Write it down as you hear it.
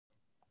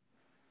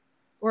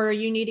Or are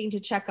you needing to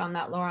check on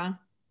that, Laura?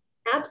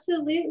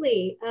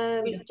 Absolutely.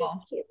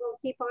 Beautiful. We'll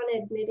keep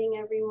on admitting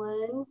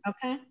everyone.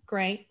 Okay,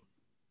 great.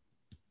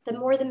 The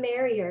more the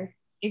merrier.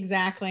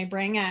 Exactly,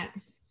 bring it.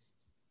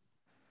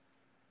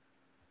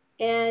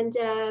 And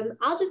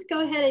I'll just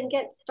go ahead and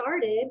get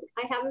started.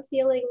 I have a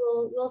feeling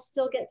we'll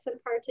still get some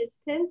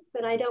participants,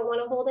 but I don't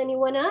want to hold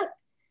anyone up.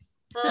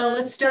 So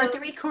let's start the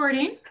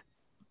recording.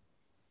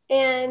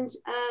 And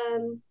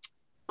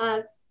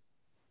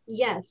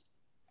yes,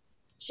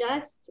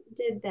 just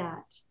did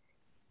that.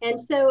 And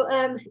so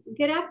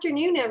good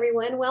afternoon,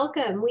 everyone.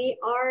 Welcome. We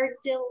are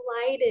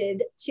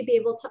delighted to be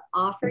able to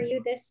offer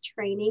you this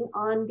training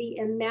on the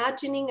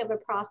Imagining of a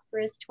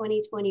Prosperous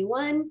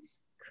 2021,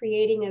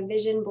 Creating a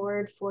Vision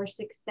Board for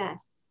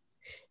Success.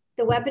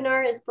 The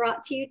webinar is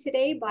brought to you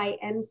today by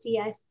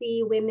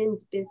MCSC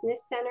Women's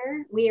Business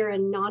Center. We are a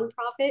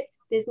nonprofit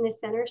business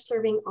center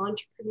serving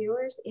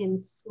entrepreneurs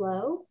in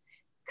SLO,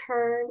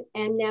 Kern,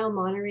 and now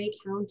Monterey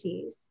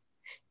counties.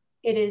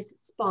 It is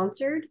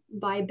sponsored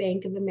by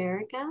Bank of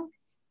America,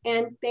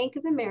 and Bank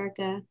of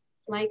America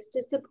likes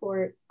to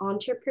support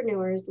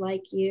entrepreneurs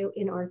like you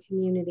in our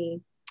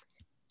community.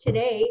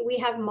 Today, we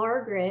have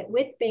Margaret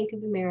with Bank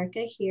of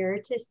America here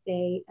to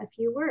say a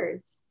few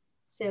words.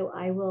 So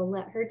I will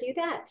let her do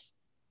that.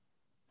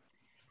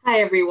 Hi,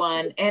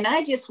 everyone. And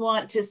I just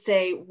want to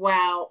say,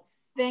 wow,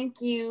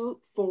 thank you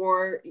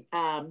for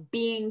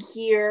being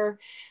here.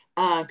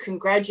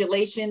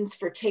 Congratulations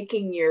for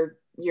taking your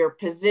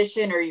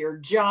position or your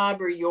job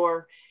or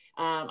your,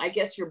 I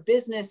guess, your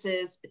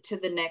businesses to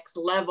the next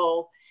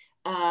level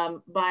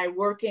by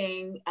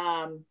working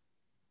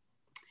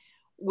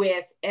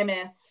with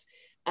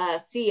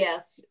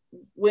MSCS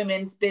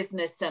Women's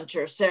Business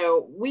Center.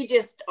 So we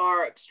just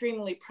are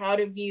extremely proud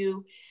of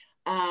you.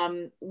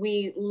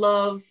 We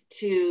love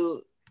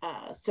to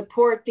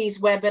support these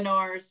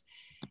webinars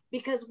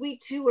because we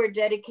too are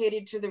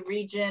dedicated to the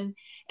region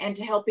and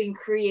to helping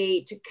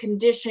create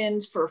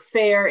conditions for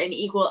fair and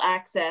equal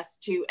access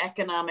to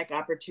economic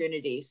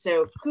opportunity.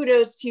 So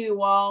kudos to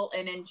you all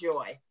and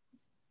enjoy.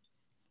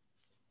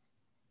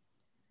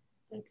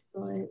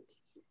 Excellent.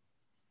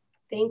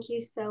 Thank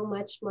you so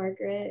much,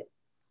 Margaret.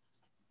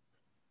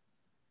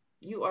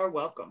 You are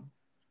welcome.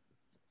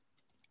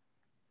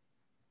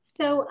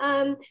 So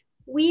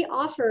we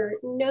offer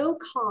no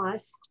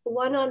cost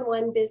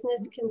one-on-one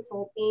business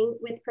consulting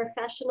with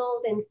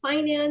professionals in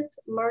finance,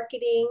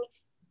 marketing,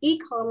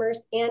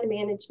 e-commerce, and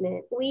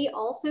management. We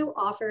also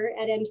offer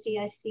at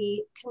MCSC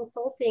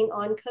consulting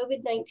on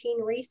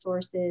COVID-19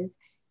 resources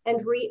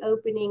and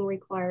reopening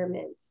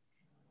requirements.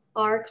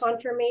 Our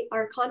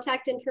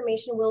contact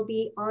information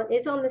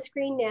is on the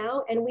screen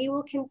now, and we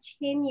will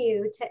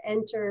continue to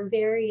enter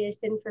various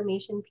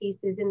information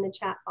pieces in the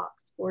chat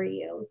box for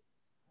you.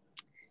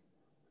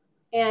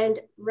 And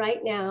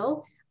right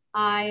now,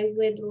 I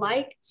would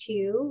like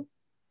to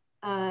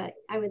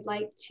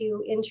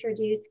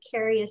introduce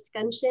Carrie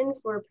Asuncion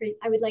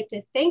I would like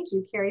to thank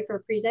you, Carrie, for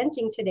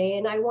presenting today.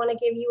 And I want to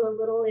give you a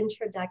little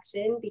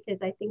introduction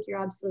because I think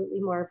you're absolutely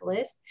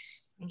marvelous.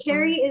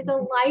 Carrie is a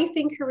life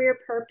and career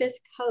purpose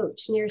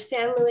coach near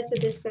San Luis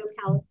Obispo,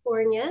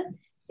 California.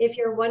 If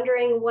you're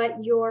wondering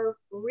what you're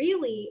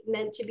really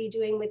meant to be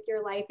doing with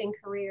your life and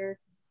career,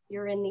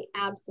 you're in the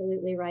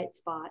absolutely right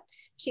spot.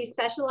 She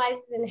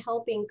specializes in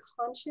helping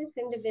conscious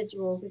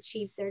individuals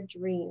achieve their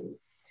dreams,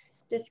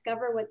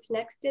 discover what's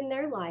next in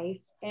their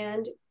life,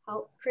 and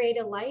help create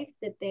a life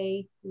that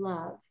they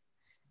love.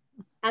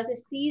 As a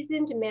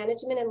seasoned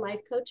management and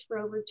life coach for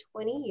over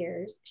 20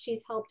 years,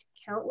 she's helped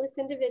countless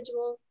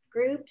individuals,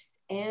 groups,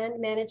 and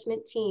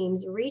management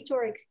teams reach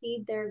or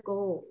exceed their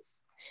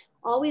goals.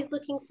 Always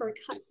looking for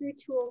cut-through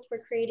tools for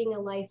creating a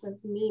life of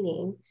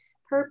meaning,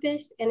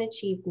 purpose, and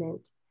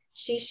achievement.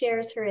 She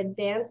shares her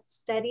advanced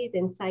studies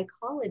in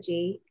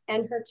psychology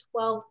and her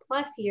 12+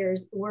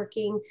 years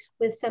working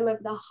with some of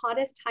the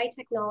hottest high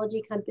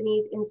technology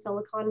companies in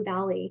Silicon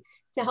Valley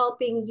to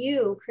helping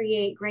you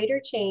create greater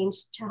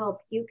change to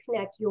help you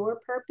connect your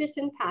purpose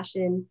and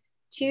passion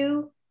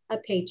to a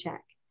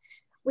paycheck.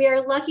 We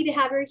are lucky to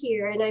have her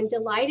here, and I'm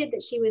delighted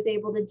that she was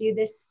able to do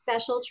this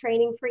special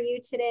training for you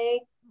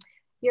today.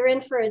 You're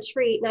in for a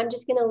treat, and I'm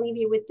just going to leave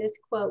you with this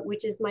quote,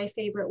 which is my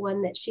favorite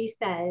one that she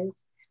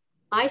says,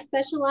 "I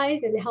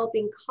specialize in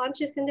helping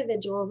conscious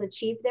individuals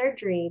achieve their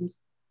dreams,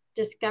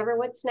 discover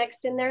what's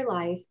next in their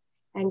life,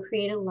 and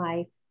create a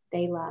life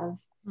they love."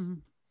 Mm-hmm.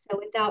 So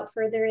without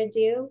further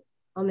ado,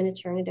 I'm going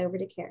to turn it over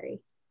to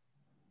Carrie.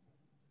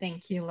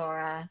 Thank you,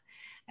 Laura.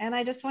 And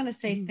I just want to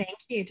say thank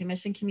you to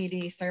Mission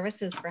Community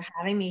Services for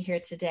having me here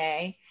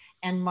today,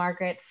 and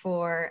Margaret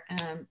for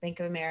Bank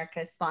of America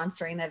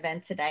sponsoring the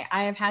event today.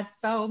 I have had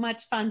so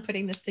much fun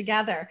putting this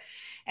together,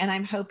 and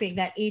I'm hoping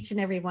that each and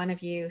every one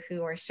of you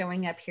who are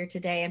showing up here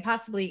today, and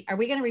possibly, are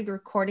we going to be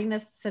recording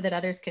this so that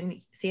others can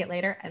see it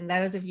later? And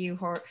those of you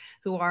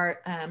who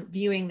are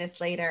viewing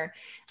this later,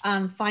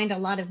 find a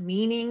lot of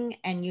meaning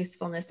and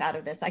usefulness out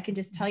of this. I can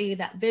just tell you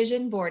that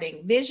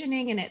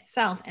visioning in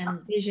itself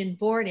and vision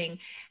boarding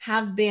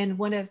have been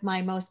one of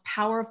my most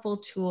powerful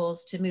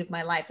tools to move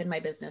my life and my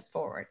business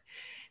forward.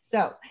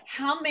 So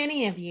how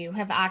many of you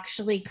have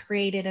actually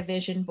created a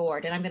vision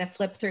board? And I'm going to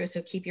flip through,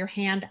 so keep your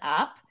hand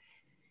up.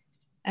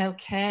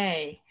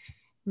 Okay.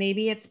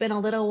 Maybe it's been a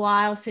little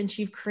while since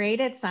you've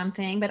created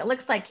something, but it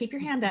looks like, keep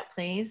your hand up,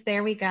 please.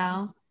 There we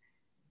go.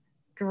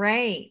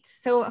 Great.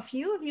 So a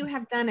few of you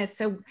have done it.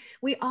 So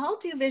we all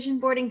do vision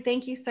boarding.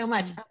 Thank you so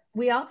much.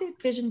 We all do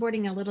vision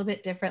boarding a little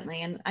bit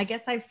differently. And I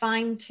guess I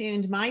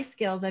fine-tuned my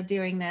skills of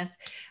doing this.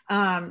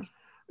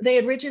 They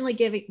originally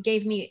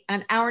gave me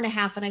an hour and a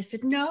half, and I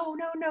said, no,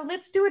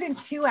 let's do it in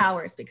 2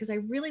 hours, because I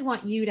really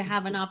want you to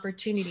have an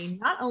opportunity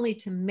not only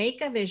to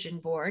make a vision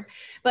board,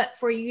 but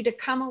for you to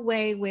come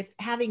away with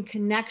having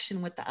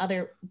connection with the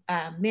other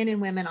men and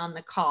women on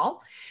the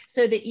call,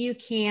 so that you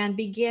can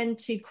begin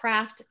to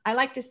craft. I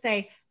like to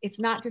say, it's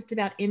not just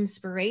about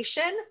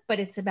inspiration, but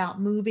it's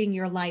about moving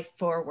your life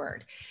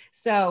forward.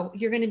 So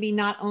you're going to be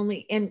not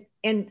only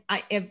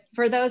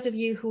for those of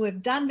you who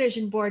have done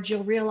vision boards,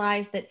 you'll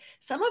realize that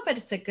some of it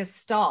is a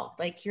gestalt.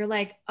 Like you're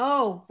like,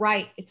 oh,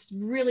 right. It's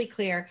really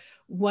clear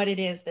what it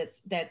is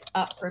that's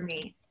up for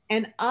me.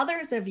 And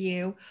others of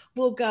you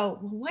will go,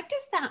 well, what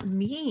does that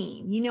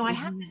mean? You know, I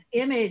have this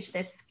image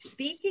that's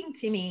speaking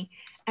to me,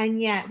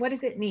 and yet what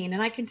does it mean?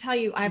 And I can tell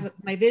you, I have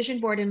my vision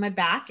board in my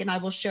back, and I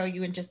will show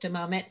you in just a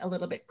moment, a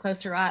little bit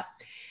closer up.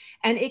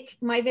 And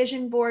my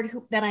vision board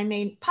that I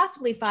made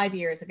possibly 5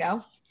 years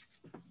ago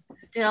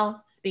still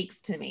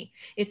speaks to me.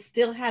 It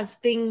still has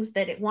things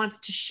that it wants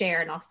to share.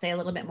 And I'll say a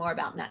little bit more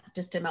about that in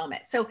just a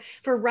moment. So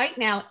for right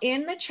now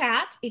in the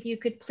chat, if you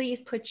could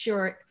please put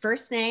your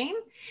first name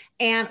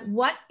and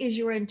what is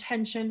your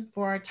intention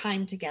for our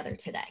time together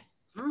today.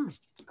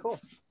 Cool.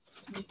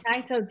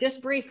 Okay, so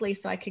just briefly,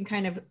 so I can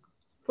kind of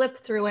flip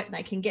through it and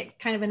I can get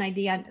kind of an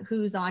idea on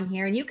who's on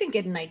here, and you can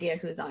get an idea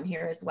who's on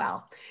here as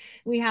well.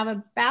 We have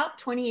about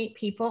 28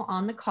 people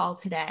on the call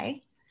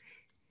today.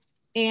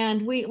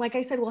 And we, like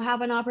I said, we'll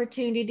have an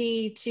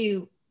opportunity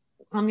to,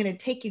 I'm going to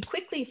take you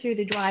quickly through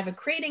the drive of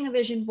creating a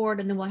vision board,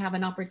 and then we'll have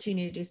an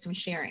opportunity to do some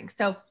sharing.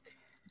 So,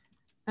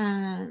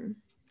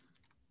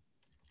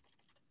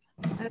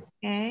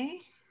 okay,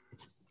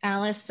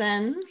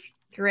 Allison,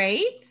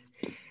 great.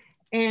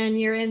 And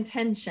your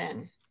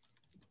intention,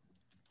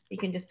 you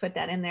can just put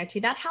that in there too.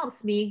 That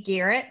helps me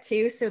gear it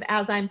too. So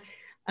as I'm,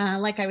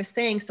 like I was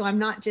saying, so I'm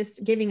not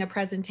just giving a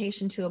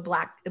presentation to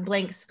a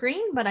blank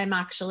screen, but I'm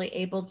actually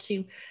able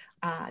to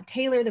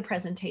tailor the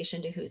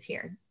presentation to who's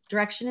here.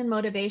 Direction and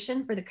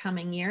motivation for the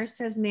coming year,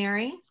 says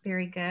Mary.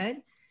 Very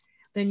good.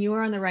 Then you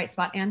are on the right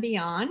spot and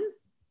beyond.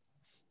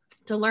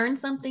 To learn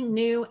something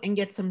new and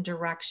get some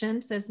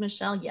direction, says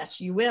Michelle. Yes,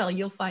 you will.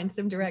 You'll find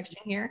some direction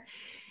here.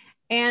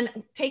 And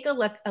take a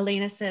look,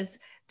 Elena says,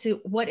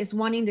 to what is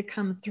wanting to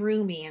come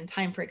through me and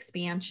time for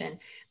expansion.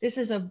 This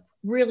is a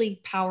really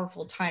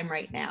powerful time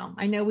right now.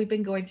 I know we've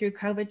been going through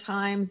COVID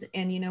times,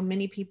 and, you know,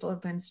 many people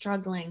have been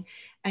struggling,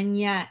 and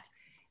yet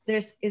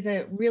this is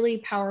a really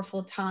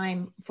powerful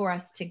time for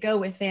us to go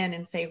within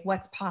and say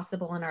what's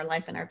possible in our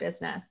life and our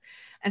business,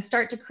 and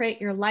start to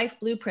create your life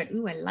blueprint.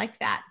 Ooh, I like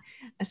that,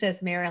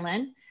 says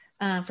Marilyn,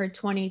 for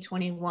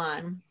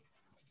 2021.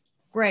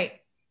 Great.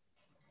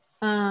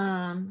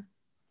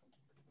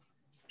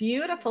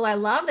 Beautiful. I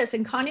love this.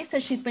 And Connie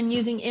says she's been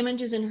using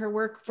images in her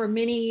work for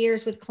many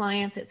years with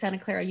clients at Santa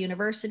Clara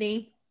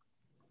University,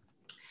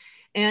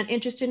 and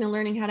interested in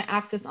learning how to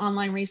access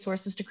online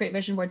resources to create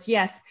vision boards.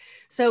 Yes.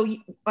 So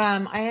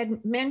I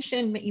had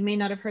mentioned, but you may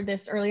not have heard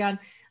this early on.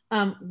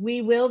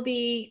 We will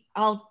be,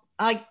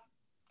 I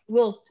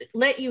will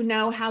let you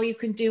know how you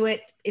can do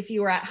it if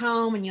you are at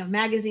home and you have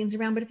magazines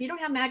around. But if you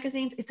don't have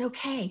magazines, it's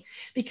okay,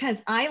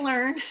 because I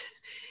learned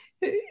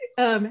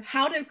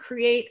how to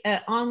create an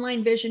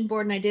online vision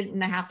board, and I did it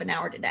in a half an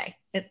hour today.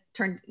 It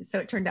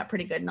turned out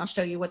pretty good, and I'll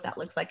show you what that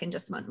looks like in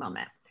just a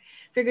moment.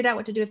 Figured out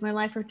what to do with my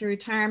life after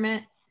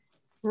retirement.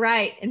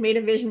 Right, and made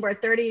a vision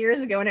board 30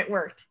 years ago, and it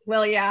worked.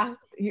 Well, yeah,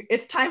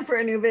 it's time for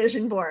a new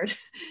vision board.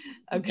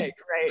 Okay,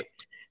 great.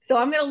 So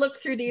I'm going to look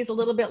through these a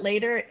little bit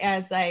later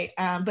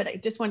but I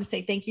just want to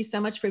say thank you so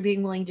much for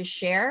being willing to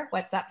share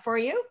what's up for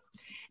you.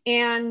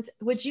 And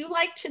would you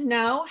like to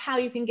know how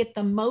you can get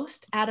the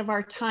most out of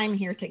our time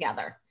here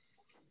together?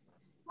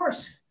 Of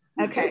course.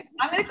 Okay,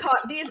 I'm going to call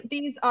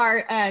these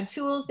are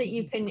tools that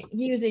you can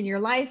use in your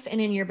life and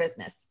in your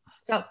business.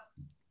 So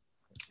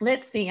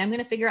let's see, I'm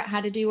going to figure out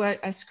how to do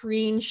a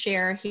screen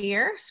share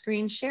here.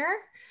 Screen share.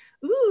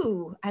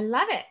 Ooh, I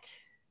love it.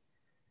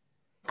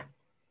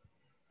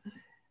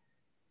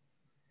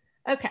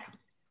 Okay,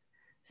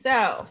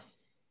 so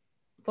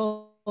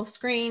full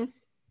screen.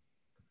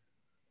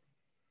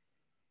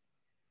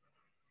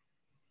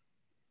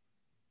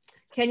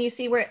 Can you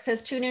see where it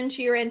says tune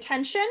into your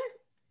intention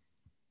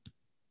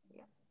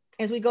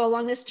as we go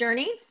along this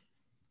journey?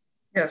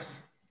 Yes.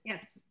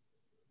 Yes.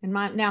 And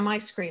now my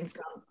screen's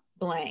gone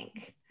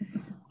blank.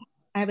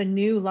 I have a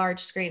new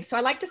large screen. So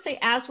I like to say,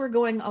 as we're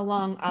going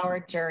along our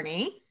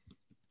journey,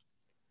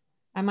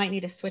 I might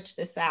need to switch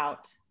this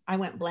out. I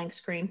went blank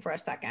screen for a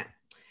second.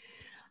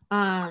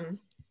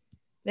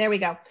 There we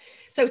go.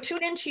 So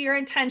tune into your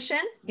intention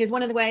is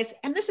one of the ways,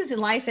 and this is in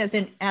life as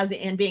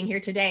in being here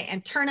today,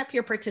 and turn up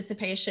your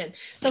participation.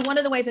 So one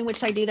of the ways in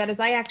which I do that is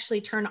I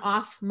actually turn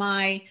off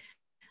my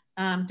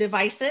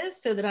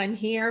devices so that I'm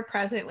here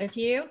present with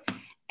you,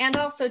 and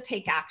also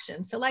take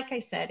action. So like I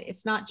said,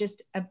 it's not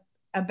just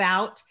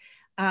about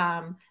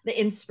the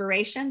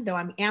inspiration, though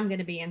I am going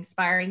to be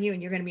inspiring you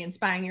and you're going to be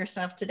inspiring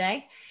yourself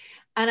today.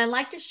 And I'd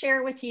like to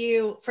share with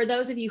you, for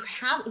those of you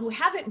who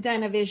haven't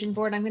done a vision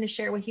board, I'm going to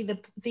share with you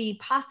the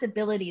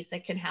possibilities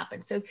that can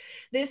happen. So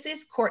this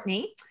is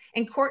Courtney,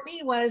 and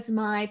Courtney was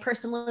my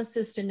personal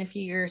assistant a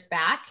few years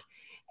back.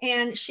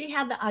 And she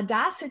had the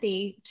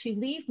audacity to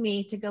leave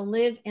me to go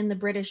live in the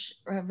British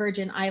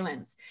Virgin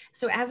Islands.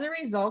 So as a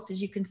result,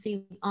 as you can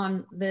see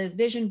on the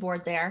vision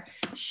board there,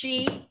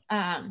 she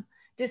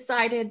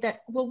decided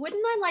that, well,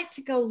 wouldn't I like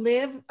to go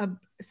live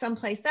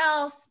someplace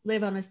else,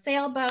 live on a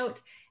sailboat?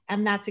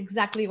 And that's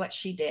exactly what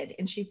she did.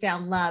 And she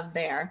found love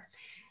there.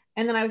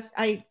 And then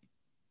I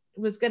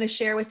was going to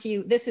share with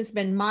you, this has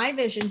been my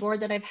vision board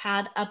that I've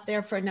had up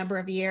there for a number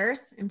of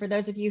years. And for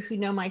those of you who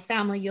know my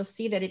family, you'll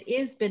see that it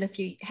has been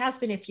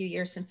a few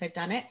years since I've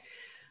done it,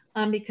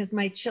 because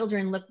my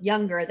children look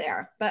younger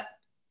there. But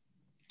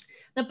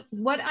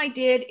what I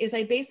did is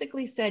I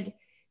basically said,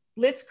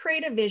 let's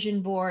create a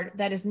vision board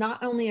that is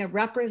not only a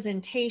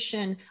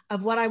representation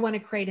of what I want to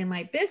create in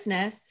my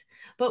business,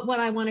 but what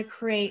I want to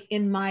create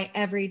in my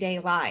everyday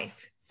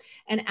life.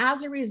 And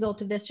as a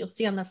result of this, you'll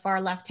see on the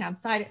far left-hand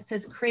side, it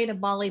says create a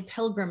Bali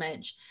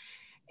pilgrimage.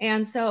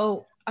 And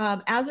so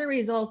as a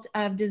result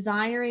of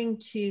desiring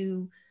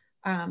to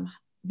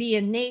be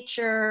in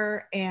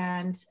nature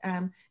and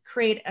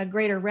create a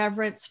greater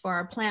reverence for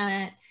our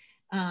planet,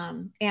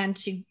 and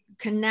to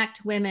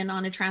connect women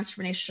on a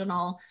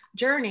transformational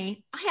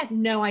journey, I had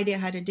no idea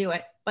how to do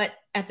it, but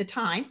at the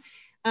time,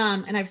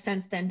 and I've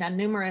since then done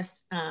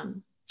numerous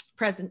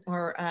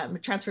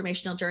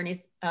transformational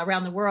journeys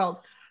around the world.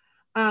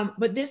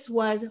 But this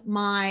was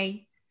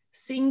my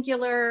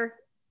singular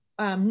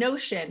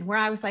notion where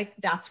I was like,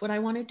 that's what I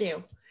want to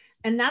do.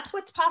 And that's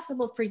what's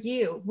possible for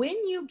you. When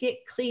you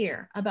get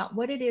clear about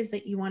what it is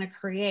that you want to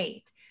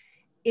create,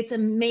 it's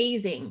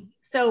amazing.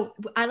 So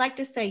I like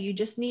to say, you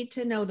just need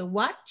to know the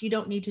what, you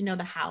don't need to know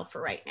the how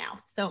for right now.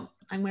 So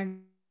I'm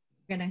going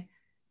to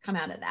come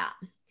out of that.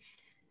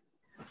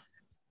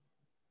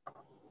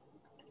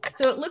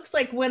 So it looks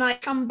like when I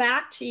come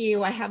back to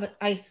you, I still have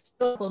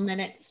a couple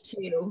minutes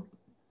to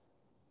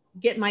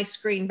get my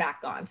screen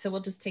back on. So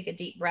we'll just take a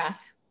deep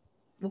breath.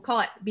 We'll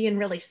call it being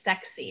really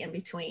sexy in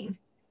between.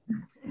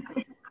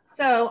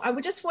 So I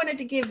just wanted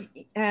to give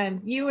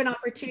you an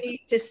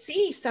opportunity to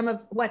see some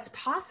of what's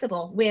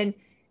possible when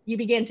you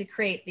begin to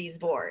create these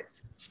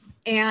boards.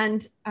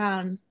 And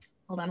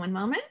hold on one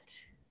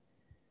moment.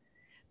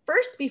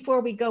 First,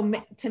 before we go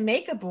to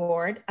make a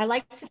board, I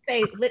like to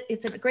say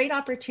it's a great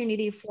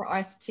opportunity for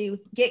us to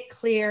get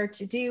clear,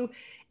 to do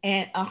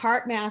a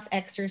heart math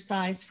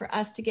exercise for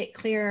us to get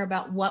clear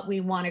about what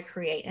we want to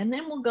create. And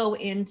then we'll go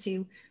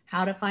into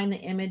how to find the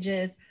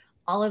images,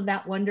 all of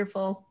that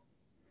wonderful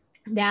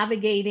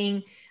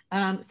navigating.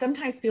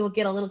 Sometimes people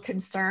get a little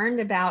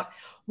concerned about,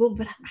 well,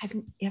 but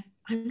if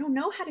I don't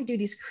know how to do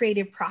these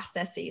creative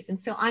processes. And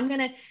so I'm going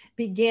to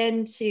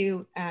begin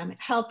to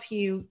help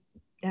you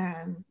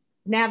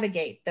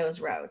navigate those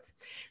roads.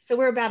 So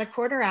we're about a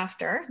quarter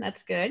after.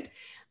 That's good.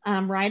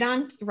 Right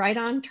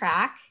on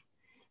track.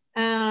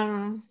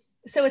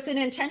 So it's an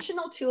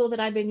intentional tool that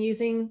I've been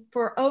using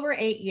for over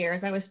 8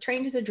 years. I was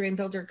trained as a dream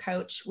builder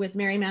coach with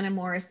Mary Mann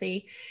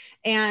Morrissey.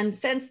 And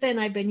since then,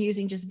 I've been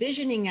using just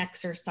visioning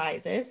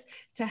exercises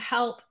to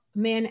help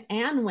men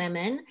and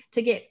women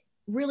to get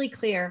really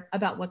clear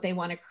about what they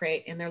want to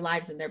create in their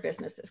lives and their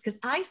businesses. Because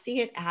I see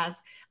it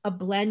as a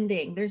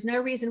blending. There's no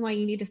reason why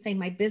you need to say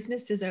my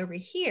business is over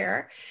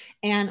here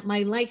and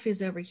my life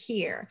is over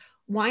here.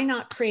 Why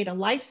not create a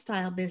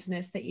lifestyle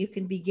business that you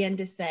can begin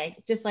to say,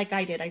 just like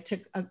I did. I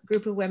took a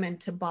group of women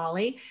to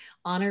Bali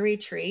on a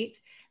retreat,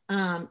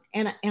 and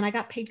I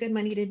got paid good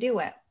money to do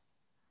it.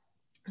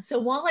 So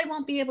while I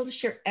won't be able to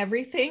share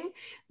everything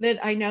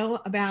that I know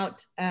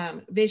about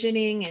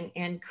visioning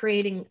and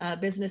creating a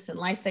business and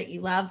life that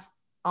you love,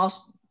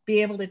 I'll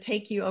be able to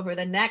take you over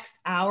the next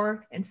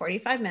hour and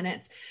 45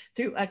 minutes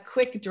through a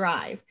quick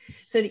drive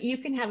so that you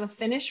can have a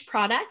finished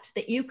product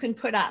that you can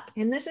put up.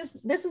 And this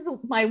is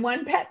my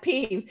one pet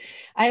peeve.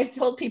 I've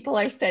told people,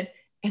 I said,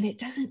 and it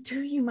doesn't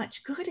do you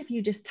much good if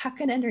you just tuck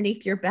it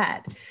underneath your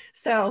bed.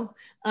 So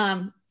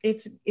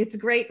it's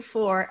great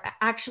for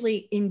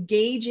actually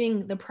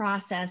engaging the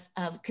process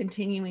of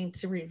continuing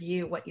to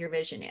review what your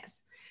vision is.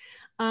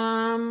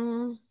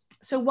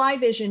 So why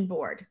vision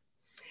board?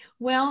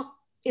 Well,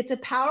 it's a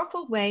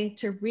powerful way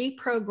to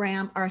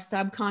reprogram our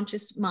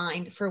subconscious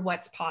mind for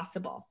what's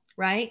possible,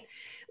 right?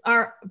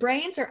 Our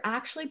brains are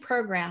actually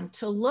programmed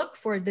to look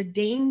for the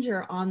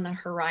danger on the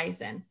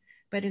horizon.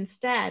 But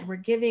instead, we're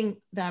giving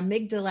the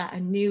amygdala a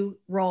new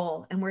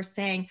role and we're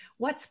saying,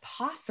 what's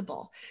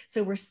possible?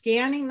 So we're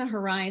scanning the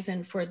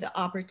horizon for the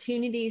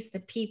opportunities,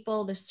 the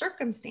people, the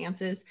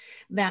circumstances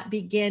that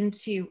begin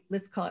to,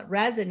 let's call it,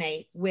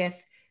 resonate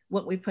with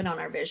what we put on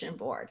our vision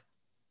board.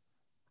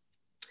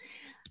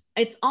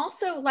 It's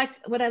also like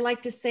what I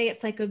like to say,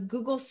 it's like a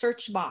Google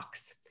search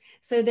box.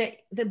 So that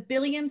the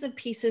billions of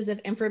pieces of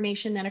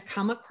information that are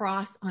come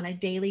across on a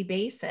daily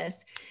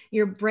basis,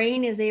 your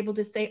brain is able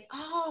to say,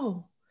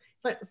 oh,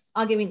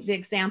 I'll give you the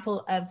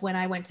example of when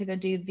I went to go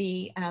do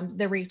the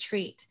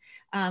retreat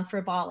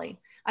for Bali.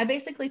 I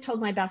basically told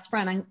my best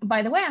friend,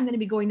 by the way, I'm going to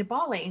be going to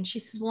Bali. And she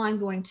says, well, I'm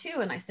going too.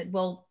 And I said,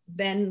 well,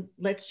 then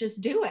let's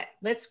just do it.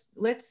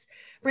 Let's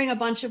bring a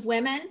bunch of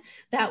women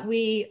that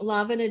we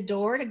love and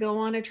adore to go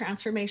on a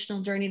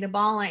transformational journey to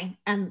Bali.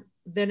 And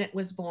then it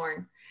was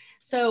born.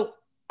 So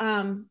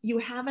you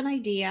have an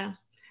idea,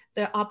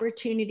 the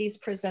opportunities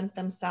present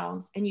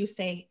themselves, and you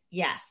say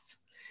yes.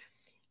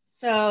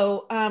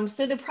 So,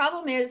 so the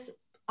problem is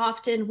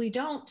often we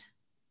don't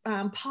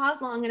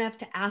pause long enough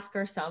to ask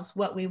ourselves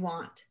what we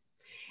want.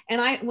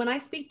 And when I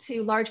speak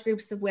to large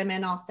groups of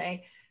women, I'll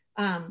say,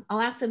 I'll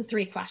ask them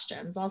 3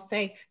 questions. I'll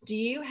say, do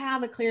you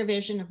have a clear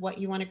vision of what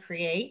you want to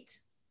create?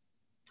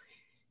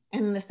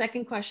 And the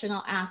second question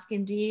I'll ask,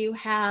 and do you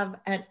have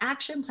an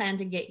action plan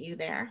to get you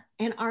there?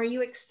 And are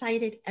you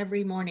excited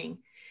every morning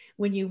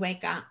when you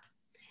wake up?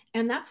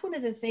 And that's one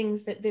of the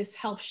things that this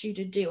helps you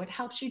to do. It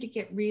helps you to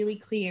get really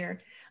clear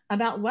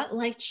about what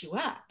lights you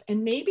up.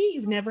 And maybe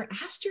you've never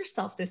asked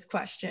yourself this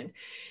question.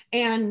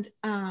 And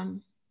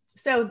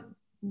so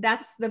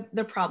that's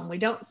the problem. We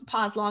don't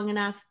pause long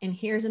enough. And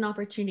here's an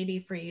opportunity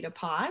for you to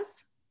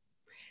pause,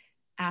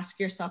 ask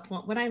yourself,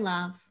 what would I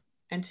love?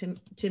 And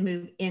to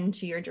move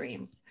into your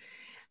dreams.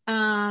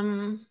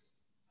 Yeah,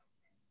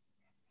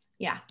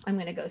 I'm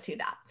going to go through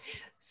that.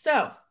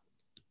 So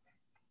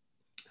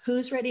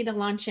who's ready to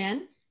launch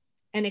in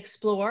and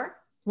explore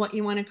what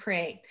you want to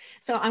create?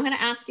 So I'm going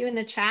to ask you in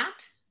the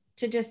chat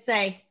to just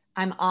say,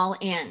 I'm all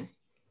in,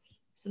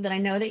 so that I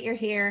know that you're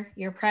here,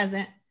 you're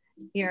present,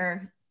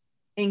 you're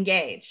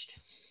engaged.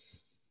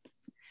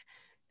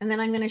 And then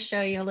I'm going to show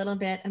you a little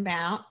bit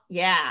about,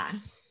 yeah,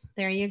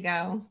 there you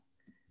go.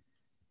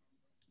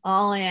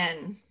 All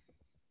in.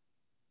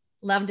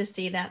 Love to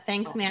see that.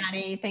 Thanks,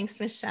 Maddie. Thanks,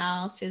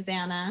 Michelle,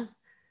 Susanna.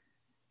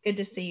 Good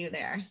to see you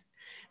there.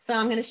 So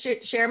I'm going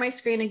to share my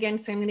screen again.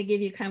 So I'm going to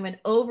give you kind of an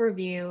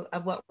overview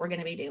of what we're going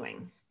to be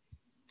doing.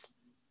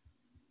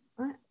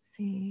 Let's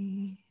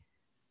see.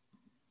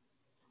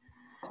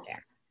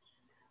 There.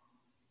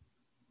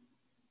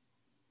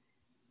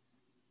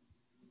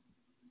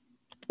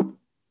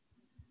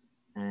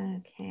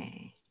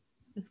 Okay.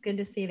 It's good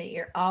to see that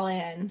you're all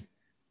in.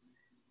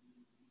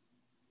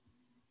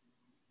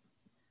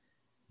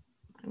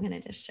 I'm going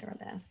to just share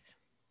this.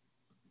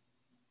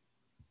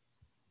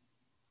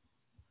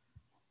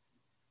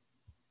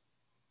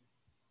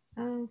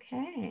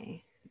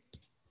 Okay.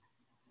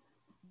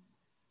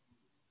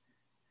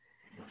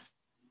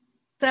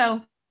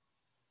 So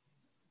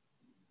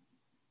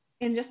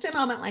in just a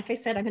moment, like I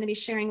said, I'm going to be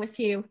sharing with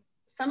you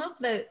some of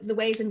the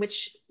ways in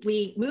which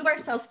we move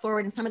ourselves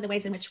forward and some of the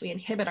ways in which we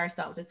inhibit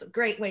ourselves. It's a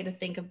great way to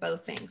think of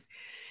both things.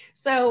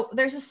 So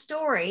there's a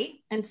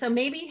story. And so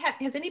maybe,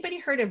 has anybody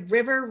heard of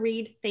river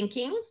reed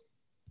thinking?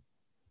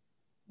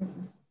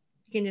 You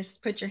can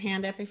just put your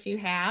hand up if you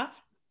have.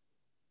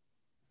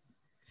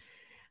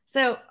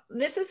 So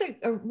this is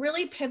a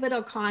really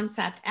pivotal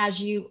concept as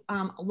you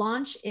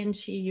launch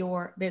into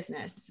your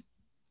business.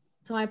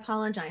 So I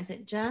apologize,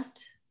 it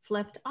just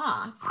flipped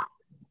off.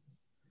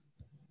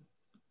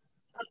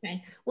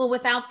 Okay, well,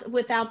 without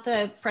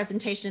the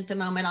presentation at the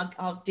moment,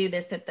 I'll do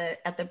this at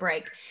the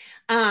break.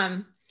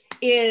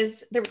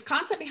 Is the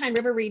concept behind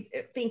river reed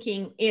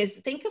thinking is,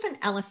 think of an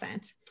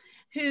elephant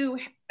who,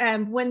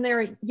 when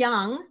they're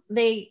young,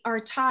 they are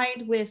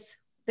tied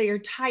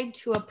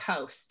to a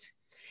post.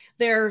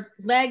 Their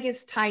leg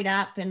is tied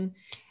up and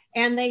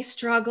they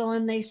struggle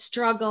and they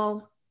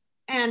struggle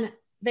and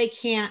they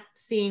can't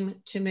seem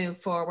to move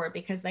forward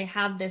because they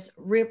have this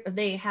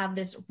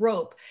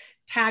rope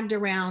tagged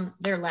around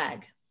their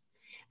leg.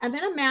 And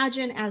then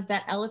imagine as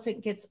that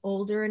elephant gets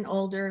older and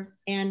older,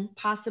 and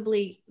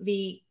possibly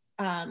the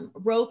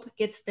rope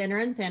gets thinner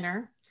and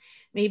thinner.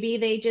 Maybe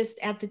they just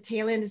at the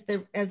tail end,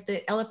 as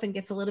the elephant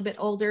gets a little bit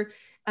older,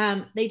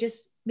 they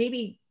just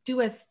maybe do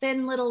a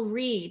thin little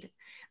reed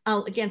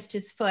against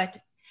his foot.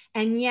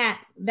 And yet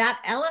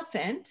that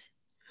elephant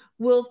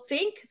will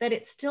think that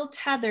it's still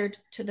tethered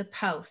to the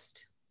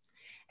post.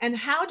 And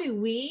how do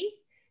we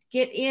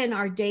get in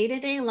our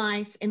day-to-day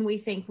life and we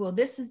think, well,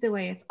 this is the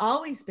way it's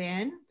always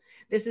been.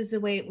 This is the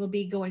way it will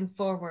be going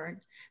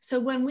forward. So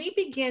when we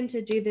begin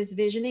to do this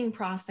visioning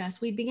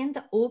process, we begin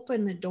to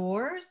open the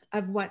doors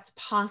of what's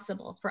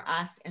possible for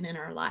us and in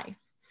our life.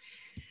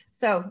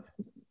 So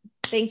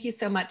thank you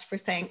so much for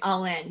saying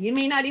all in. You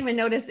may not even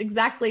notice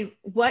exactly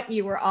what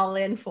you were all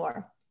in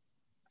for.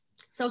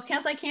 So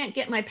because I can't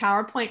get my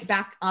PowerPoint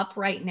back up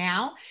right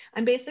now,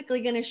 I'm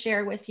basically going to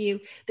share with you,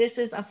 this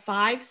is a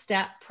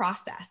 5-step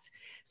process.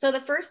 So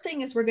the first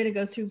thing is we're going to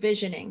go through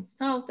visioning.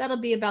 So that'll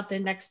be about the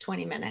next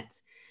 20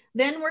 minutes.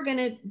 Then we're going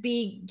to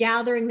be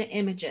gathering the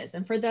images.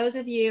 And for those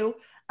of you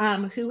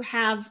who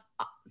have,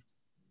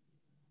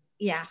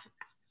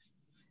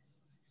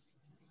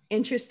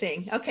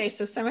 Interesting. Okay,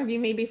 so some of you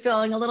may be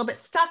feeling a little bit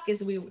stuck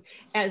as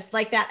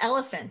like that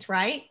elephant,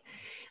 right?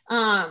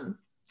 So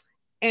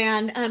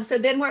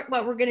then what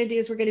we're going to do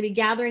is we're going to be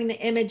gathering the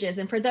images.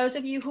 And for those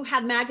of you who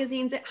have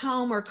magazines at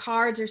home or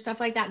cards or stuff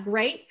like that,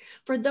 great.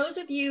 For those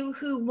of you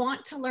who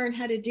want to learn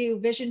how to do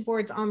vision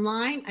boards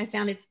online, I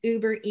found it's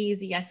uber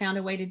easy. I found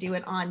a way to do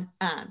it on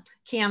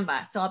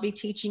Canva. So I'll be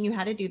teaching you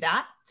how to do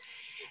that.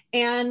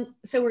 And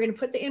so we're going to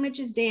put the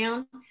images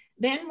down.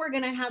 Then we're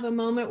going to have a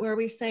moment where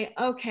we say,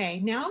 okay,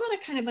 now that I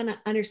kind of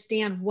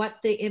understand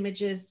what the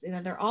images,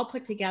 they're all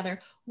put together,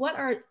 what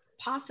are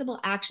possible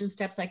action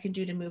steps I can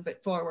do to move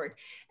it forward?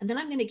 And then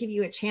I'm going to give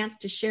you a chance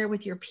to share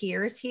with your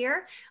peers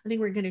here. I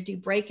think we're going to do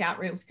breakout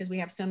rooms because we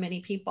have so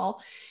many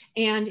people.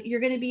 And you're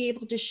going to be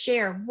able to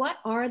share what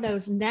are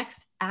those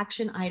next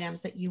action items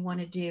that you want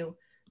to do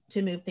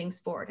to move things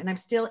forward. And I'm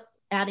still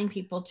adding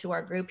people to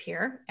our group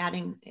here,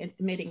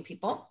 admitting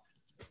people.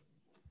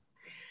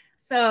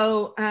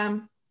 So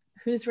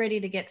who's ready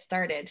to get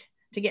started,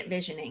 to get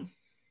visioning?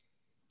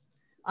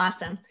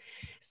 Awesome.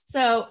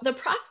 So the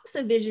process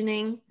of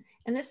visioning,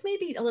 and this may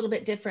be a little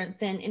bit different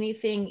than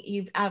anything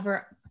you've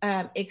ever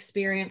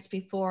experienced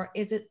before,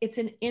 it's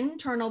an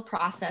internal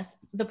process.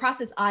 The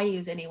process I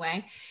use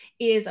anyway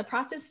is a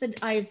process that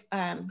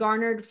I've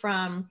garnered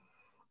from,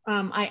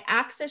 I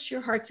access your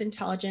heart's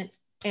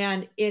intelligence,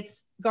 and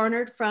it's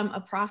garnered from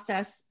a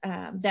process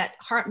that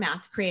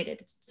HeartMath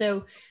created.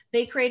 So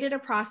they created a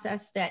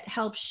process that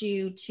helps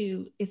you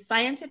to, it's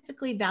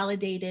scientifically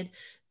validated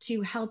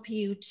to help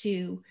you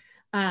to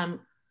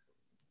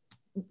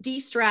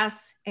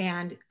de-stress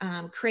and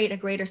create a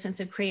greater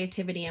sense of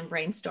creativity and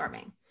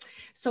brainstorming.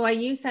 So I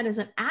use that as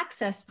an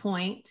access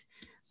point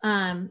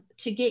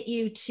to get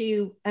you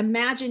to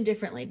imagine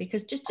differently,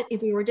 because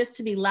if we were just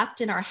to be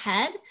left in our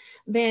head,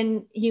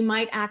 then you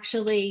might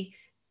actually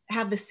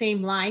have the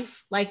same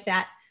life like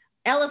that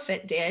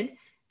elephant did,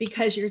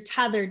 because you're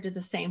tethered to the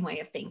same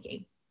way of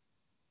thinking.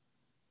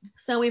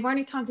 So we've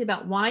already talked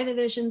about why the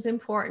vision's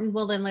important.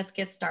 Well, then let's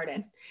get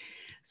started.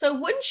 So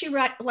wouldn't you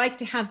like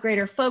to have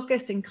greater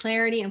focus and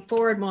clarity and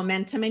forward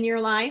momentum in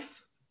your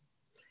life?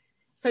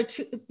 So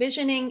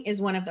visioning is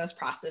one of those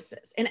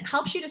processes, and it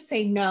helps you to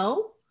say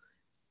no,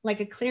 like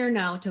a clear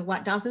no to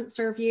what doesn't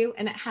serve you.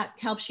 And it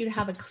helps you to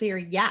have a clear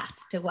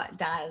yes to what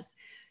does.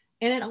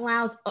 And it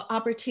allows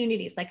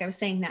opportunities, like I was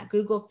saying, that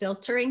Google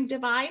filtering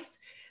device,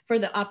 for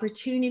the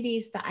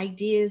opportunities, the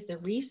ideas, the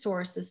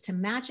resources to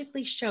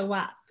magically show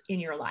up in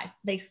your life.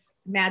 They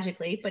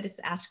magically, but it's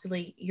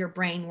actually your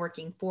brain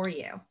working for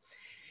you.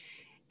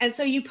 And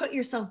so you put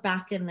yourself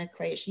back in the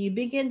equation. You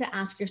begin to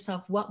ask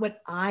yourself, what would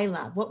I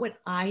love? What would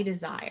I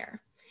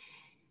desire?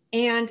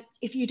 And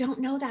if you don't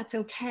know, that's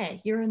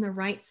okay. You're in the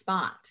right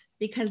spot,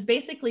 because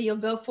basically you'll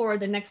go for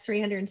the next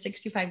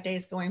 365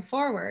 days going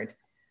forward.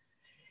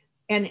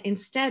 And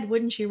instead,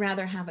 wouldn't you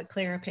rather have a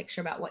clearer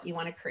picture about what you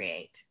want to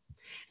create?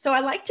 So I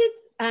like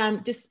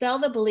to dispel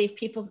the belief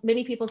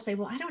many people say,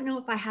 well, I don't know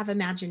if I have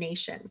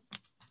imagination.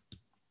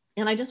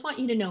 And I just want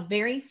you to know,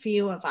 very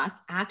few of us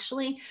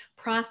actually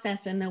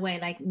process in the way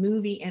like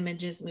movie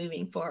images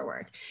moving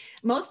forward.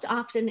 Most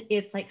often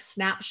it's like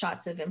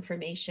snapshots of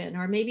information,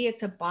 or maybe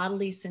it's a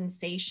bodily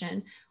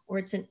sensation, or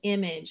it's an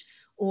image,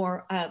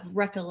 or a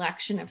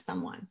recollection of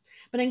someone.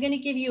 But I'm going to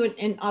give you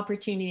an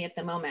opportunity at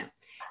the moment.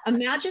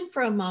 Imagine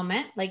for a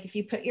moment, like if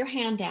you put your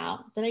hand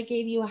out, that I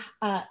gave you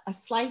a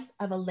slice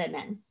of a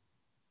lemon.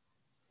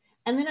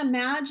 And then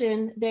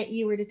imagine that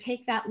you were to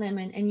take that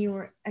lemon and you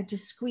were to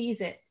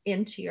squeeze it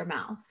into your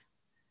mouth.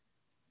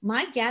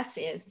 My guess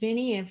is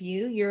many of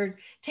you, your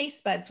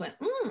taste buds went,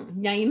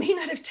 Now you may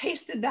not have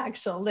tasted the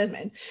actual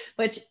lemon,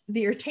 but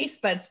your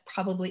taste buds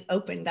probably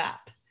opened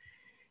up.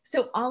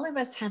 So all of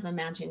us have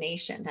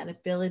imagination, that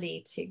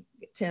ability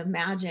to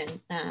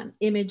imagine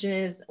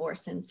images or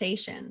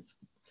sensations.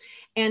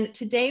 And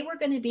today we're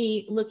going to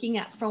be looking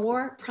at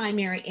 4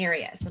 primary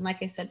areas. And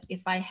like I said,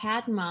 if I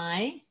had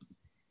my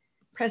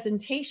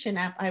presentation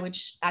up, I would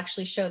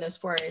actually show those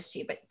 4 areas to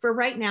you. But for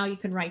right now, you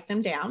can write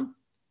them down.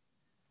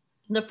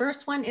 The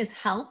first one is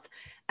health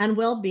and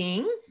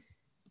well-being.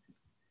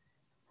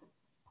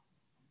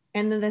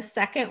 And then the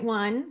second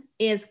one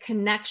is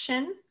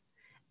connection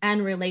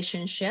and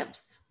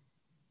relationships.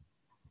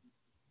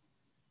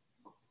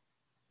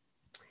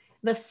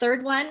 The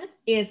third one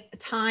is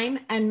time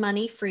and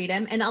money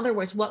freedom. In other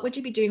words, what would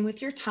you be doing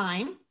with your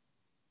time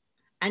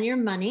and your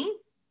money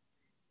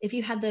if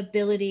you had the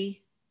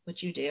ability,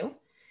 which you do,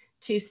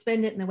 to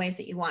spend it in the ways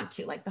that you want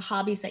to, like the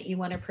hobbies that you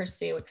want to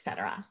pursue,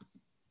 etc.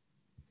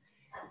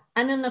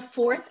 And then the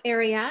fourth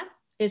area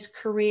is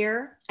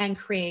career and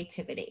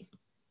creativity.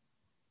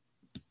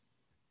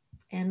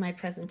 And my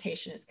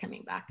presentation is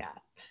coming back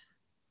up.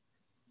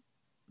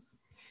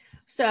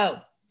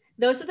 So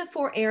those are the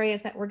 4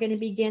 areas that we're going to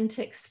begin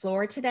to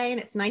explore today. And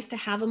it's nice to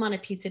have them on a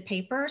piece of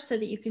paper so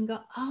that you can go,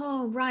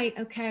 oh, right,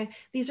 okay.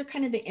 These are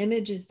kind of the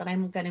images that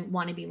I'm going to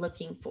want to be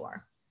looking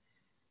for.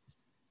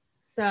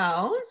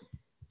 So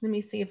let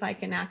me see if I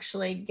can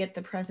actually get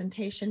the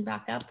presentation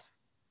back up.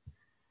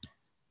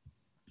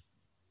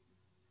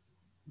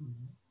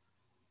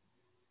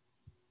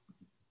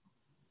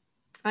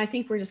 I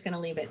think we're just going to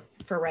leave it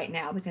for right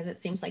now because it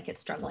seems like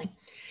it's struggling.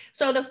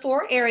 So the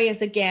 4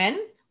 areas again,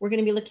 we're going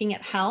to be looking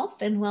at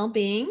health and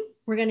well-being.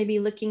 We're going to be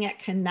looking at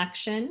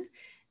connection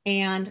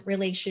and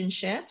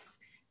relationships.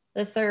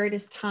 The 3rd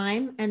is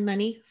time and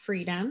money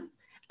freedom.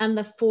 And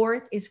the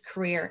 4th is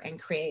career and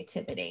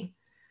creativity.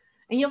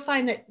 And you'll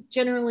find that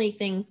generally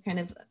things kind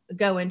of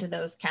go into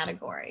those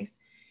categories.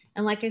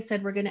 And like I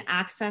said, we're going to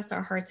access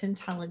our heart's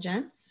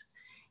intelligence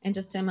in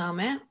just a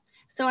moment.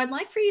 So I'd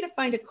like for you to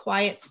find a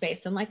quiet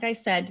space. And like I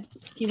said,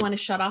 if you want to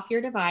shut off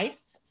your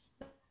device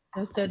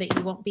so that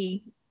you won't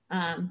be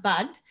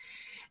bugged.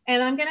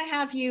 And I'm going to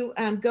have you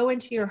go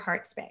into your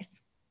heart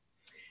space.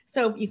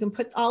 So you can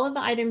put all of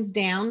the items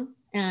down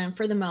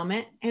for the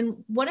moment.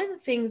 And one of the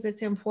things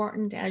that's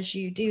important as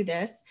you do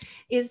this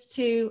is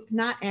to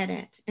not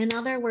edit. In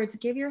other words,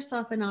 give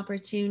yourself an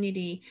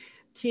opportunity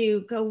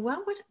to go,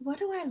 what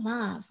do I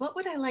love? What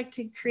would I like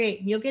to create?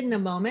 And you'll get in a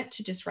moment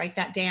to just write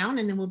that down,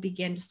 and then we'll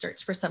begin to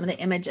search for some of the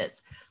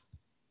images.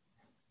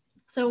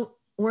 So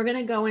we're going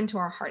to go into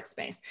our heart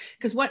space,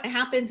 because what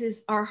happens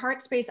is our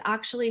heart space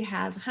actually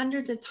has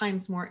hundreds of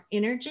times more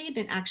energy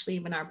than actually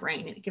even our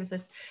brain. And it gives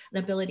us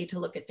an ability to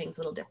look at things a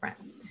little different.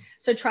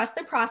 So trust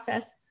the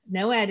process,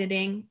 no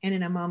editing, and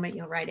in a moment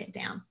you'll write it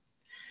down.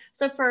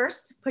 So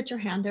first, put your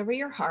hand over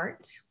your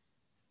heart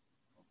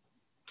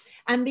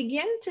and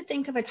begin to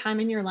think of a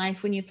time in your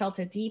life when you felt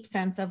a deep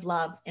sense of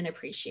love and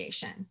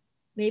appreciation.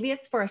 Maybe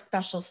it's for a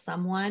special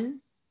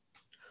someone,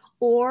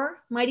 or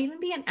might even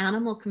be an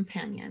animal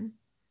companion.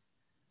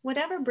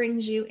 Whatever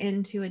brings you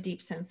into a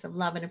deep sense of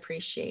love and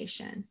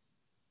appreciation.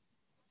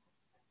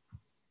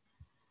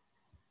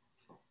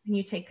 And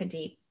you take a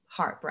deep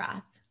heart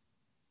breath.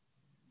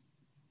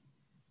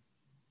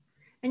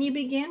 And you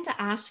begin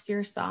to ask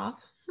yourself,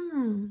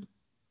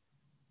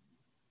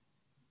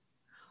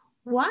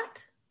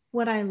 what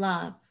would I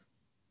love?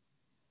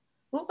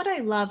 What would I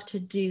love to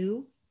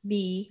do,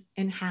 be,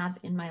 and have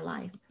in my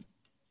life?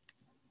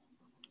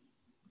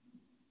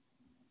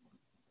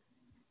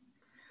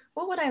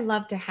 What would I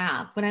love to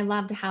have? Would I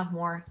love to have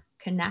more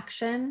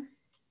connection?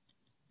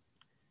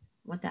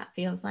 What that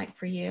feels like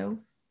for you?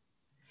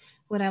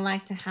 Would I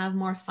like to have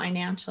more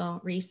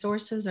financial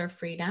resources or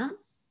freedom?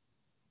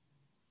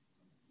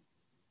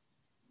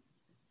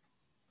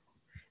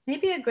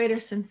 Maybe a greater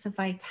sense of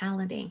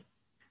vitality,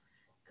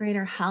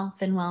 greater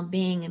health and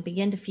well-being, and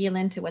begin to feel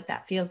into what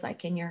that feels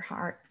like in your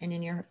heart and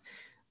in your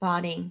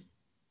body.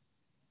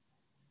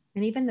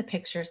 And even the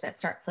pictures that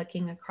start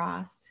flicking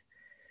across.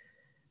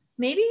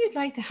 Maybe you'd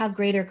like to have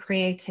greater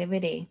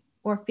creativity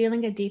or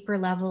feeling a deeper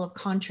level of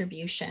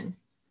contribution,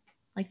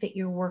 like that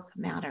your work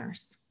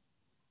matters.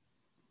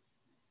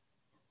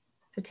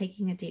 So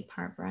taking a deep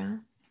heart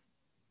breath.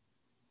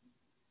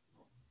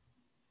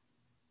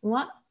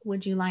 What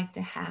would you like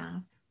to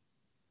have?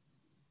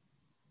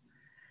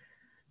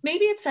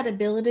 Maybe it's that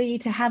ability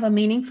to have a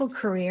meaningful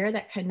career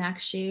that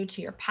connects you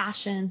to your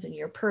passions and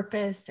your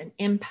purpose and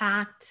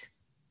impact.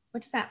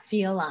 What does that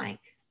feel like?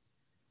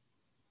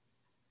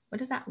 What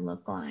does that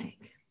look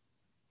like?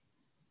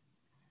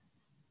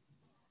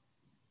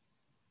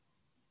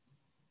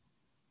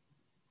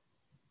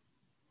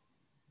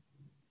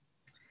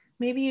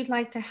 Maybe you'd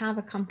like to have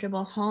a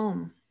comfortable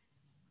home.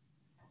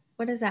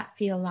 What does that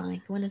feel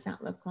like? What does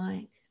that look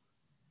like?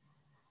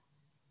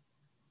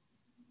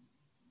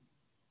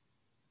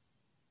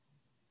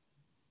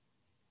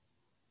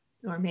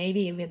 Or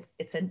maybe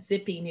it's a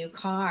zippy new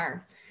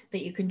car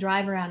that you can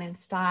drive around in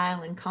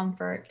style and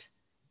comfort.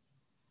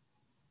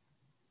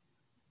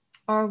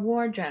 Or a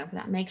wardrobe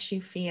that makes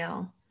you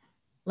feel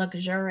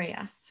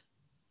luxurious.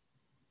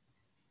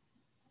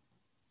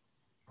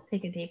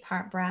 Take a deep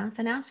heart breath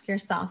and ask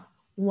yourself,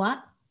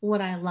 what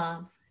would I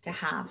love to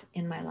have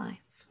in my life?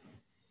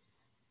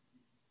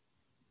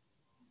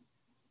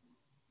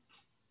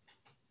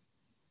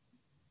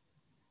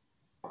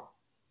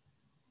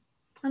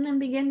 And then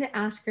begin to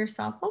ask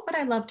yourself, what would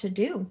I love to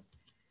do?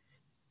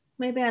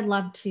 Maybe I'd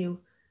love to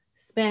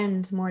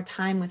spend more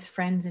time with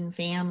friends and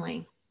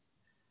family.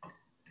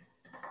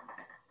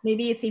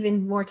 Maybe it's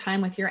even more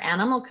time with your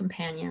animal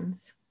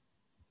companions.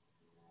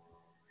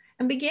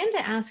 And begin to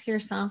ask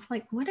yourself,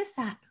 like, what does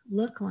that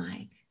look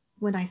like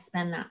when I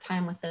spend that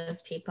time with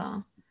those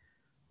people?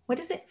 What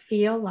does it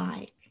feel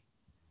like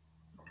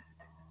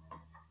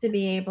to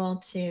be able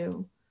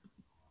to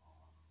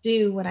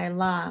do what I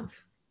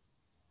love?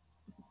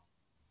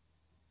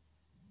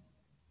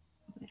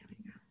 There we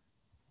go.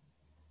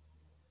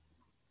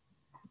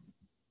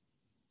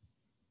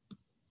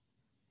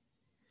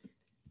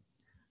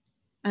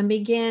 And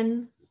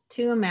begin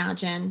to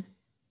imagine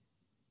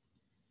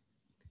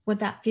what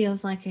that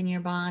feels like in your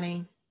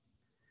body.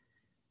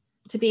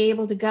 To be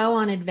able to go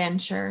on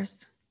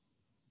adventures,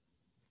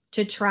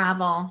 to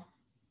travel,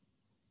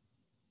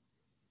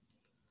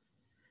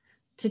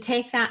 to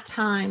take that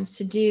time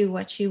to do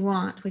what you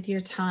want with your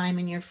time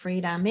and your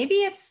freedom. Maybe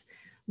it's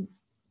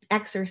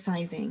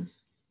exercising,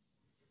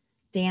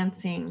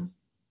 dancing.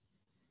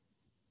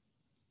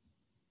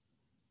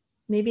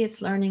 Maybe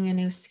it's learning a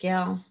new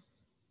skill,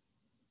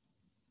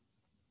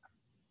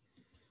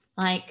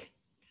 like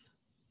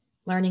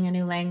learning a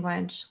new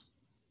language,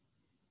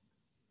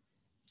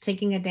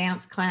 taking a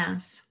dance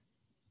class,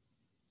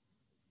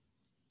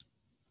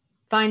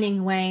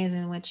 finding ways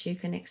in which you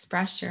can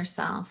express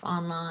yourself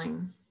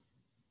online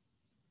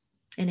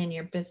and in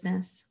your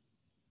business.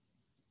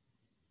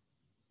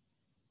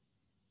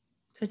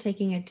 So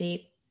taking a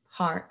deep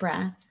heart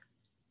breath.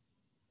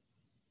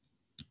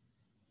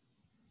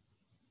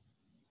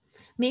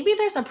 Maybe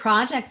there's a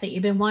project that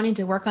you've been wanting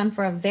to work on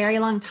for a very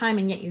long time,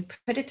 and yet you've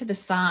put it to the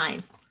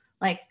side,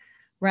 like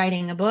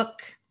writing a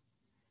book,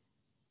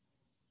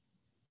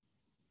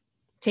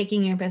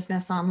 taking your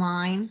business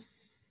online.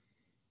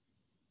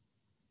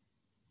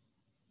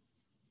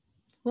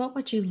 What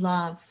would you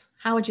love?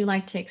 How would you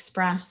like to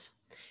express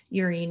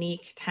your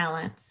unique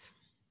talents?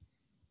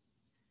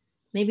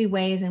 Maybe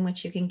ways in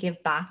which you can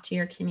give back to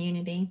your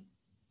community.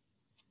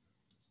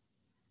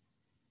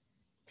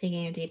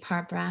 Taking a deep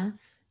heart breath.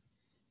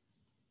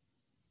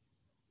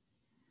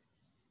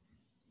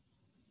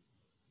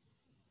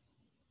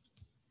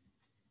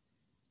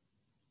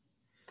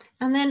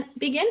 And then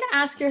begin to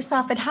ask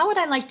yourself, and how would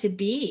I like to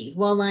be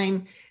while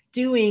I'm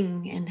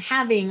doing and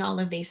having all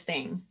of these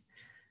things?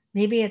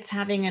 Maybe it's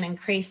having an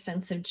increased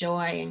sense of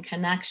joy and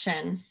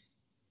connection,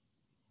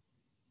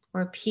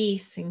 or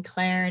peace and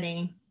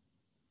clarity,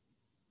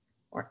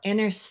 or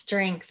inner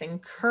strength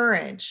and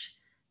courage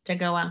to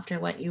go after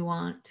what you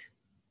want.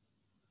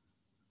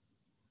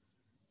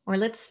 Or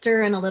let's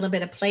stir in a little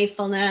bit of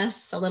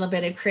playfulness, a little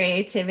bit of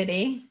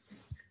creativity,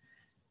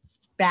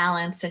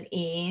 balance and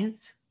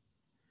ease.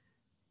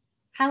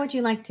 How would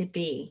you like to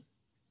be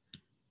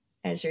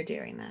as you're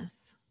doing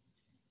this?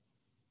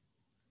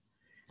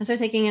 And so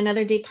taking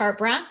another deep heart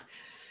breath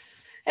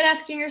and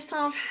asking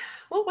yourself,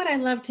 what would I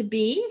love to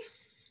be,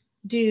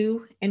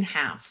 do, and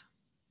have?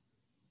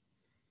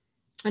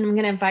 And I'm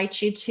going to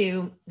invite you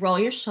to roll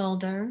your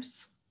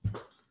shoulders,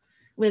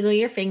 wiggle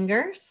your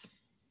fingers,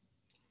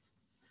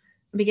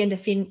 begin to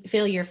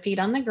feel your feet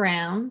on the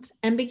ground,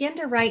 and begin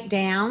to write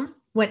down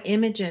what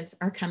images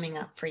are coming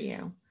up for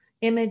you.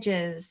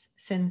 Images,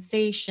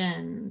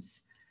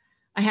 sensations.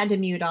 I had to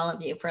mute all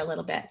of you for a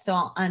little bit, so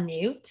I'll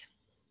unmute.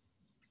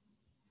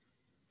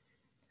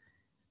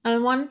 I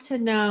want to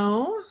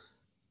know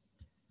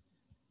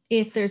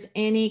if there's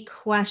any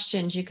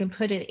questions. You can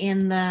put it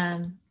in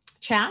the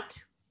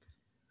chat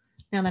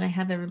now that I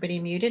have everybody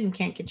muted and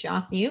can't get you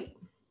off mute.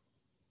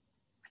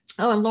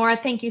 Oh, and Laura,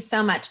 thank you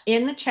so much.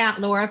 In the chat,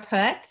 Laura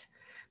put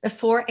the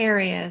 4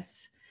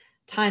 areas: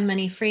 time,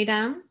 money,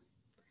 freedom,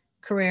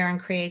 career and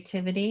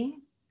creativity,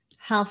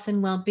 health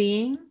and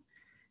well-being,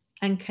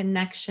 and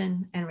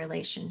connection and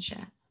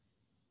relationship.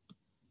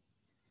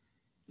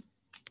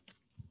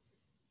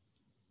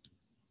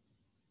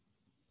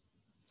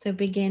 So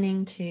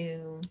beginning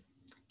to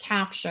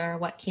capture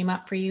what came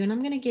up for you. And I'm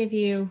going to give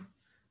you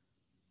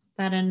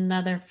about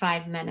another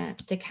 5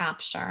 minutes to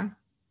capture.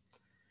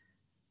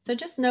 So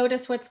just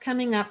notice what's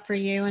coming up for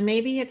you. And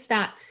maybe it's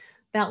that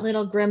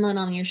little gremlin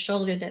on your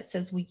shoulder that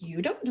says, well,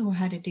 you don't know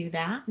how to do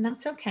that. And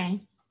that's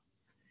okay.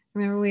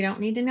 Remember, we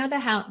don't need to know the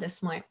how at this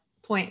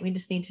point. We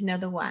just need to know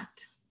the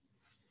what.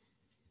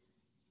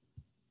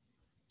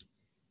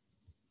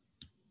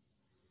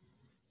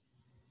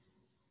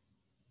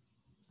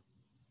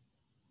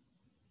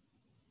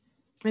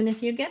 And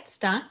if you get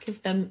stuck,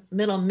 if the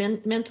middle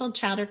mental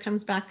chatter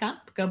comes back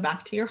up, go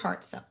back to your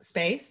heart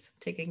space,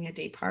 taking a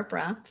deep heart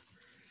breath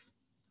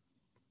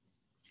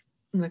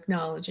and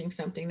acknowledging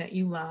something that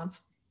you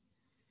love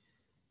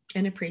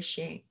and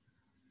appreciate.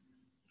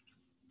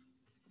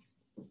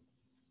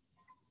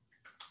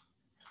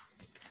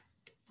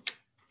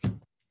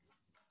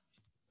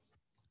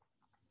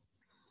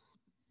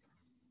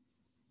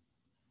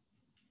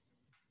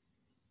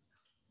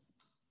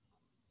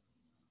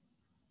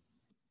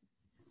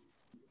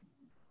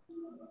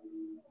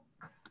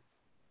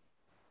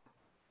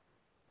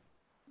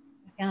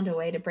 I found a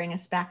way to bring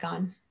us back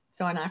on,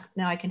 so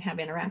now I can have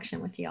interaction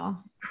with y'all.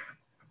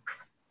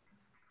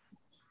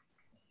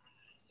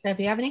 So if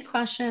you have any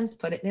questions,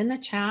 put it in the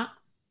chat.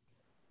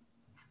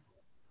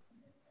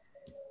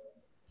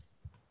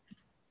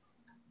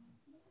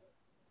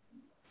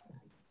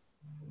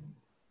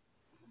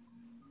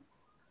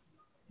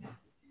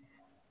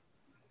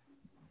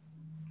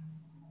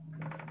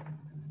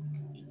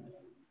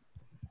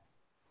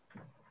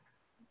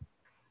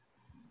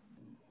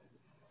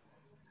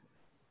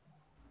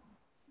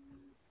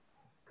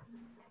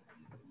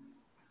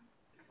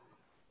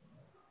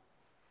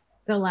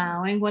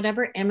 Allowing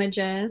whatever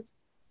images,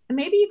 and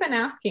maybe even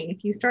asking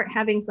if you start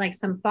having like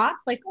some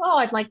thoughts like, oh,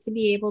 I'd like to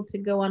be able to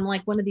go on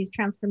like one of these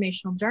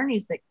transformational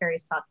journeys that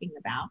Carrie's talking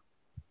about.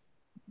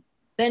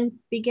 Then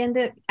begin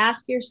to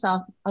ask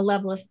yourself a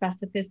level of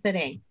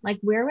specificity, like,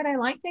 where would I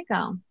like to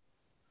go?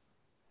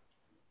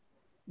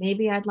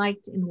 Maybe I'd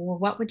like to, well,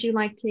 what would you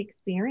like to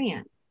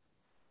experience?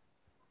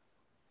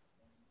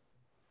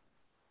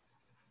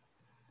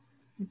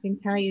 I can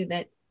tell you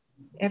that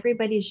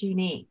everybody's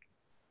unique.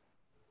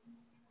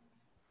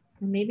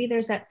 And maybe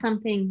there's that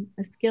something,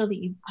 a skill that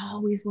you've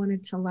always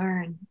wanted to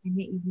learn, and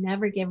yet you've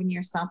never given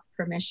yourself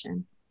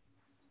permission.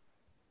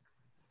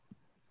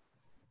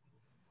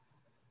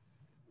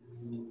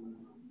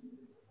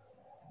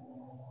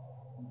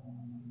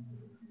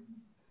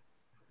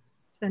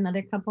 So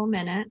another couple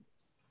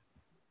minutes.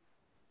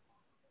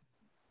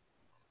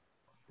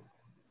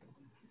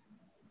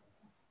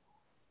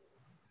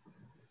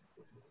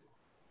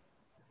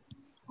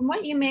 And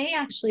what you may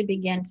actually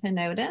begin to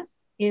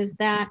notice is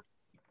that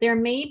there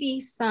may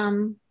be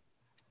some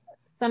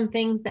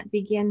things that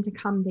begin to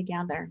come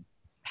together.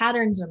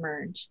 Patterns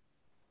emerge.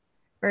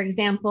 For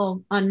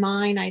example, on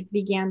mine, I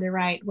began to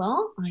write,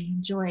 well, I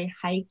enjoy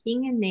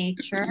hiking in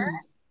nature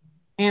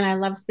and I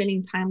love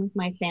spending time with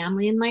my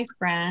family and my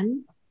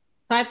friends.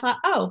 So I thought,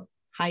 oh,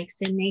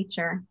 hikes in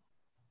nature,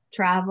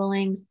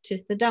 traveling to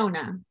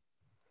Sedona,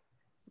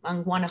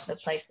 among one of the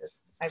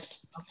places I've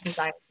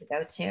desired to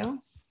go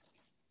to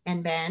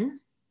and been.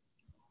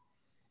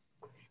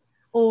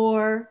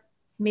 Or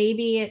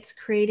maybe it's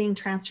creating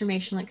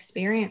transformational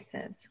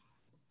experiences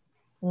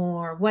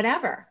or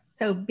whatever.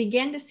 So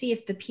begin to see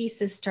if the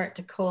pieces start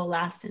to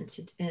coalesce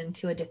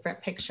into a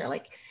different picture,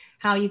 like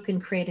how you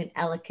can create an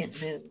elegant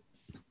mood.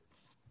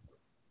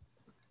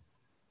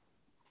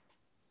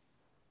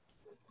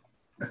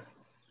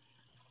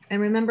 And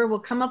remember, we'll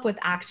come up with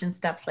action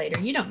steps later.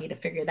 You don't need to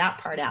figure that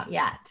part out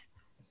yet.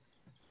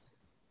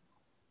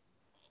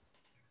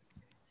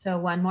 So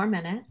 1 more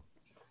minute.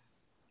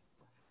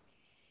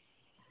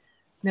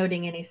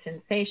 Noting any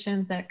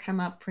sensations that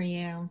come up for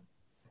you.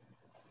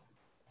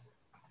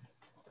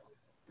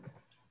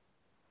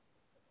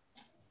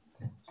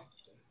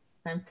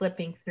 I'm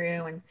flipping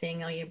through and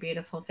seeing all your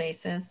beautiful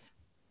faces.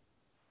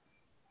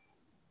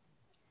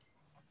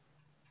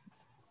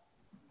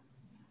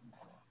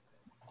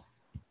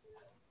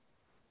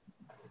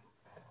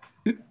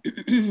 All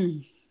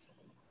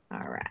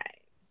right.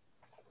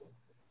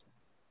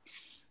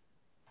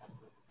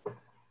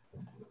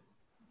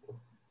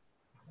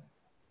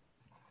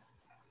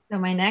 So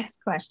my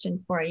next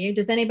question for you,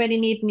 does anybody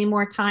need any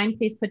more time?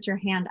 Please put your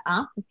hand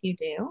up if you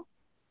do.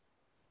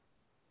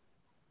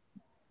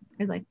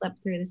 As I flip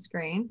through the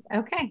screens.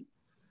 Okay,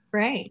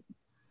 great.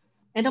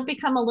 It'll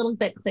become a little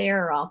bit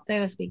clearer also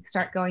as we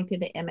start going through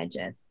the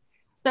images.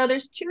 So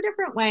there's 2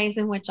 different ways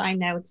in which I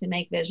know to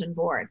make vision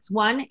boards.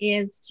 One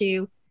is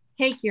to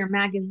take your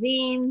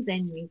magazines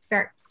and you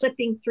start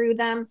flipping through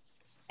them.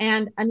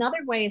 And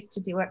another way is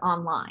to do it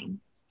online.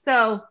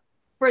 So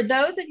for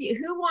those of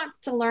you who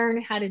wants to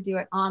learn how to do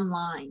it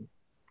online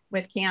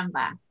with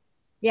Canva,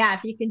 yeah,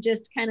 if you can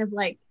just kind of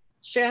like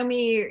show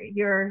me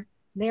your,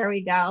 there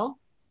we go.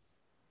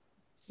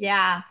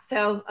 Yeah,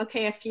 so,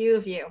 okay, a few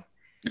of you.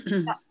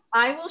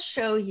 I will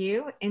show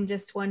you in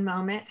just one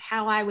moment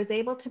how I was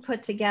able to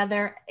put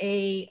together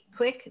a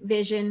quick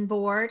vision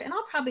board, and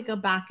I'll probably go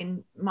back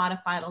and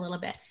modify it a little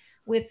bit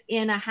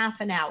within a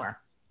half an hour.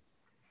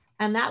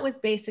 And that was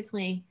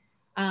basically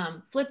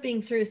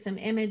flipping through some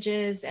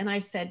images, and I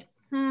said,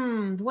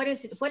 what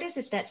is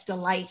it that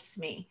delights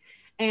me?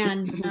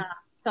 And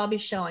so I'll be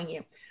showing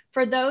you.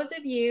 For those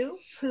of you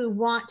who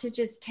want to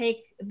just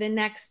take the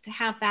next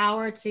half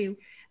hour to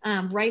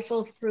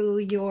rifle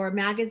through your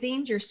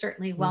magazines, you're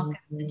certainly welcome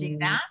to do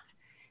that.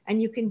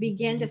 And you can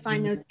begin to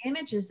find those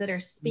images that are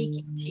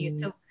speaking to you.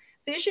 So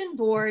vision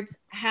boards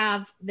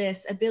have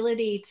this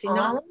ability to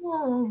not,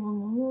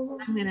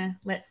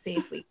 let's see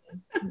if we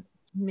can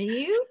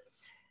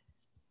mute.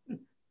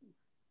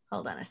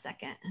 Hold on a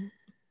second.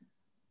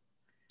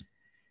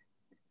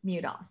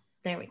 Mute all.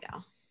 There we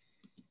go.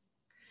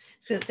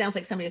 So it sounds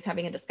like somebody's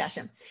having a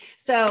discussion.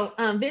 So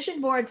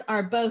vision boards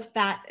are both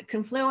that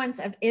confluence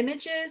of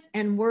images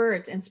and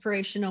words,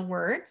 inspirational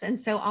words. And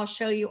so I'll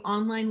show you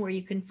online where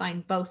you can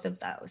find both of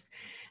those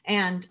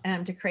and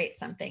to create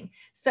something.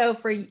 So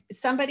for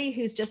somebody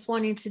who's just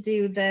wanting to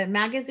do the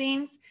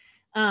magazines,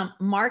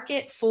 mark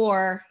it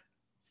for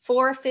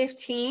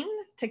 4:15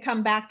 to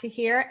come back to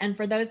here. And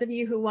for those of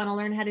you who want to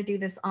learn how to do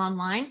this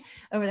online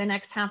over the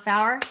next half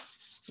hour,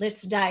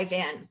 let's dive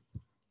in.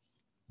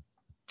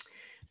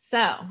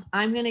 So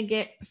I'm going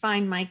to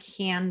find my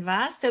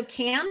Canva. So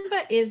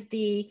Canva is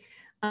the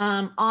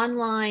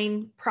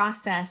online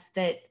process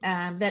that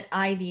that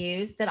I've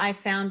used that I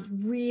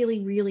found really,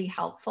 really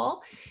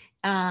helpful.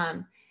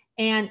 And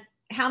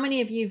how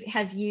many of you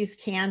have used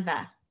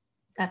Canva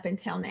up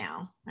until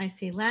now? I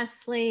see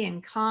Leslie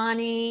and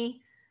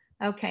Connie.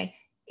 Okay.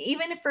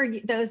 Even for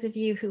those of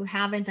you who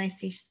haven't, I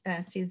see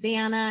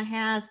Susanna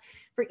has.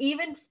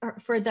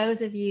 For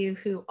those of you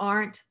who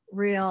aren't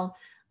real,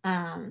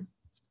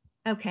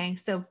 okay,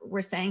 so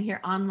we're saying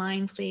here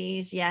online,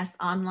 please. Yes,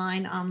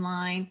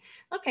 online.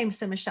 Okay,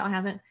 so Michelle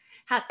hasn't.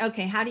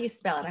 Okay, how do you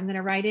spell it? I'm going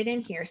to write it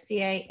in here,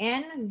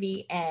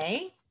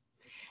 C-A-N-V-A.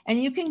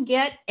 And you can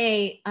get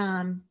a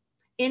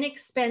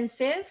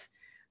inexpensive,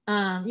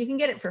 you can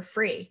get it for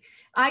free.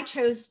 I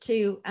chose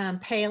to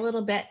pay a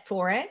little bit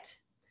for it.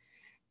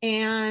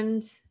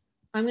 And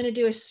I'm going to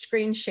do a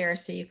screen share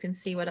so you can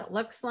see what it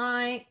looks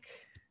like.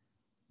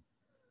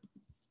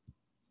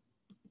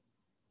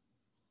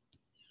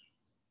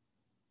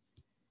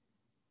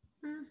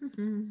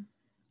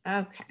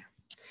 Okay,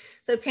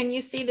 so can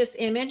you see this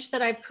image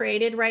that I've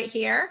created right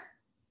here?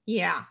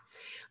 Yeah.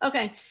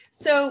 Okay.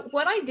 So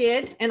what I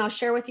did, and I'll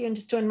share with you in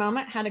just a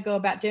moment how to go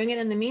about doing it.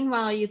 In the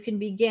meanwhile, you can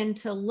begin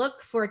to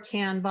look for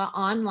Canva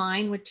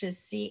online, which is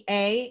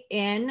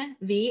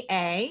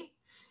CANVA.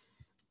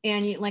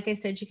 And you, like I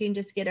said, you can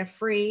just get a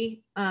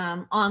free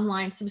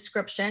online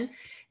subscription.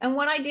 And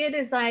what I did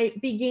is I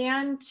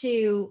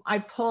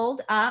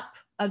pulled up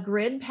a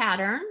grid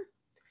pattern,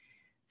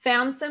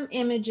 found some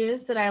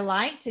images that I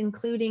liked,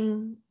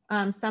 including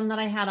some that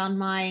I had on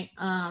my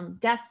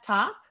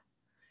desktop.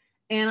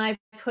 And I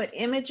put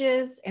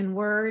images and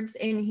words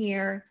in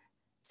here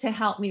to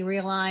help me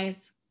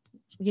realize,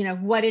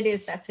 what it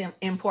is that's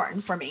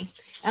important for me.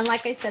 And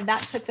like I said,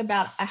 that took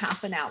about a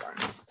half an hour.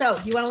 So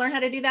you want to learn how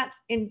to do that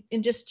in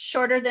just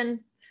shorter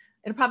than,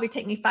 it'll probably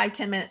take me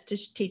 5-10 minutes to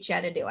teach you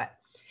how to do it.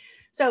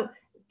 So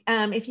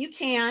if you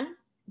can,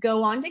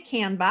 go on to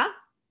Canva.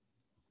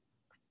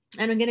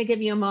 And I'm going to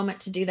give you a moment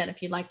to do that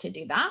if you'd like to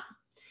do that.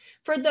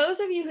 For those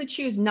of you who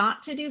choose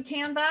not to do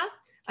Canva,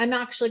 I'm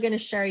actually going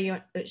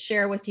to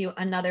share with you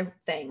another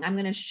thing. I'm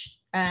going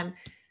to,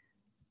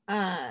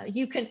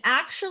 you can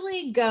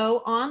actually go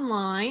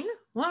online.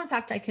 Well, in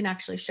fact, I can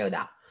actually show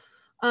that.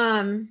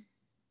 I'm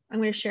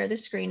going to share the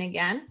screen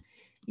again.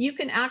 You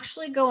can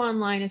actually go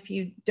online if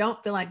you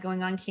don't feel like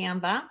going on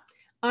Canva.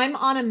 I'm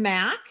on a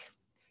Mac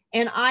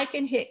and I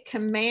can hit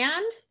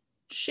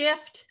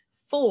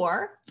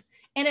Command-Shift-4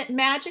 and it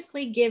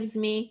magically gives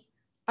me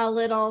a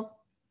little,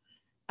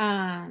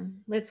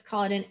 let's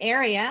call it an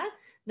area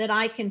that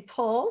I can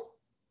pull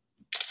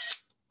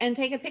and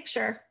take a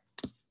picture.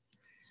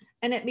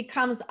 And it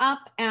becomes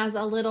up as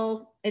a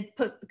little,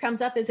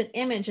 comes up as an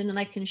image, and then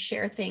I can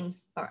share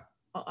things or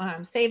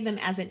save them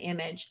as an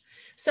image.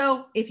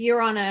 So if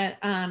you're on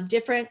a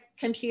different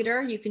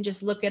computer, you can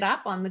just look it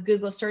up on the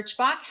Google search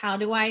box. How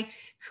do I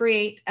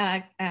create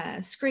a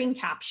screen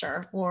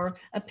capture or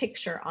a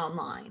picture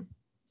online?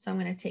 So I'm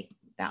going to take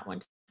that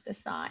one to the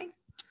side.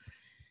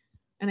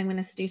 And I'm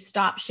going to do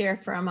stop share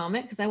for a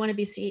moment because I want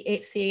to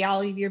see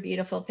all of your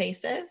beautiful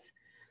faces.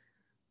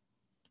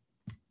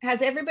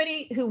 Has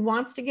everybody who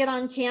wants to get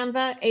on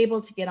Canva able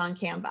to get on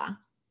Canva?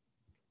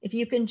 If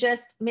you can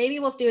just, maybe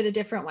we'll do it a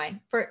different way.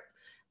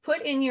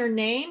 Put in your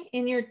name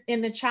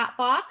in the chat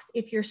box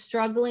if you're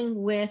struggling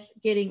with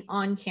getting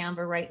on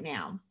Canva right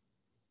now.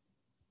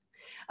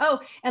 Oh,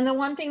 and the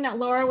one thing that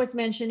Laura was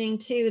mentioning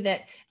too,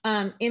 that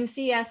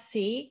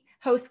MCSC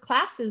hosts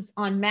classes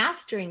on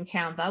mastering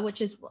Canva,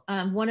 which is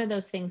one of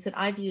those things that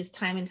I've used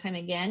time and time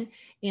again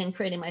in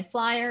creating my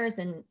flyers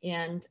and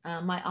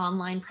my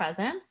online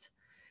presence.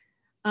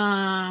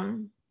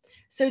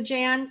 So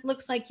Jan,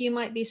 looks like you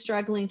might be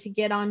struggling to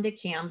get onto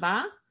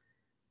Canva.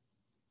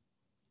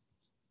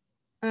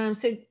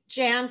 So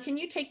Jan, can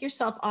you take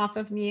yourself off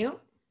of mute?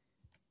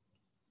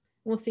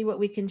 We'll see what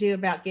we can do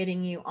about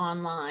getting you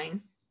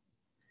online.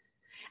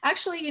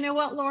 Actually, you know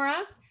what,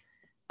 Laura?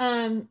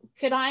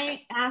 Could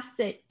I ask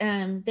that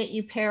that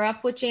you pair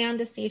up with Jan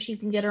to see if you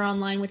can get her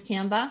online with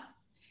Canva?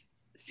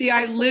 See,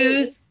 I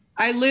lose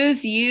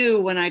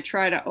you when I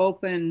try to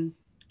open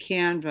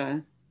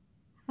Canva.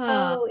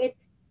 Huh. Oh,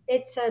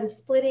 it's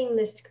splitting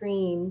the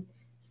screen.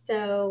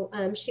 So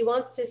she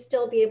wants to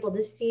still be able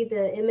to see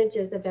the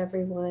images of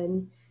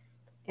everyone.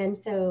 And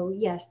so,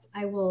 yes,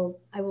 I will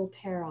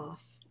pair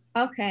off.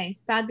 Okay,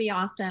 that'd be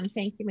awesome.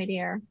 Thank you, my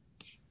dear.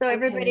 So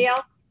Okay.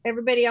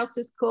 everybody else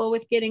is cool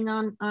with getting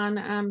on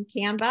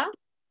Canva.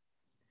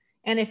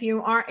 And if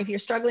you're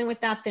struggling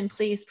with that, then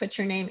please put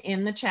your name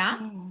in the chat.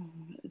 Oh,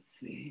 let's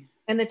see.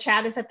 And the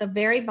chat is at the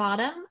very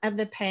bottom of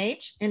the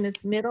page in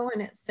this middle, and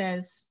it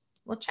says,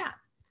 well, chat.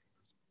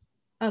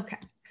 Okay.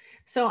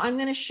 So I'm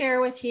going to share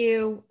with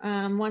you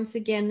once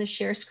again the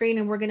share screen,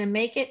 and we're going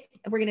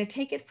to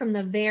take it from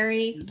the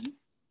very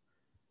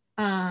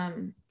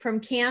from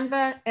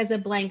Canva as a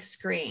blank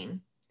screen.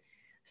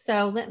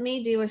 So let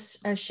me do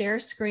a share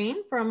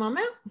screen for a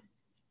moment.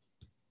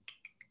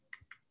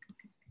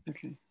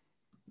 Okay.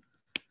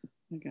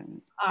 I got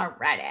it. All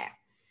righty.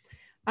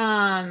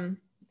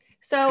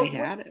 So I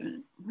had it.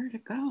 Where'd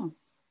it go?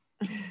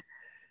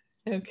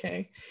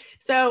 Okay.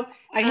 So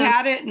I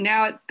had it and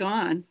now it's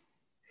gone.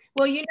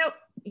 Well,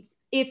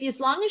 as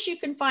long as you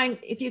can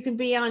if you can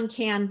be on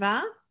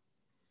Canva.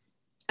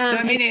 So,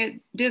 I mean,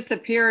 it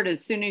disappeared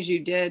as soon as you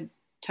did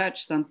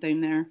touch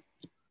something there.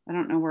 I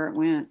don't know where it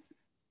went.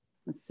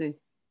 Let's see.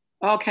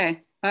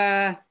 Okay.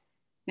 Now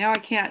I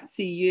can't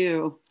see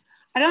you.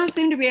 I don't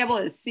seem to be able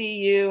to see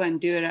you and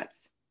do it at the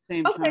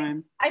same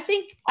time. I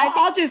think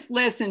I'll just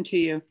listen to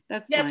you.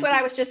 That's fine. what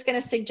I was just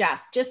going to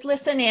suggest. Just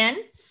listen in.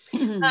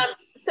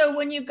 So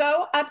when you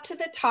go up to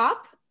the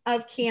top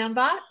of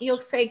Canva, you'll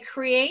say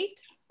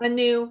create a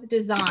new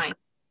design.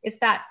 It's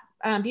that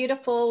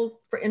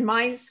beautiful, in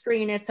my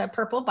screen, it's a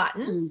purple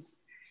button.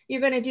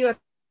 You're going to do a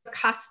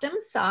custom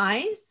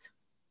size.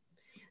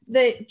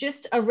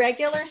 Just a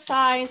regular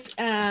size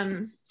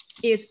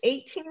is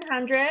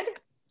 1800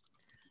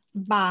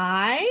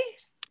 by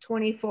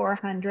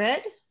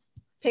 2400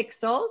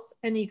 pixels,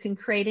 and you can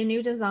create a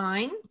new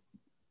design.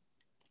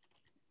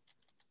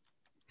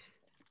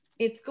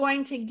 It's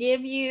going to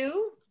give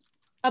you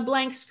a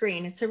blank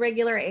screen. It's a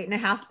regular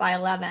 8.5 by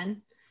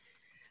 11.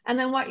 And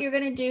then what you're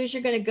going to do is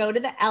you're going to go to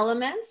the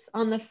elements.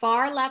 On the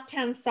far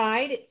left-hand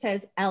side, it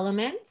says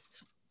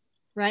elements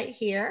right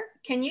here.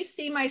 Can you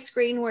see my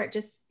screen where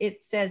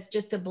it says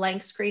just a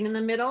blank screen in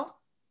the middle?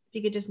 If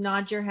you could just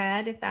nod your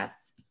head if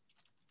that's.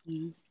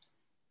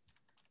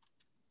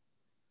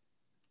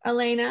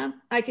 Elena,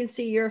 I can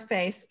see your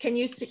face. Can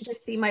you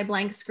just see my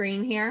blank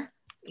screen here?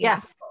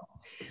 Yes.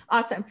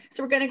 Awesome.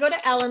 So we're going to go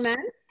to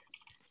elements.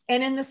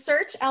 And in the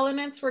search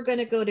elements, we're going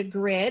to go to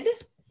grid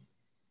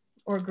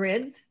or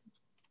grids.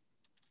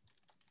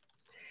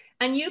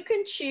 And you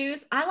can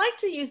choose, I like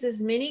to use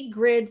as many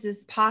grids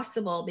as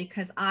possible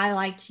because I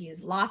like to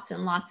use lots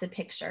and lots of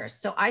pictures.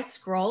 So I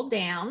scroll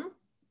down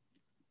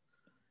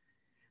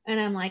and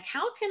I'm like,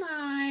 how can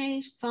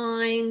I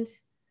find,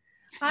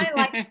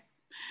 I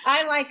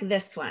like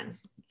this one.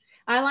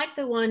 I like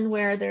the one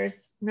where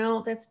there's,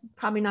 no, that's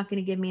probably not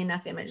going to give me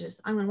enough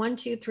images. I'm going 1,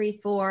 2, 3,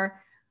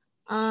 4.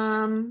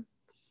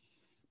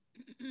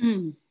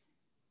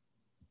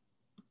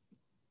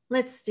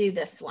 Let's do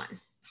this one.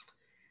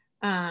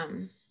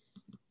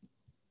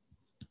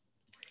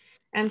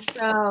 And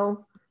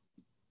so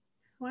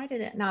why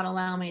did it not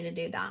allow me to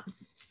do that?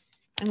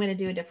 I'm going to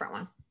do a different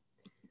one.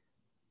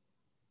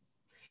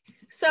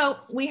 So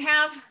we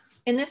have,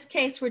 in this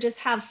case, we just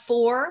have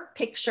 4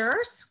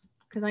 pictures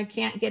because I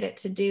can't get it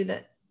to do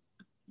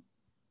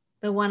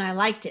the one I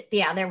liked it.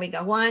 Yeah, there we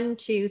go. 1,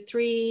 2,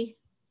 3,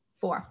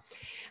 4.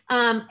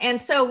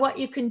 And so what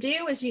you can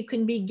do is you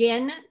can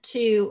begin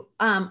to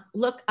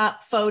look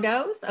up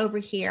photos over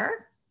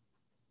here.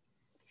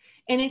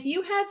 And if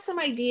you had some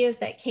ideas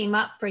that came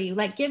up for you,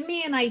 like give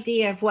me an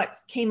idea of what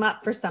came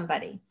up for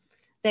somebody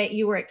that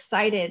you were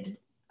excited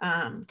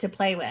to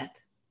play with.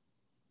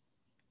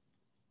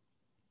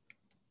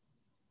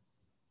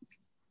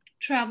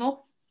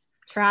 Travel.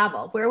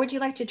 Travel. Where would you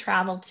like to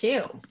travel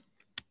to?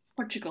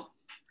 Portugal.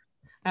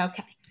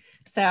 Okay.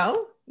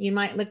 So you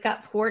might look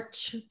up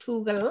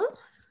Portugal.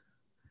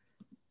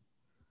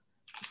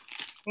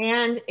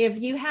 And if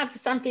you have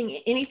something,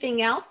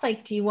 anything else,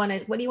 like what do you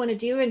want to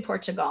do in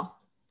Portugal?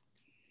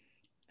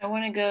 I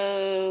want to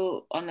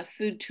go on the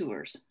food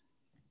tours.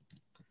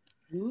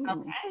 Ooh,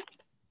 Okay.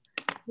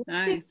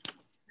 nice.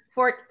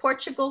 For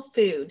Portugal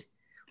food.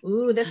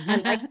 Ooh, this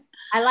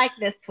I like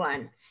this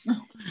one. So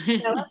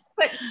let's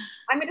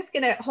I'm just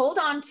gonna hold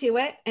on to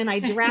it and I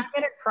drag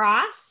it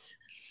across.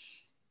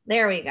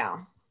 There we go.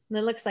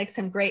 That looks like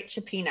some great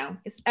cioppino.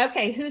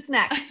 Okay, who's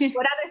next?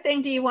 What other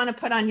thing do you want to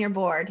put on your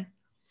board?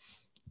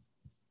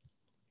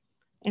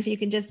 If you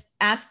can just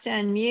ask to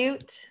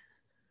unmute.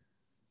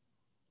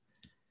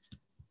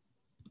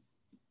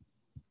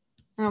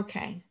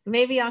 Okay,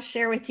 maybe I'll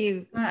share with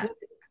you. I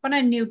want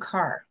a new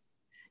car.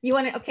 You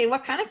want to, okay,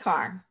 what kind of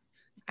car?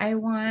 I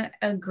want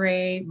a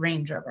gray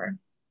Range Rover.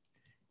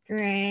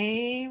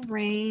 Gray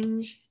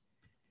Range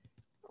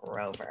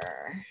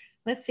Rover.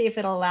 Let's see if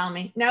it'll allow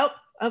me. Nope.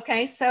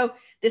 Okay, so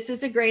this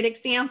is a great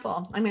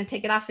example. I'm going to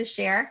take it off of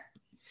share.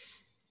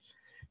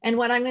 And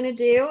what I'm going to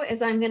do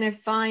is I'm going to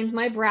find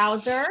my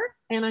browser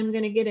and I'm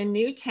going to get a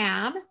new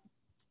tab.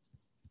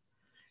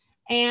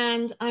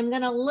 And I'm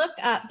going to look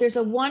up, there's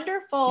a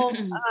wonderful,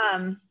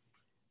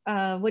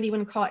 what do you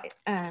want to call it?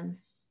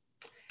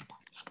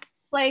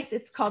 Place.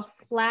 It's called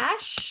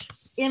Splash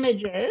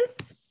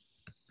Images.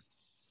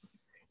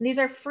 And these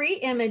are free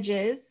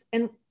images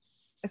and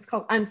it's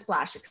called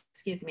Unsplash,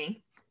 excuse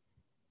me.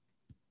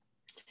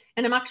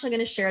 And I'm actually going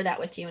to share that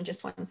with you in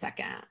just 1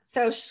 second.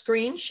 So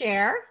screen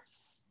share.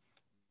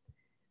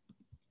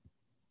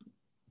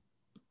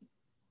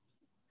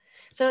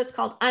 So it's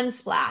called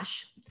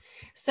Unsplash.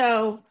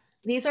 So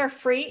these are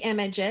free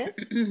images.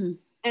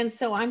 And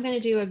so I'm going to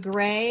do a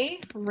gray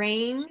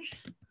Range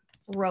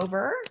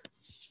Rover.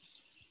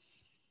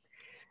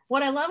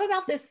 What I love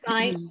about this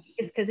site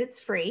is because it's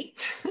free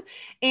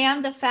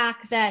and the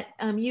fact that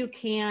you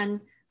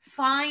can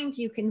fine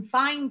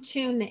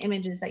tune the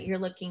images that you're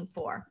looking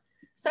for.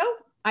 So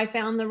I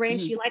found the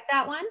Range. You like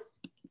that one,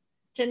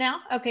 Janelle?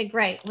 Okay,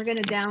 great. We're going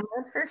to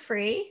download for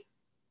free.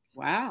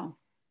 Wow.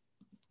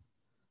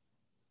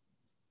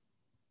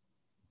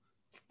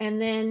 And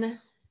then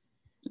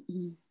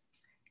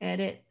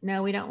edit.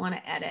 No, we don't want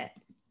to edit.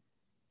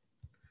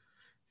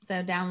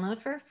 So download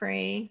for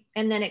free.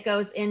 And then it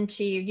goes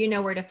into, you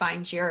know where to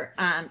find your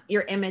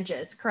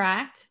images,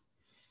 correct?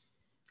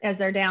 As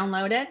they're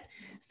downloaded.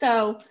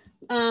 So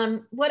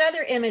what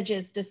other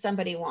images does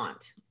somebody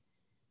want?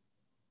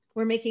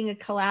 We're making a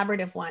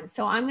collaborative one.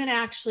 So I'm going to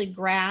actually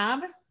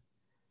grab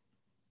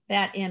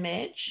that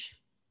image.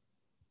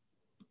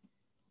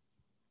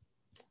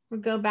 We'll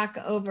go back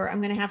over.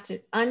 I'm going to have to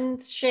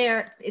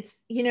unshare. It's,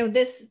 you know,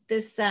 this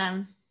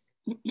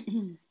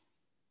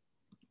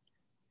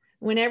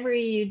whenever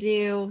you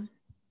do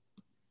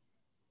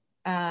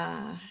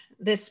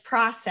this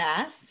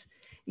process,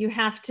 you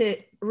have to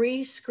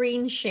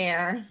re-screen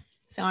share.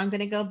 So I'm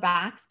going to go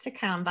back to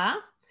Canva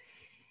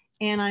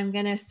and I'm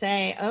going to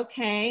say,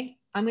 okay,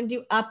 I'm going to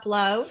do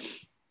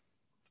uploads.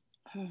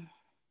 And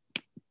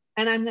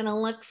I'm going to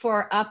look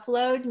for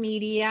upload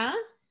media.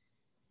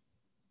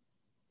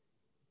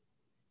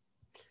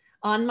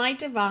 On my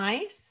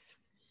device,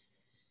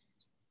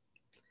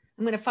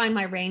 I'm going to find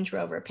my Range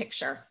Rover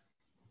picture.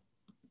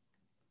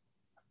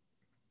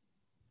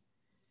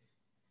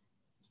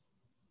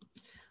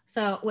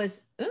 So it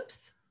was,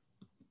 oops,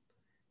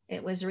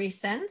 it was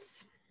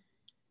Resense.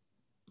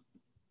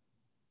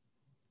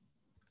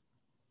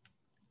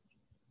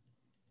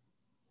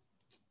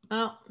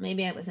 Oh,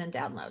 maybe it was in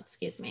download,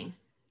 excuse me.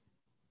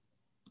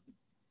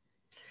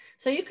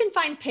 So you can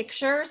find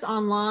pictures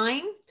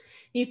online.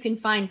 You can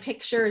find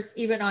pictures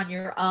even on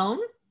your own.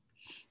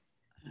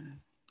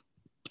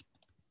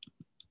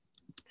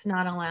 It's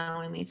not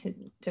allowing me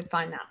to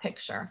find that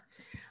picture.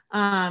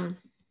 And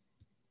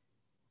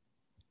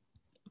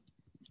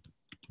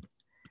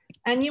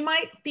you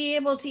might be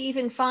able to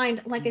even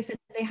find, like I said,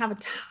 they have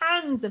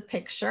tons of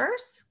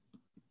pictures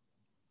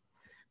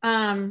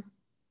actually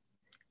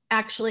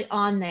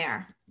on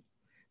there.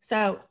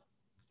 So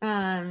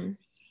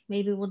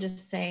maybe we'll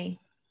just say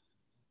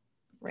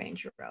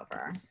Range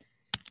Rover.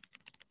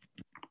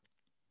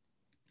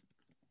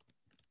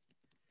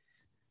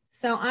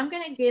 So I'm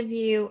going to give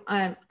you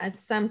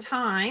some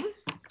time.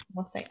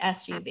 We'll say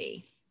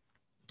SUV.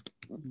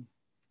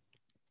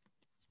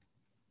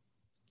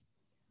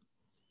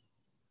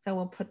 So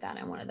we'll put that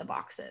in one of the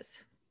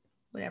boxes,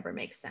 whatever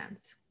makes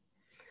sense.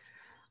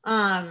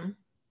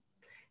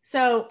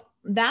 So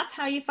that's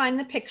how you find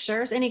the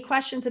pictures. Any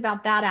questions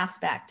about that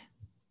aspect?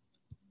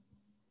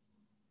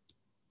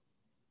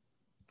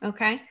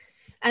 Okay.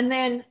 And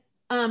then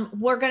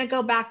we're going to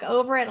go back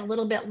over it a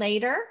little bit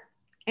later,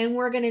 and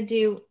we're going to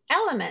do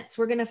elements.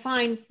 We're going to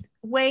find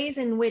ways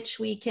in which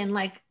we can,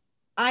 like,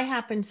 I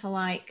happen to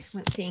like,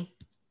 let's see,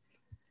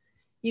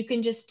 you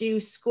can just do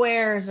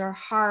squares or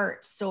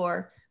hearts,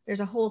 or there's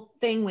a whole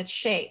thing with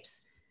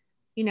shapes.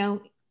 You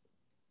know,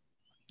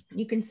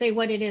 you can say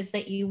what it is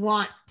that you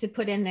want to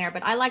put in there,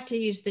 but I like to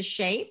use the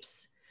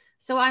shapes.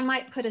 So I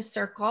might put a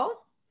circle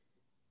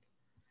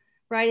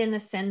right in the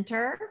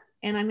center,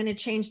 and I'm going to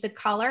change the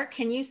color.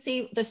 Can you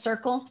see the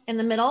circle in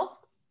the middle?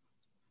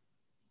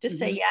 Just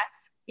say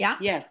yes. Yeah?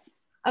 Yes.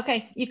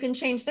 Okay, you can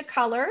change the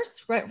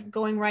colors, right?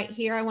 Going right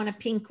here. I want a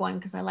pink one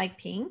because I like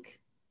pink.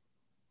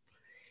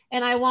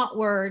 And I want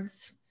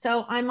words.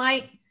 So I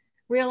might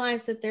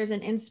realize that there's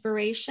an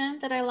inspiration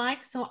that I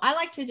like. So I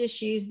like to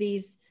just use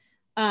these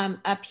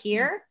up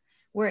here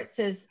where it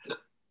says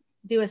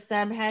do a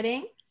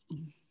subheading.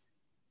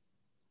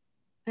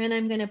 And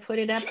I'm going to put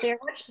it up there.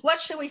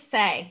 What should we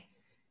say?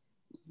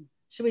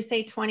 Should we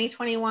say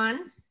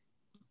 2021?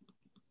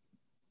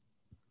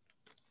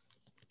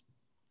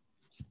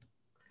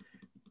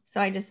 So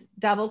I just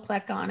double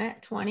click on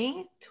it,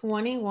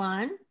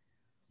 2021.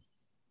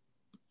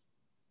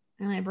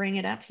 And I bring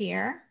it up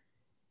here.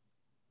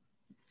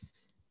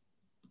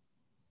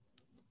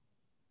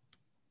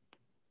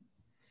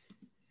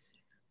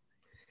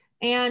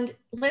 And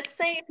let's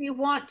say if you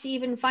want to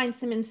even find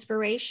some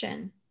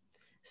inspiration.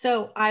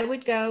 So I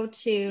would go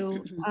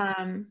to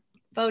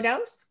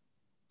photos,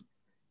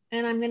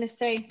 and I'm going to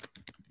say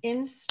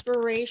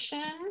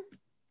inspiration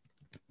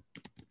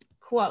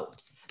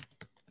quotes.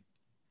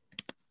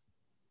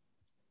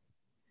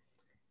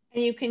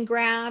 And you can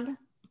grab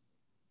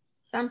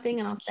something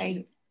and I'll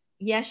say,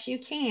 yes, you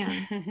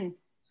can,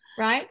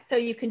 right? So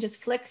you can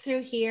just flick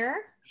through here.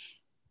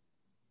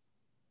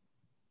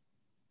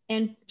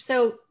 And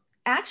so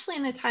actually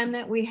in the time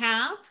that we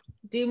have,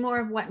 do more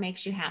of what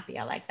makes you happy.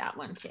 I like that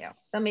one too.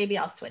 So maybe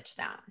I'll switch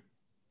that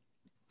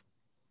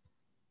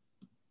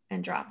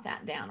and drop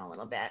that down a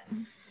little bit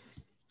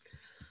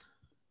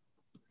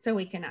so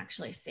we can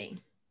actually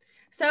see.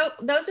 So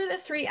those are the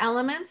three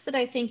elements that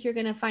I think you're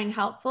going to find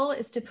helpful,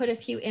 is to put a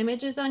few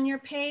images on your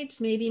page,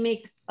 maybe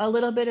make a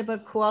little bit of a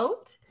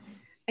quote,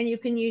 and you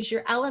can use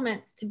your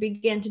elements to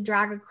begin to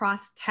drag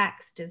across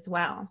text as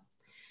well.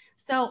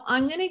 So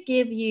I'm going to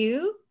give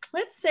you,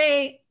 let's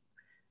say,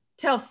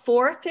 till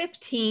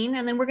 4:15,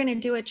 and then we're going to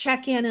do a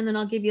check-in, and then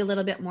I'll give you a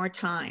little bit more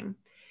time.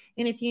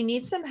 And if you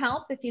need some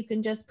help, if you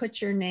can just put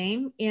your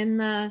name in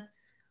the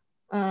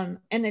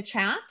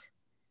chat.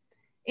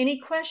 Any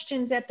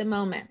questions at the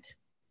moment?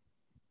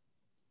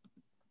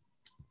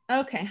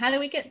 Okay, how do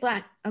we get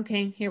black?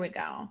 Okay, here we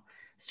go.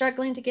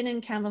 Struggling to get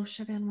in Canva.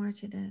 Should add more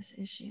to this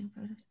issue.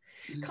 Photos.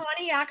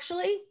 Connie,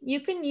 actually, you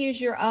can use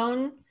your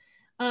own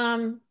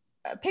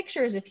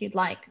pictures if you'd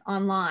like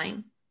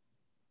online.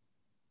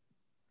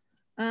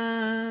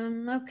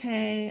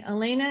 Okay,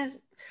 Elena.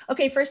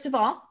 Okay, first of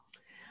all,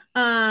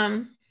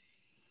 I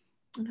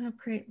don't have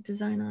create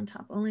design on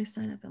top. Only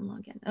sign up and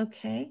log in.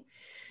 Okay.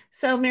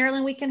 So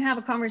Marilyn, we can have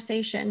a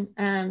conversation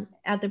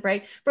at the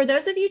break. For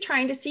those of you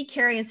trying to see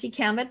Carrie and see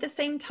Canva at the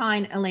same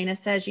time, Elena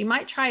says you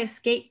might try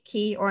escape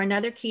key or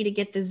another key to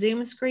get the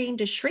Zoom screen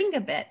to shrink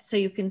a bit so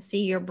you can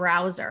see your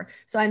browser.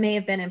 So I may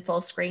have been in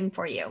full screen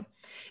for you.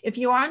 If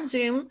you're on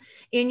Zoom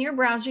in your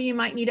browser, you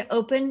might need to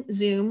open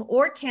Zoom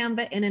or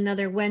Canva in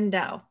another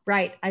window,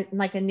 right?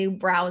 Like a new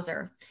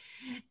browser.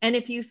 And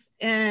if you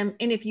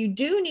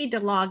do need to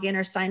log in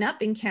or sign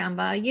up in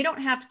Canva, you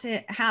don't have to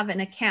have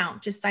an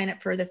account. Just sign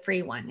up for the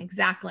free one.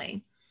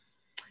 Exactly.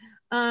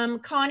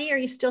 Connie, are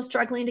you still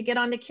struggling to get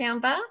onto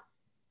Canva?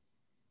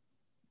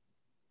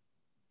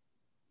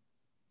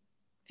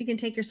 you can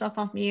take yourself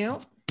off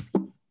mute.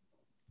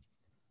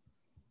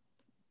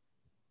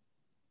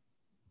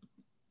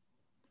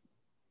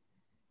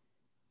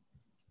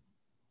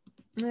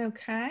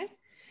 Okay.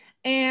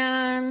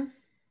 And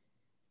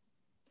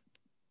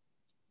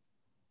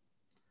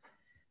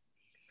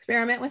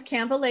experiment with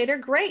Canva later.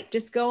 Great.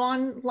 Just go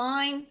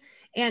online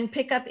and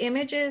pick up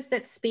images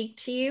that speak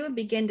to you and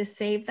begin to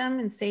save them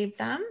and save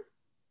them.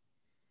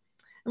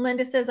 And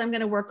Linda says, I'm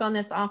going to work on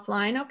this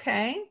offline.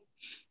 Okay.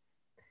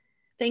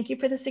 Thank you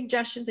for the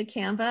suggestions of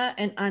Canva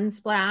and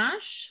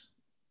Unsplash.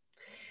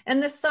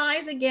 And the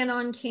size again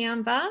on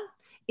Canva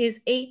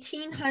is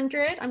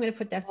 1800. I'm going to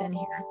put this in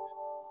here.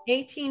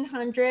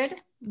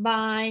 1800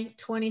 by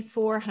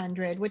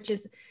 2400, which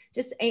is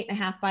just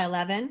 8.5 by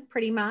 11,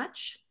 pretty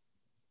much.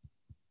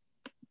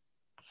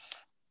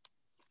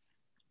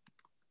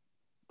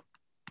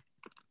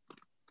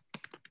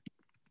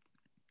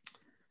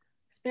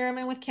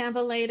 Experiment with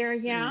Canva later.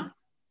 Yeah.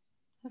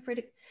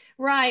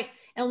 Right.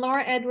 And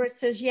Laura Edwards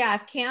says, yeah,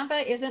 if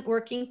Canva isn't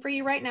working for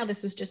you right now,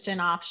 this was just an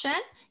option.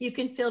 You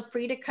can feel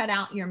free to cut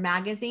out your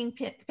magazine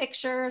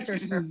pictures or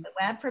surf the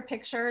web for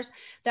pictures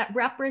that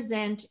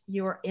represent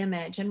your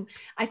image. And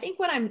I think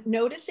what I'm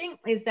noticing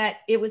is that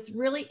it was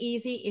really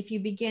easy if you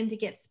begin to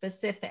get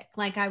specific.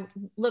 Like I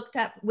looked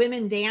up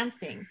women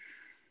dancing,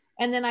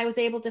 and then I was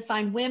able to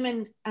find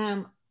women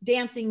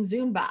dancing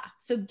Zumba.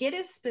 So get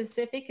as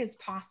specific as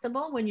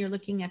possible when you're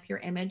looking up your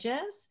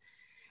images.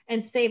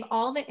 And save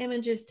all the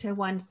images to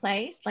one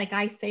place. Like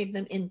I save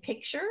them in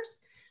pictures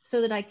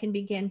so that I can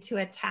begin to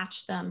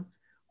attach them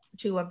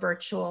to a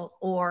virtual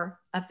or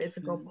a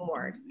physical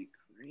board.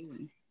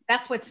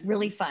 That's what's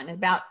really fun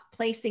about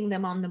placing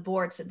them on the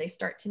board so they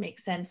start to make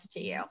sense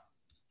to you.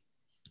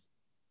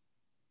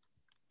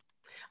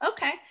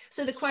 Okay,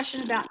 so the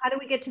question about how do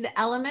we get to the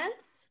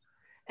elements?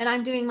 And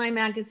I'm doing my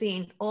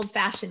magazine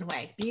old-fashioned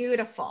way.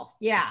 Beautiful,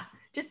 yeah.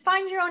 Just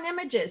find your own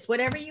images,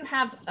 whatever you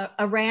have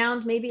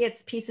around. Maybe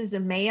it's pieces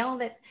of mail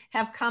that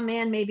have come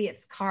in. Maybe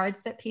it's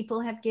cards that people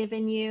have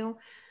given you.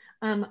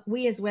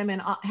 We as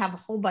women have a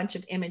whole bunch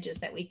of images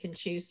that we can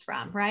choose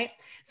from, right?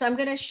 So I'm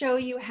going to show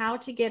you how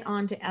to get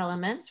onto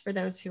elements for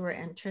those who are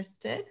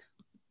interested.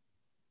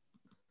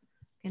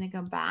 I'm going to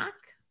go back.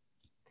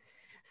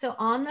 So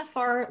on the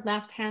far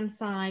left-hand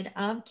side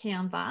of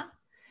Canva,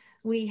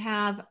 we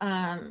have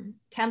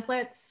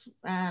templates.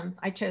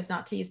 I chose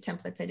not to use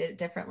templates. I did it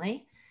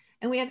differently.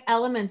 And we have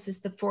elements is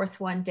the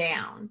fourth one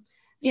down.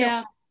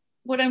 Yeah,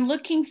 what I'm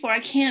looking for, I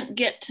can't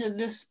get to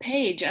this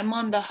page. I'm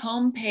on the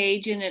home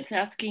page and it's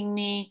asking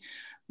me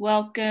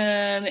welcome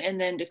and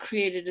then to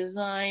create a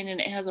design,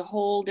 and it has a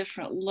whole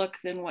different look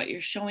than what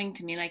you're showing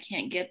to me, and I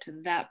can't get to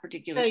that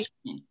particular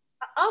screen.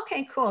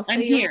 Okay, cool. So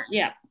I'm here,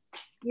 yeah.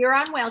 You're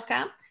on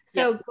welcome.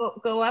 So yep.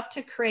 go up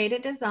to create a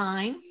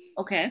design.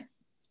 Okay.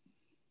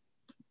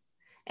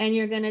 And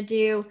you're going to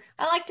do,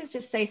 I like to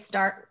just say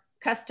start.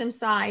 Custom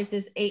size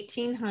is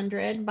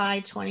 1800 by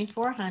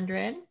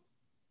 2400.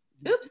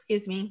 Oops,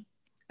 excuse me.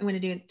 I'm going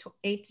to do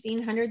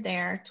 1800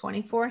 there,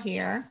 24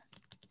 here.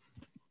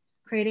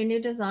 Create a new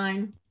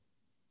design.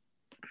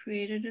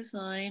 Create a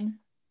design.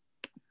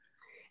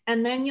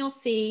 And then you'll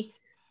see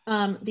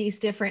these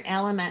different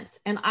elements.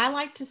 And I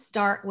like to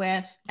start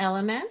with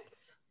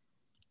elements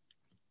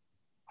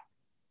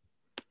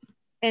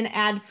and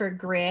add for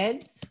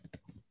grids.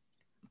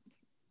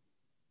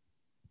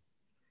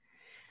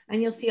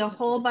 And you'll see a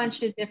whole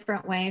bunch of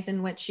different ways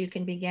in which you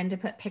can begin to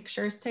put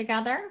pictures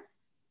together.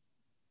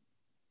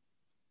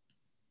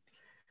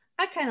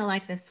 I kind of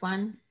like this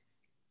one.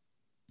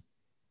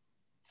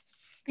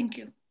 Thank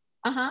you.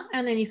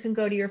 And then you can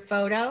go to your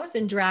photos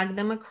and drag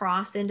them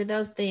across into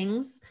those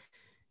things.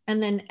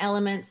 And then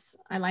elements,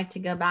 I like to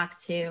go back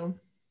to,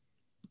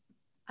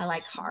 I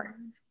like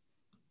hearts.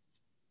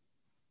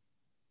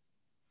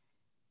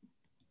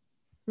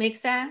 Make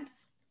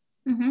sense?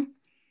 Mm-hmm.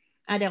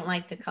 I don't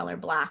like the color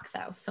black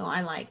though, so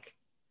I like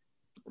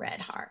red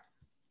heart.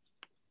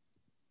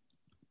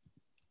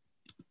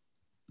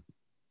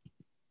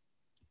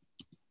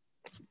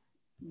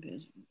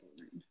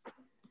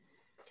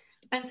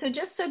 And so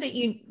just so that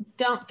you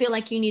don't feel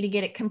like you need to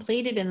get it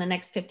completed in the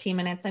next 15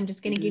 minutes, I'm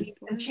just going to give you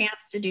some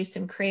chance to do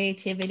some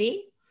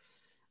creativity.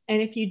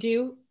 And if you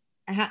do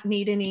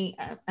need any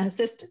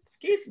assistance,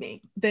 excuse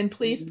me, then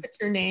please put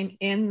your name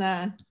in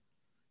the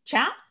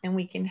chat and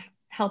we can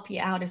help you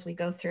out as we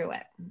go through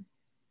it.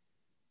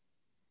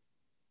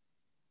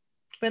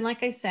 But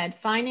like I said,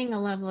 finding a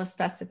level of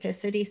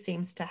specificity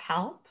seems to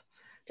help.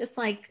 Just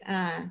like,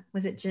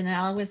 was it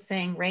Janelle was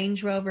saying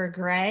Range Rover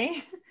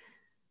gray?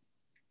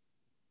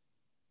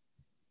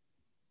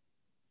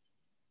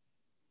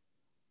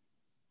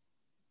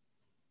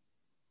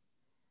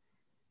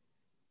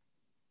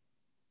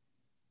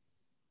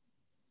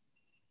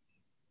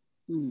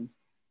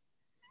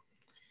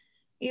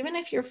 Even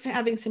if you're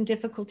having some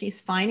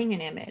difficulties finding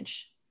an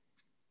image,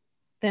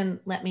 then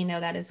let me know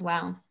that as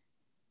well,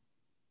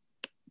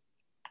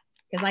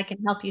 because I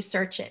can help you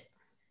search it.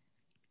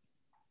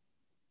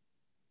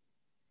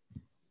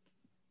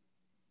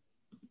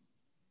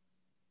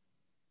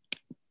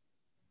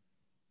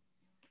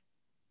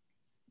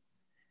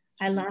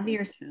 I love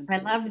I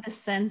love the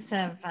sense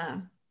of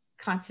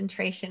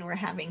concentration we're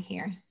having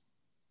here.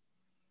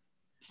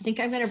 I think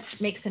I'm going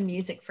to make some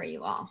music for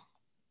you all.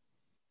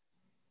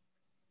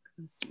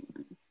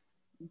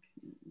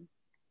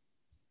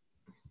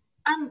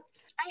 I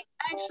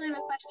actually have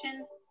a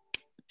question.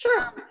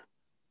 Sure.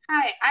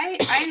 Hi,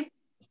 I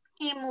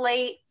came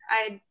late.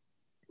 I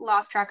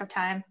lost track of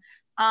time.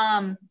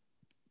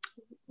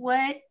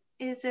 What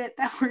is it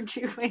that we're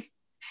doing?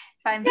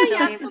 If I'm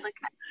still able to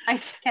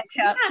catch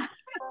up.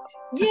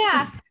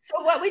 Yeah.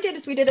 So what we did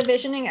is we did a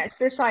visioning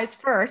exercise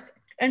first.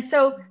 And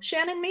so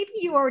Shannon, maybe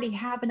you already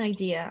have an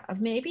idea of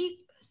maybe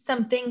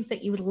some things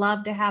that you would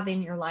love to have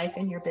in your life,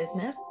 in your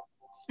business.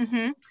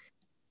 Mm-hmm.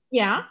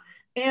 Yeah.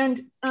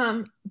 And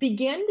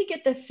begin to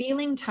get the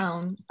feeling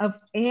tone of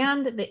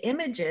and the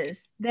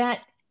images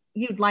that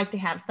you'd like to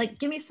have. Like,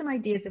 give me some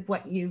ideas of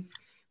what you'd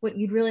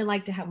really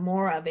like to have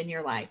more of in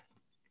your life.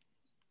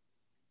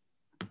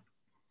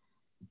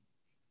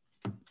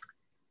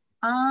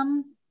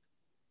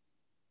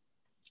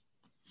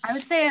 I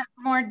would say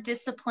more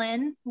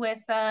discipline with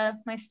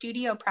my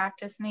studio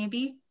practice,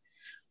 maybe.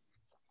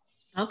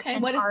 Okay.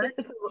 And what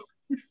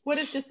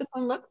does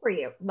discipline look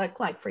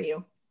like for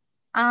you?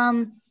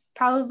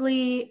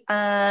 Probably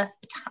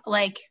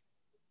like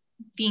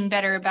being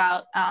better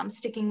about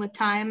sticking with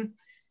time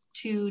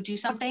to do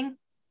something.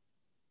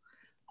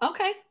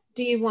 Okay.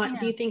 Do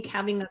you think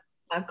having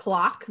a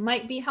clock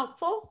might be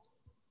helpful?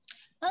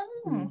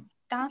 Oh,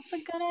 that's a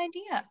good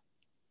idea.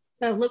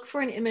 So look for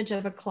an image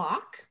of a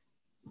clock.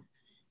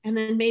 And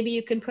then maybe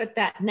you can put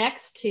that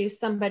next to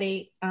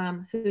somebody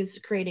who's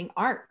creating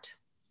art.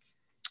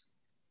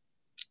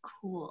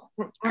 Cool.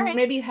 Or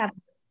maybe you have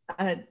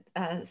a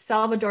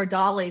Salvador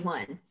Dali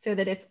one so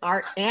that it's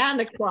art and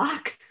a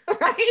clock,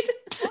 right?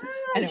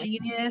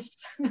 Genius.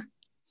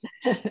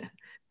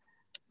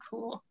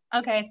 Cool.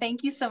 Okay.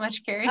 Thank you so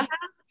much, Carrie.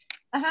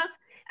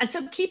 And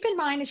so keep in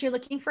mind, as you're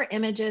looking for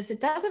images, it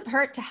doesn't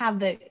hurt to have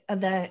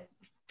the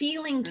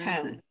feeling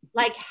tone,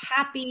 like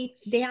happy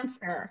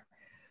dancer,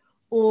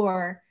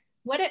 or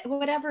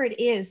whatever it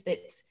is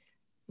that's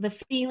the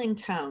feeling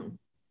tone.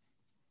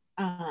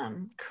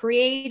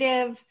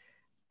 Creative,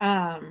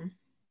 I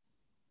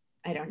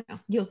don't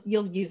know.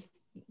 You'll use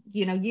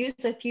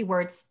a few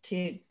words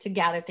to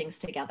gather things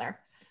together.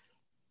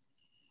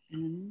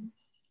 Thank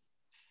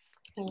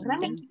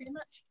you very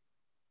much.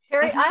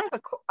 Carrie,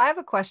 I have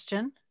a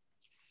question.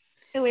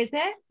 Who is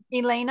it?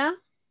 Elena.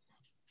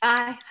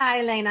 Hi,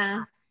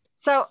 Elena.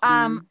 So,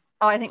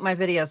 I think my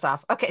video's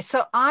off. Okay,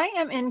 so I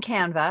am in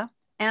Canva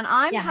and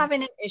I'm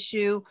having an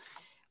issue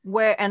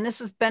where, and this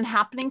has been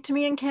happening to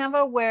me in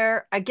Canva,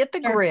 where I get the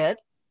grid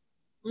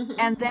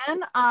and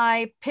then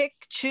I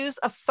choose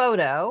a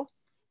photo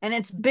and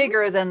it's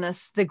bigger than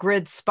the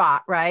grid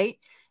spot, right?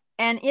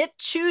 And it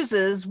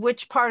chooses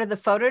which part of the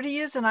photo to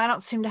use. And I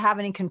don't seem to have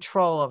any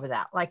control over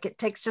that. Like it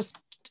takes just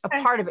a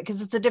part of it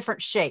because it's a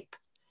different shape.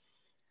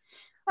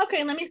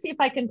 Okay, let me see if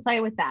I can play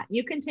with that.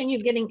 You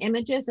continue getting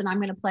images and I'm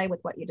going to play with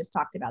what you just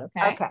talked about,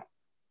 okay? Okay.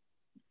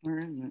 Where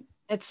is it?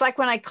 It's like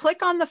when I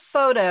click on the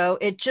photo,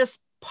 it just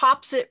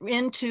pops it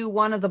into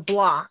one of the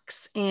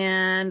blocks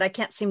and I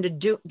can't seem to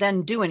do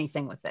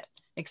anything with it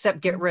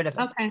except get rid of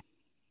it. Okay.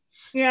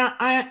 Yeah,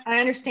 I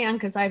understand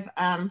because I've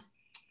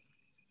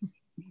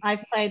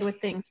played with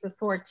things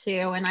before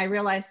too, and I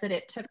realized that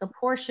it took a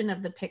portion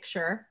of the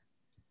picture.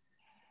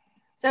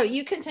 So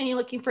you continue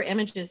looking for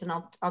images and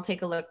I'll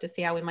take a look to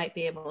see how we might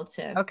be able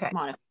to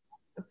modify.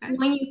 Okay.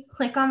 When you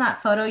click on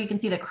that photo, you can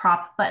see the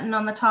crop button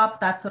on the top.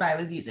 That's what I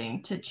was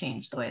using to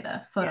change the way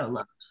the photo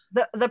looked.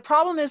 The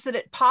problem is that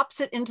it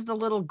pops it into the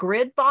little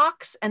grid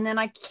box and then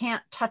I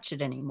can't touch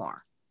it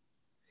anymore.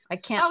 I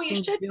can't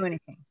seem to do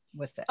anything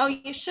with it. Oh,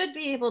 you should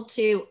be able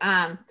to,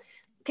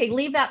 okay,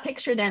 leave that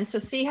picture then. So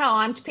see how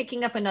I'm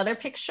picking up another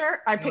picture?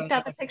 I picked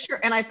out the picture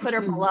and I put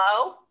her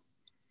below.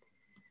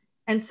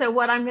 And so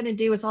what I'm going to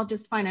do is I'll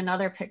just find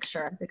another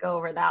picture to go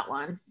over that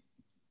one.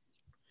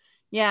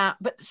 Yeah,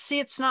 but see,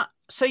 it's not,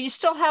 so you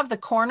still have the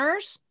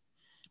corners.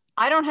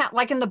 I don't have,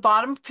 like in the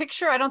bottom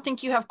picture, I don't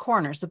think you have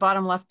corners. The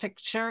bottom left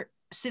picture,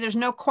 see, there's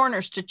no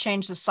corners to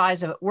change the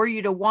size of it. Were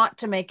you to want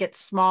to make it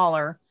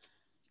smaller?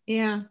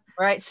 Yeah.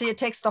 Right. See, it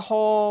takes the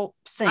whole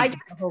thing.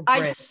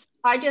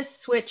 I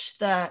just switched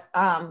the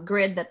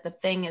grid that the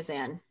thing is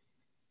in.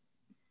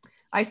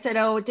 I said,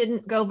 oh, it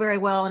didn't go very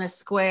well in a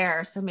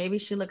square, so maybe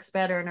she looks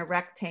better in a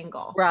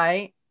rectangle.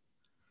 Right.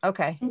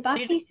 Okay. So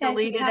you just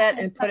deleted it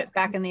and put it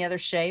back in the other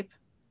shape?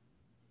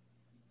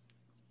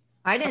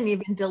 I didn't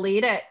even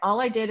delete it.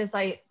 All I did is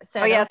I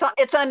said, oh yeah,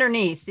 it's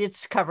underneath.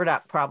 It's covered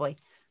up probably.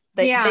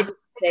 They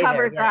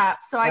covered up.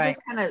 So I just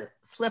kind of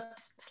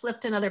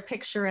slipped another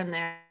picture in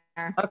there.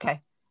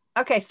 Okay.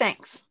 Okay,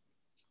 thanks.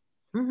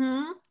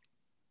 Mm-hmm.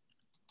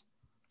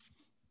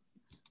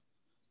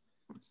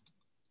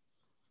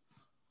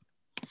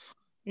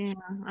 Yeah,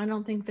 I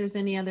don't think there's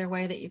any other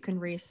way that you can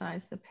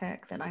resize the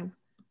pic that I'm.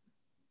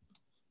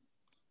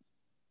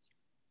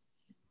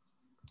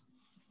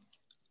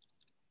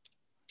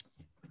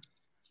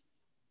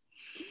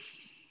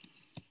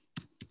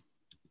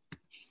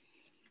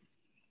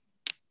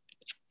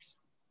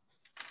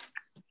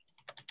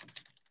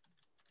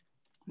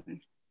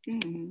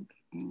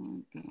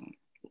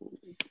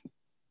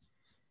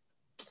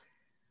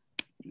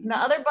 The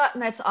other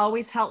button that's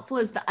always helpful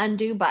is the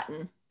undo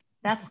button.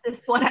 That's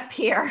this one up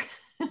here.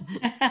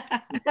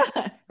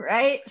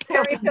 Right?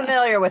 So, very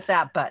familiar with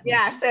that button.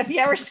 Yeah. So if you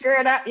ever screw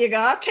it up, you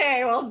go,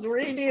 okay, well, let's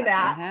redo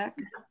that. What the heck?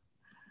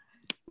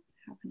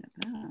 How can it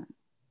that?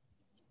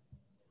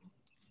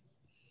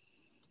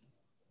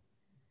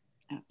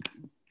 Okay.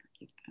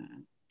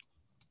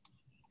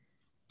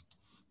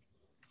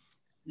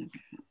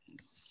 Okay.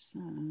 So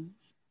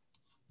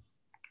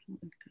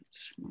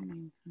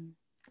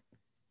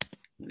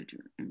load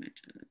your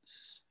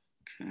images.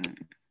 Okay.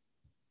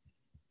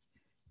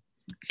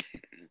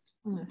 Okay.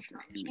 Upload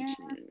your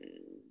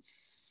images.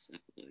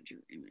 Upload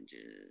your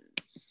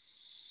images.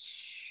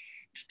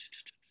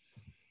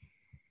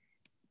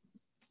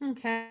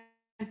 Okay.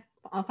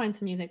 I'll find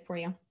some music for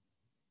you.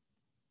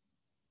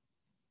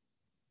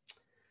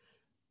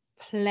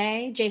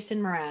 Play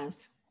Jason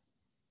Mraz.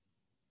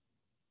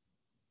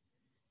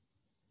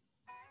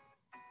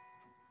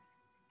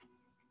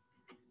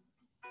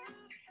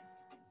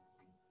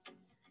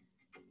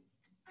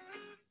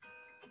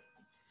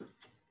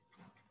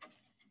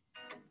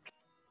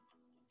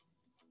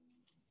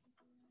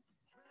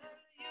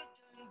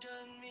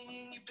 Done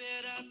me, you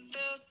bet I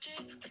felt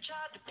it. I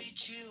tried to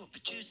beat you,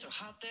 but you're so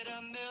hot that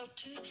I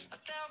melted. I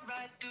fell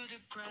right through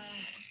the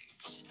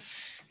cracks.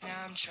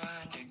 Now I'm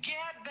trying to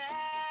get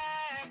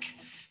back.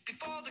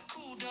 Before the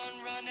cool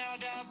done run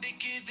out, I'll be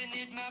giving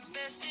it my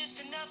bestest,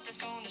 and nothing's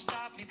gonna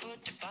stop me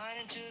but divine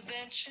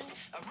intervention.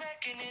 I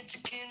reckon it's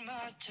again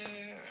my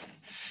turn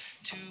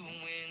to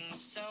win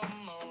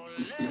some or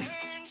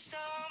learn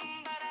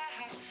some, but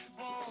I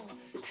won't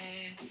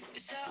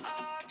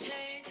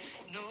hesitate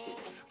no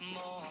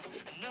more,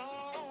 no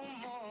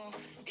more.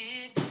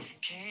 It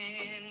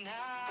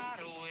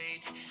cannot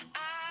wait.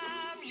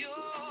 I'm yours.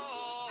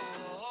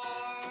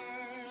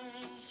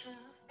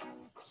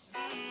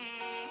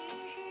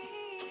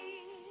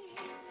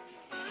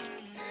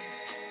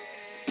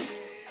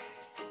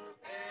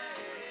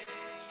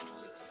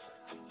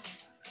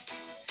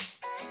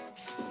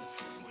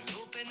 Well,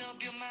 open up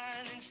your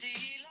mind and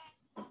see life.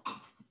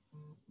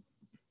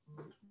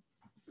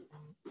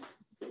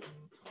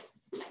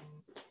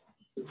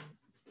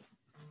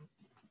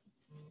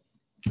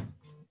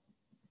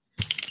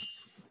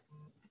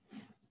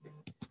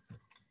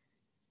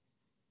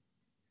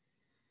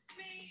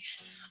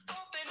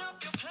 Open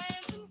up your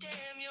plans and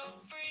damn, you're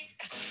free.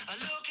 I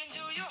look into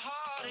your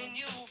heart and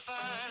you'll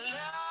find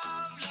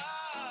love,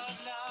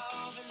 love,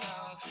 love, and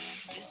love.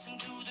 Listen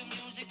to the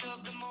music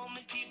of the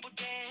moment, people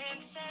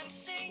dance and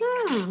sing.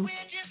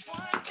 We're just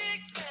one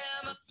big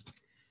family.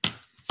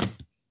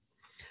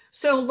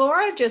 So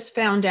Laura just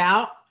found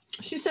out,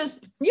 she says,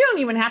 you don't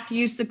even have to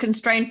use the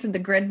constraints of the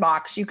grid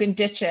box. You can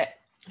ditch it.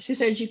 She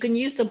says you can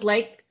use the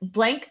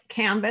blank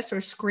canvas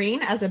or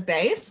screen as a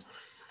base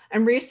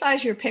and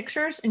resize your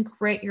pictures and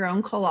create your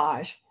own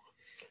collage.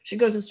 She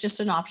goes, it's just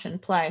an option,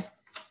 play.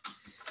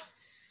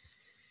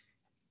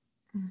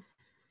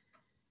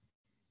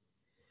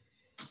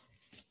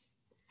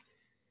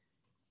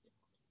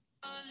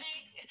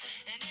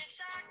 And it's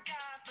our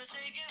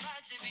God-forsaken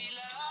right to be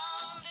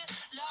loved,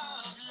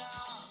 love,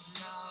 love,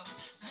 love,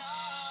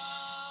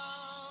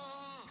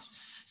 love.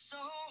 So I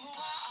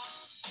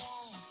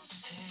won't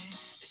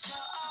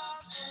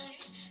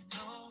hesitate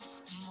no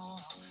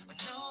more,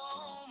 no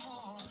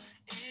more.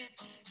 It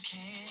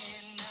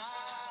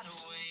cannot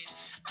wait.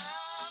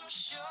 I'm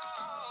sure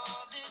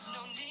there's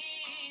no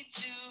need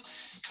to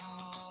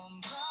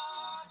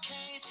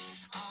complicate.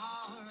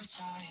 Our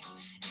time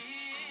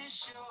is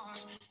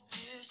short.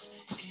 This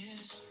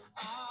is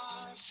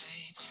our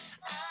fate.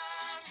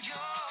 I'm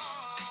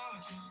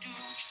yours. Do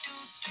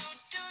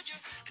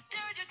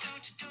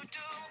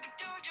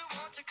you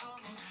want to come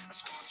on?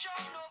 Scooch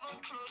on over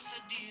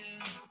closer, dear,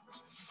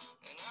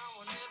 and I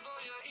will nibble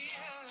your ear.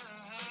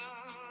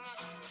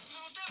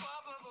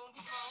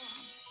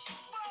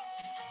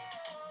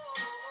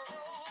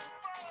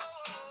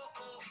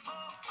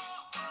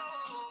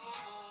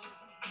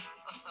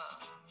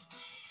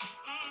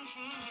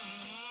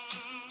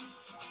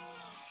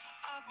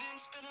 I've been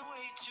spending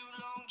way too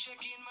long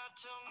checking my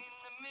tongue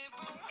in the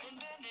mirror and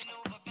bending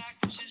over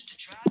backwards just to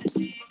try to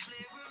see it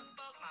clearer,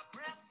 but my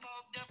breath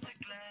fogged up the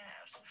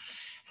glass,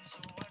 and so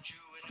I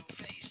drew a new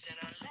face and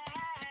I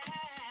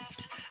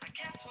laughed. I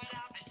guess what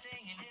I've been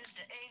saying is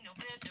there ain't no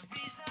better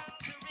reason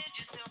to rid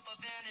yourself of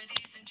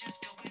vanities and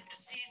just go with the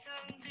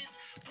seasons. It's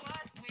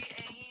what we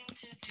aim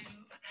to do.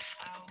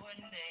 Our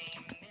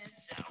name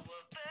is our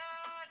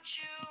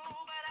virtue,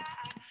 but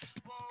I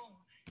won't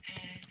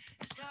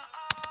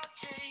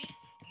hesitate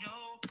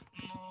no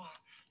more,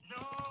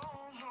 no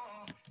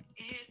more.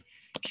 It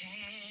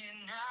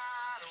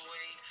cannot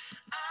wait.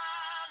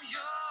 I'm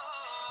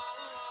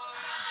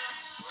yours.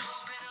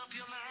 Open up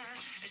your mind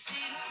and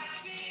see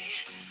like me.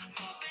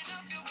 Open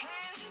up your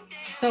plans and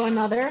dance. So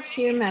another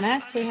few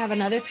minutes, we have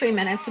another 3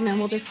 minutes, and then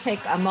we'll just take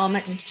a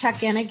moment to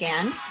check in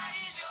again.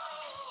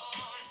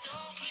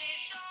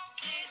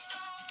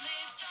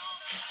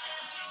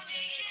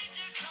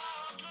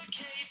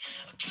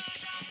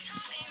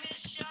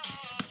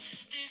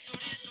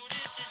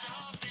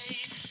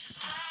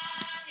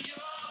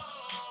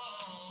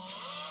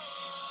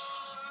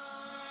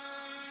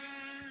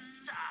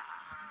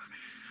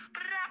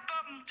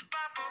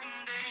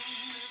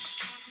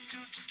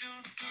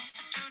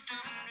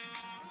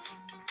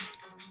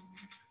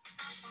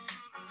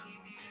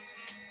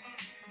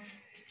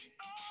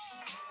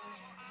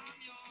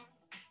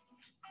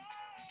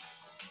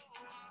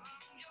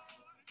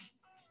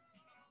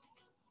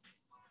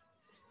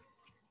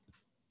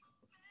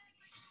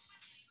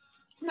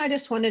 I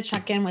just want to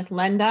check in with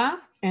Linda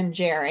and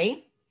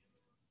Jerry,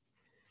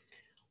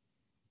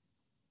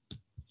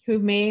 who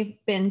may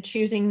have been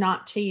choosing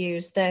not to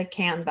use the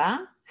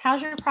Canva.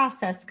 How's your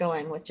process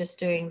going with just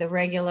doing the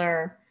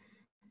regular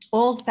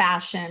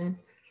old-fashioned,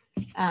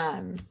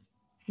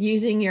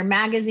 using your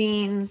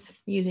magazines,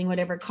 using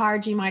whatever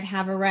cards you might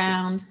have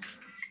around?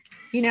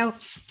 You know,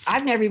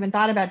 I've never even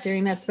thought about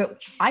doing this,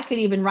 but I could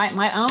even write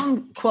my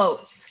own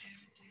quotes.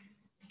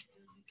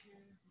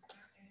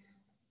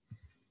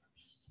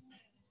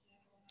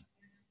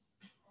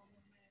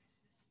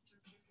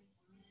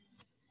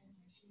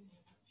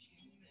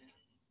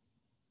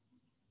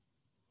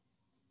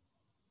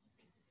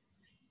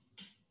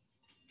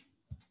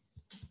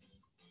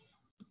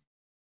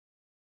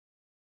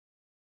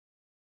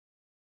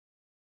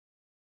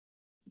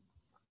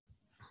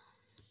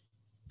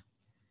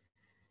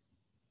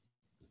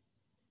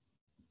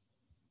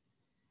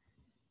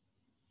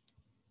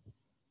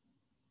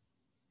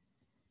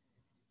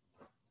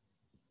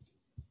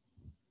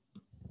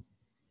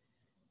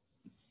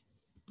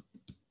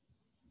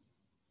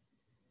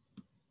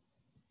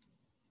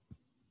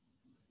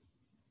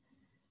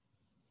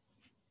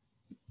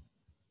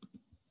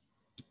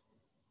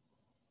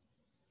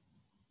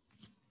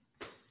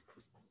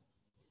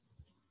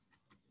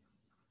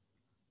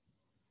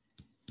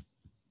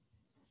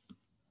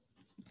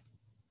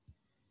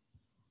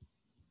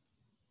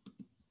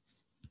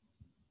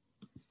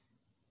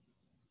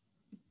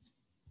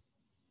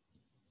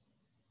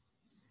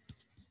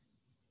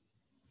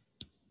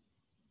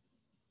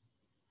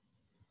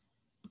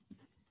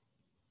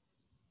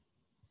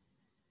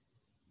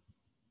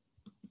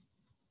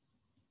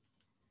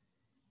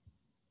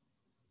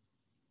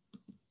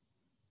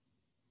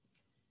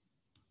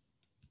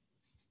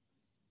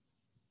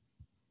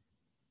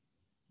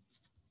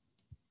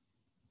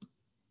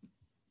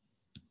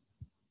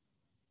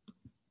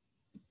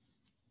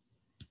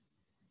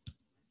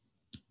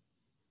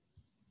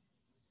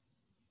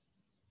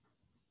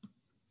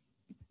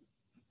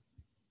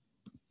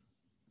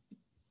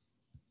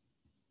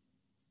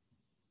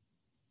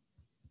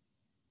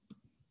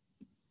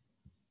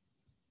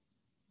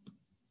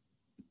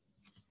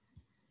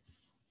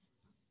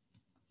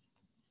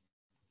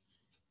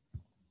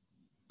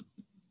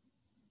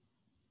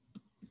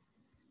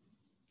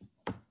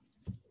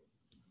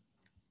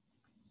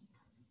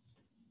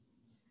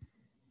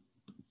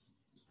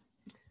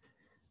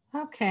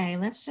 Okay,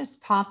 let's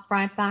just pop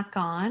right back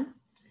on.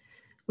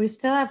 We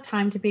still have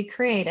time to be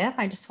creative.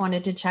 I just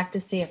wanted to check to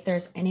see if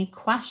there's any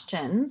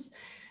questions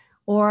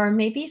or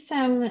maybe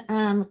some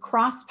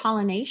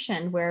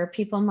cross-pollination where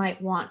people might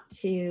want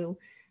to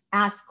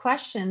ask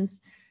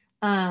questions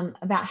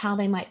about how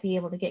they might be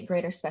able to get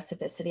greater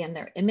specificity in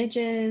their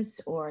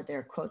images or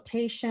their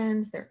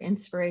quotations, their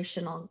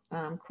inspirational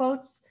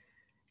quotes.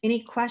 Any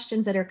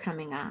questions that are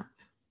coming up?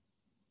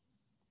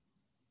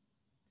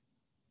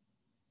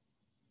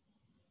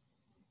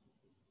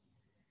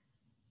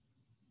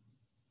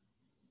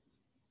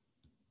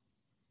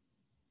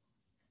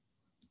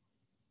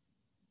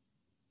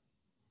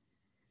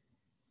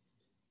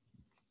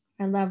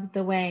 I love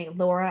the way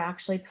Laura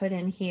actually put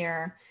in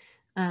here.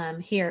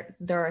 Here,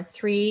 there are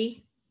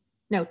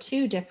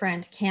two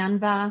different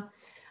Canva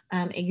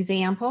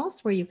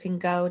examples where you can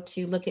go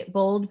to look at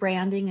bold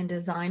branding and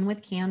design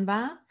with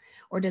Canva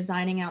or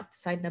designing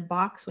outside the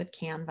box with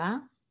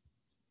Canva.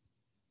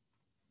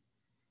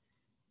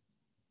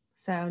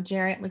 So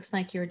Jerry, it looks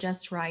like you're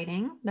just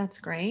writing. That's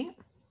great.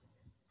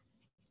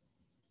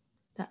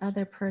 The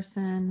other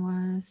person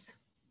was...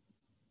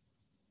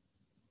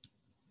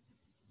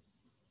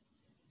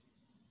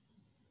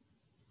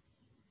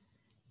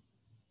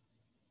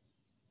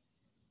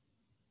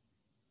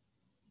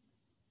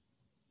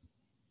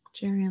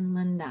 Jerry and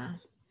Linda.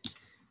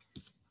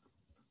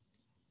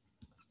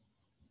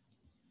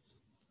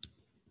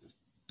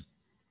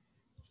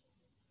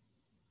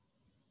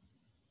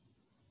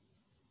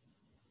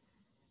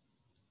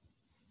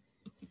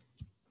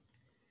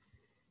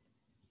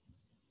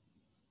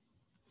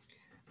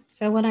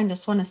 So what I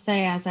just want to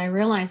say is I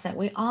realize that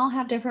we all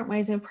have different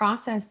ways of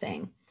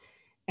processing,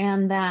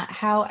 and that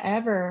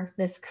however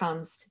this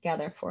comes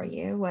together for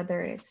you,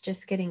 whether it's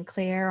just getting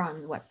clear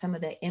on what some of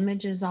the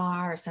images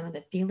are or some of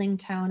the feeling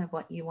tone of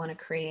what you want to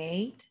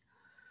create,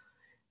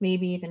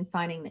 maybe even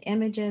finding the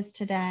images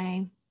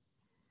today.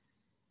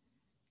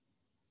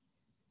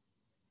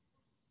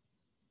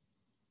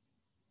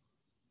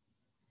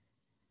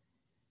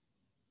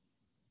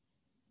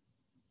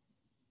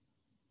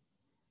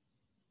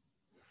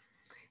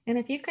 And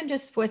if you can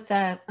just with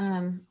the,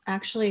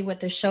 actually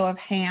with the show of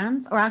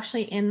hands or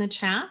actually in the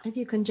chat, if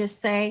you can just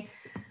say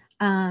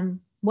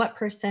what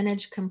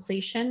percentage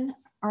completion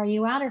are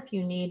you at, or if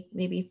you need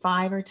maybe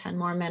 5 or 10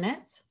 more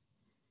minutes.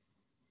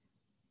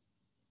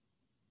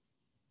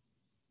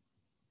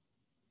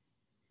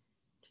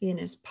 You can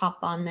just pop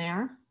on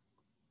there.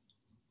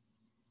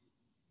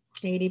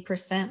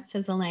 80%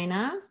 says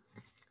Elena.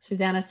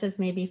 Susanna says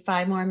maybe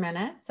 5 more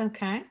minutes.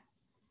 Okay.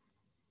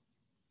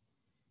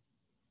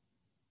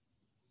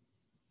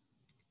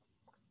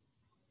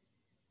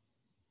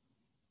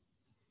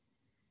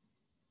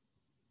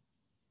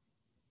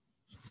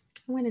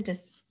 I'm going to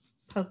just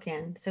poke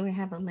in. So we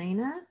have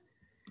Elena.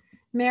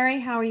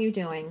 Mary, how are you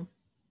doing?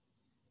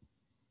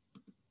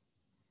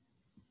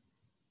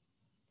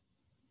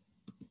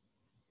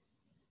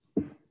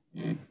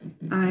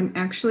 I'm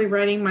actually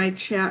writing my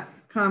chat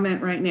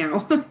comment right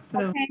now. So.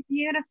 Okay,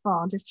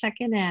 beautiful. Just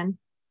checking in.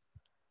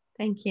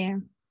 Thank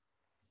you.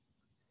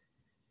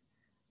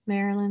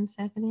 Marilyn,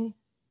 Stephanie.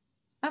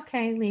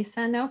 Okay,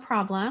 Lisa, no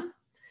problem.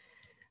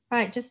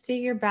 Right, just do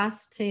your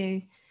best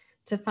to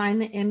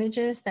find the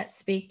images that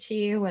speak to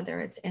you, whether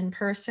it's in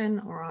person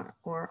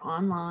or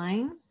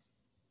online.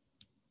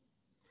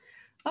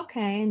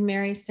 Okay, and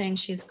Mary's saying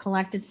she's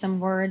collected some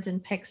words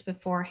and pics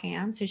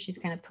beforehand, so she's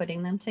kind of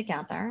putting them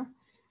together.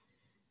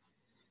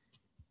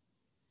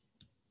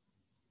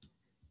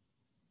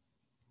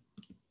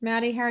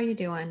 Maddie, how are you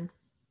doing?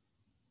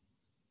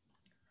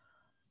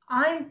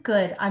 I'm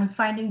good. I'm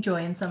finding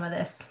joy in some of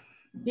this.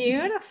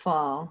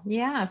 Beautiful.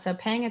 Yeah, so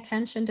paying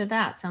attention to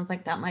that sounds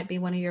like that might be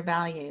one of your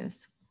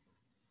values.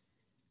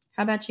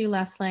 How about you,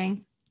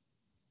 Leslie?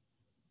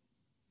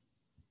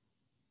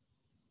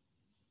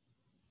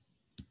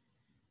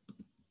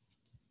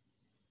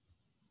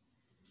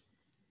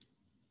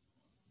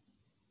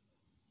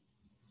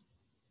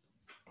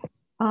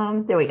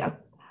 There we go.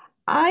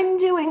 I'm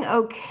doing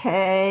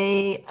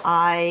okay.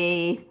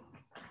 I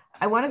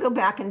want to go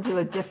back and do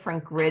a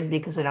different grid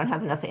because I don't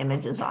have enough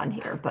images on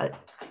here, but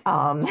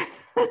for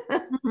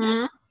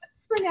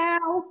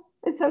now,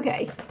 it's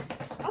okay.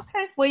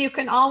 Okay. Well, you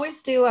can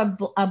always do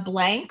a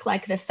blank,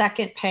 like the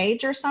second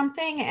page or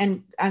something,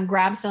 and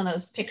grab some of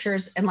those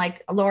pictures. And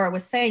like Laura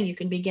was saying, you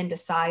can begin to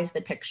size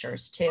the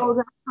pictures too. Oh,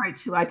 that's right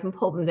too. I can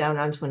pull them down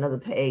onto another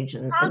page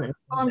and then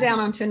pull them down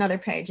onto another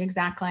page.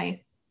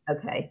 Exactly.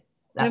 Okay.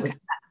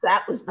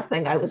 That was the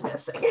thing I was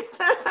missing.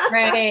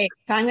 Great.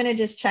 So I'm going to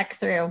just check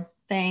through.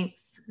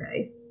 Thanks.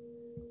 Okay.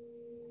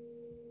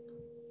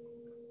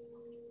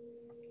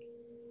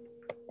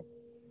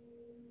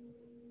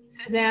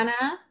 Susanna,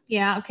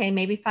 yeah, okay,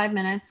 maybe 5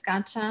 minutes.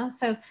 Gotcha.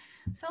 So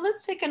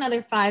let's take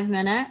another 5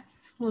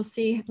 minutes. We'll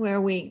see where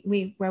we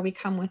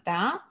come with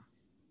that.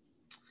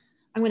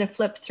 I'm going to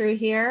flip through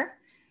here.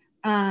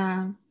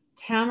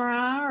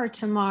 Tamara or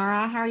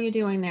Tamara, how are you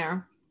doing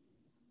there?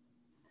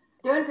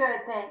 Doing good,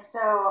 thanks. So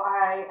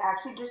I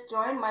actually just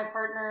joined. My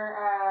partner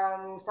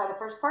saw the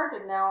first part,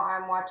 and now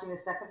I'm watching the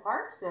second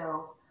part.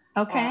 So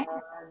okay,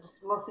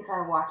 just mostly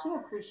kind of watching.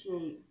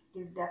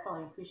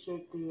 Definitely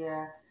appreciate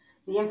the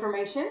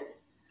information.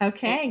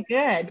 Okay,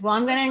 good. Well,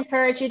 I'm going to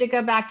encourage you to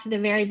go back to the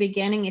very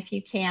beginning if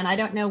you can. I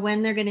don't know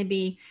when they're going to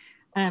be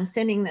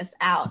sending this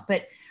out,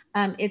 but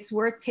it's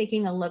worth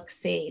taking a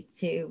look-see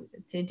to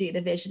do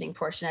the visioning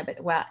portion of it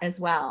as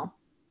well.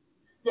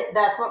 Yeah,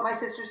 that's what my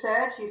sister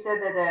said. She said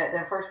that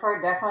the first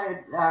part definitely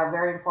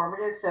very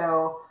informative.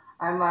 So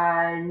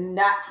I'm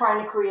not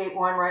trying to create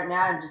one right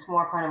now. I'm just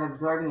more kind of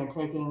absorbing and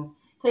taking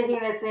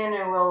this in,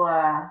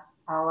 and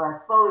I'll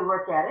slowly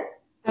work at it.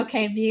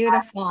 Okay,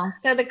 beautiful.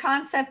 So the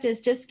concept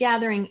is just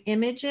gathering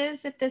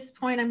images at this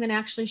point. I'm going to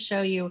actually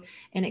show you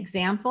an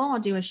example. I'll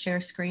do a share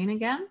screen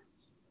again.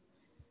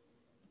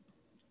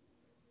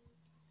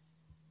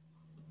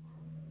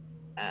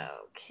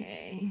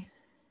 Okay.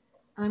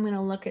 I'm going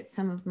to look at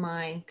some of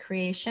my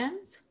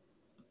creations.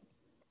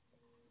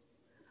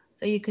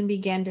 So you can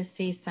begin to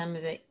see some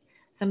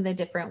of the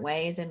different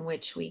ways in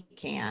which we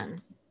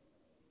can.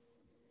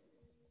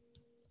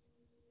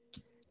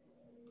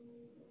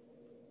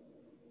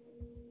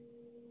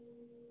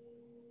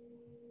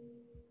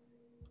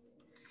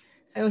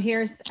 So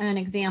here's an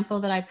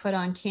example that I put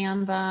on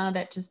Canva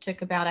that just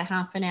took about a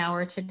half an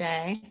hour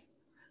today.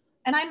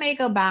 And I may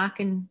go back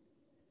and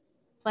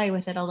play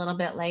with it a little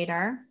bit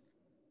later.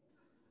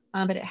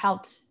 But it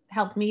helped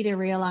me to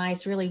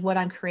realize really what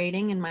I'm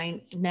creating in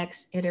my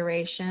next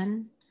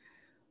iteration.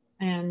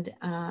 And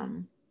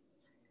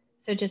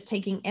so just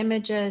taking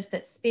images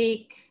that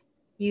speak,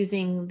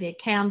 using the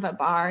Canva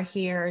bar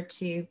here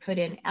to put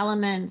in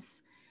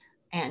elements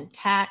and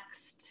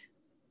text.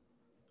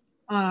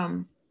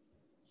 So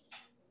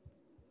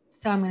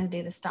I'm going to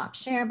do the stop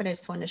share, but I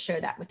just wanted to share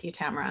that with you,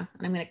 Tamara.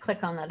 And I'm going to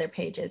click on the other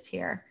pages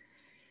here.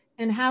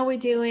 And how are we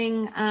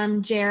doing,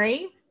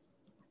 Jerry?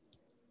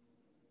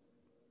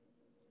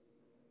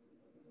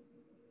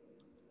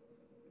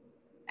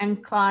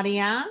 And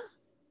Claudia?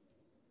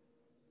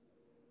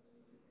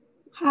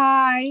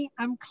 Hi,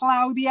 I'm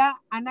Claudia,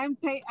 and I'm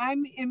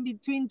in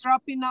between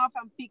dropping off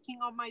and picking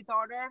up my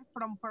daughter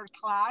from her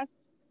class.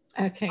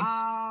 Okay.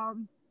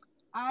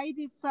 I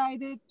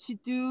decided to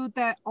do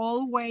the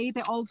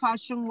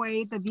old-fashioned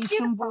way, the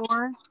vision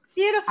board.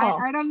 Beautiful.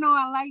 I don't know.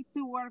 I like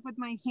to work with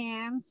my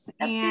hands.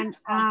 That's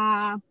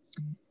and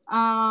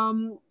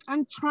I'm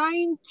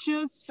trying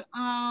just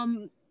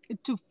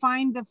to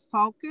find the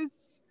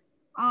focus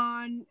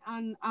on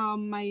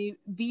my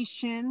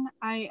vision.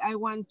 I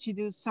want to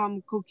do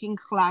some cooking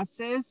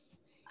classes.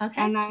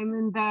 Okay. And I'm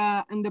in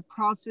the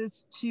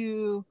process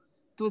to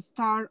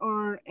start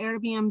our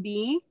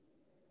Airbnb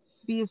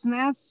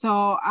business.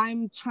 So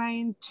I'm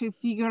trying to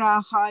figure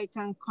out how I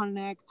can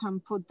connect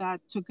and put that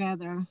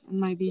together in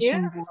my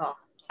vision board.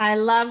 I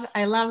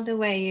love the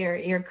way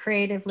you're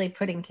creatively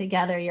putting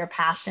together your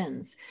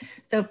passions.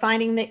 So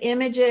finding the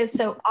images,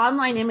 so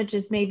online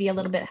images may be a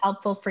little bit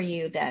helpful for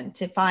you then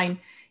to find,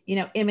 you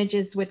know,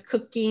 images with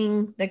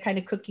cooking, the kind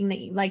of cooking that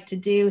you like to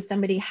do,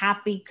 somebody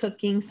happy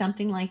cooking,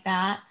 something like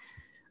that.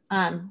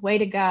 Way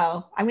to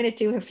go. I'm going to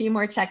do a few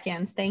more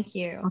check-ins. Thank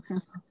you.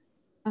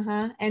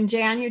 Okay. And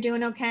Jan, you're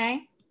doing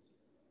okay?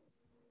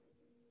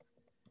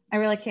 I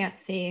really can't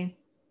see.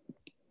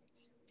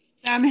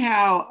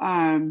 Somehow,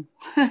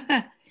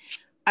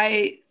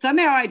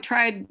 I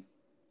tried,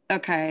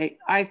 okay,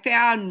 I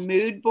found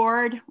mood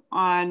board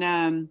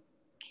on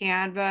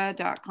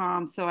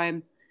canva.com. So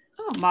I'm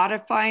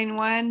modifying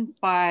one,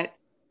 but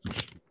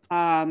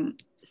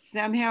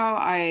somehow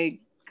I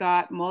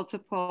got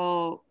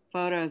multiple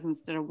photos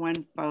instead of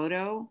one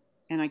photo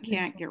and I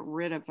can't get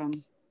rid of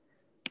them.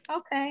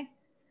 Okay.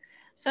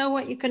 So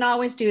what you can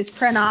always do is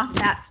print off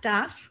that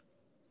stuff.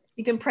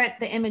 You can print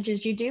the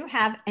images you do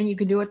have and you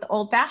can do it the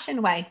old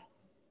fashioned way.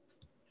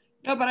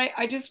 No, but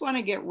I just want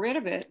to get rid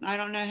of it. I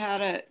don't know how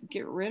to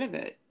get rid of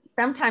it.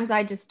 Sometimes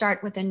I just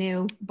start with a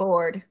new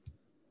board.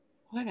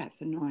 Boy,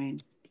 that's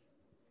annoying.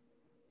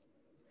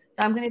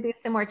 So I'm going to do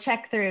some more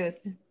check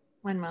throughs.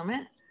 One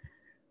moment.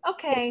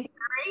 Okay.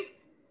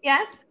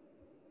 Yes?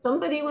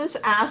 Somebody was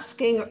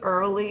asking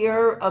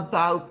earlier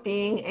about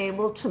being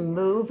able to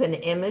move an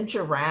image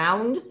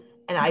around,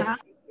 and I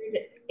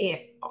figured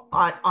it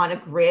on a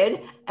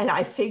grid, and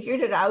I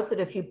figured it out that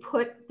if you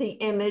put the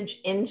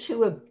image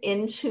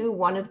into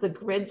one of the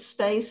grid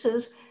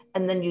spaces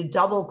and then you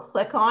double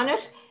click on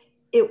it,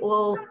 it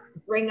will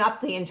bring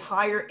up the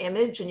entire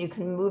image and you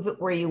can move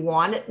it where you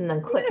want it and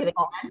then click it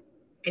again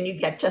and you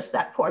get just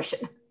that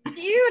portion.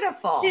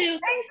 Beautiful.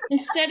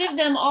 Instead of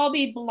them all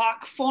be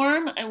block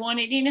form, I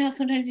wanted, you know how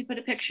sometimes you put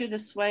a picture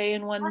this way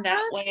and one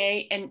that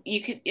way, and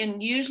you could,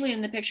 and usually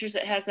in the pictures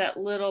it has that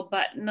little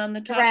button on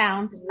the top.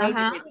 Round.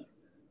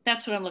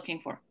 That's what I'm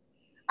looking for.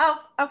 Oh,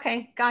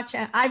 okay.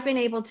 Gotcha. I've been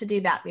able to do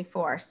that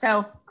before.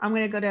 So I'm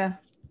going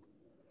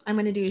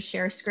to do a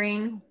share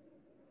screen.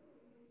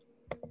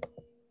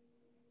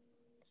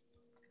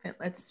 It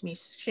lets me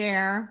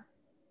share.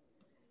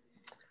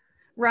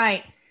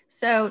 Right.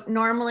 So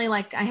normally,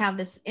 like I have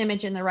this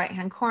image in the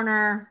right-hand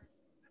corner.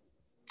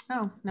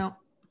 Oh, no.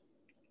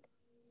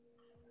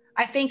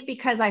 I think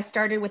because I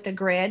started with the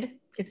grid,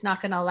 it's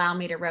not going to allow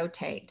me to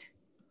rotate.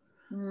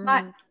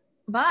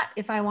 But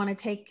if I want to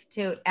take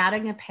to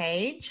adding a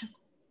page,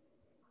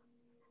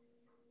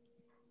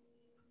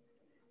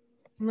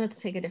 let's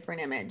take a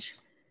different image.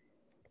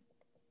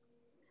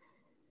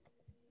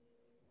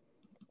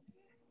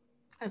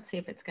 Let's see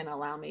if it's going to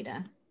allow me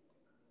to.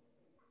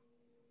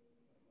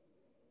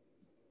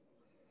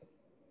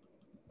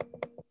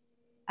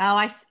 Oh,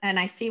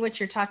 I see what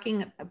you're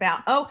talking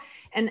about. Oh,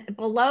 and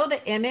below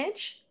the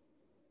image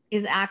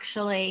is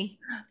actually.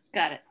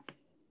 Got it.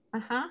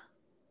 Uh-huh.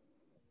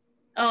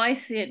 Oh, I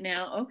see it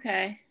now.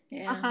 Okay.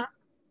 Yeah.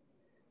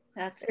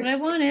 That's what I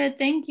wanted.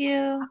 Thank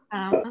you.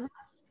 I'm going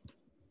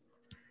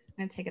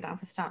to take it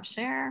off of stop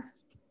share.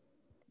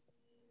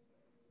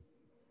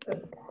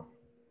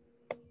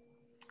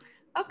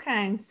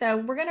 Okay, so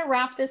we're going to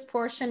wrap this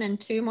portion in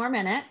 2 more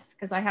minutes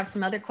because I have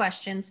some other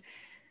questions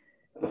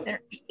that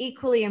are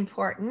equally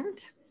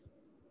important.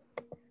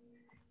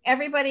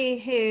 Everybody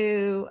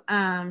who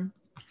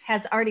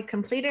has already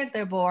completed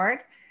their board,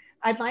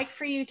 I'd like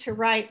for you to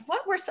write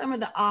what were some of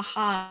the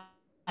ahas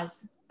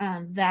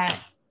that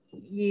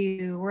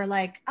you were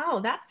like, oh,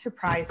 that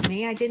surprised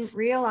me. I didn't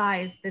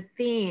realize the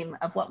theme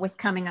of what was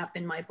coming up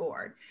in my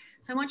board.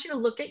 So I want you to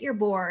look at your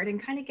board and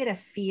kind of get a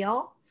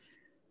feel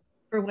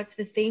for what's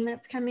the theme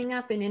that's coming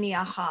up and any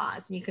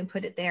ahas. And you can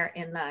put it there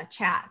in the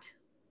chat.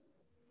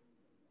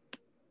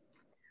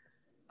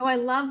 Oh, I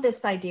love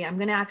this idea. I'm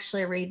going to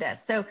actually read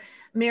this. So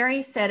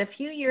Mary said, a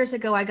few years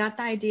ago, I got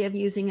the idea of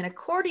using an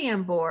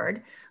accordion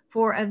board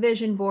for a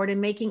vision board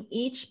and making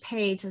each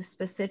page a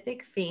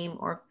specific theme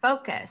or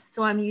focus.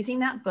 So I'm using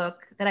that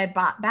book that I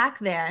bought back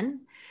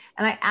then,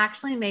 and I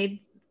actually made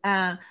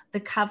the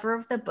cover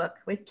of the book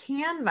with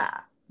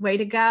Canva. Way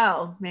to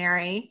go,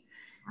 Mary.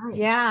 Nice.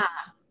 Yeah,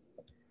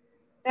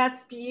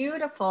 that's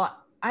beautiful.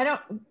 I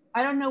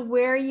don't know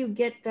where you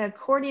get the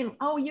accordion.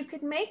 Oh, you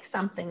could make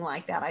something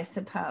like that, I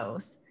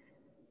suppose.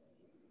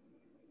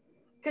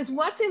 Because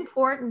what's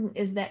important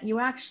is that you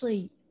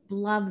actually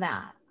love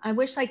that. I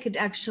wish I could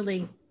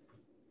actually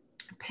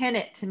pin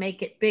it to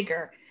make it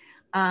bigger.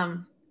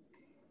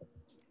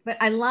 But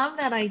I love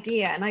that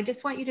idea. And I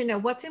just want you to know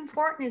what's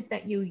important is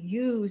that you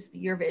use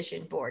your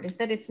vision board, is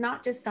that it's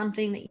not just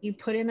something that you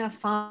put in a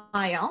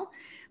file.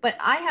 But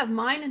I have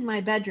mine in my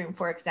bedroom,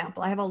 for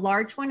example. I have a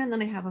large one and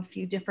then I have a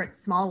few different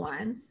small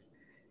ones.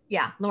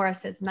 Yeah, Laura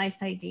says,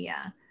 nice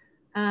idea.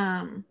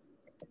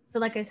 So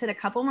like I said, a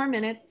couple more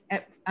minutes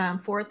at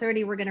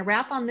 4:30, we're going to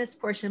wrap on this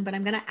portion, but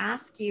I'm going to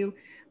ask you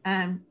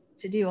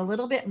to do a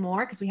little bit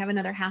more because we have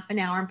another half an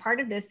hour. And part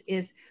of this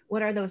is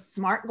what are those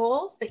SMART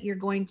goals that you're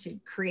going to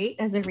create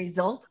as a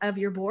result of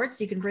your board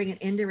so you can bring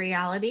it into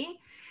reality.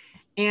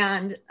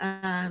 And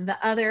the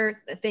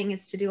other thing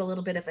is to do a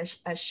little bit of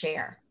a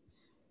share.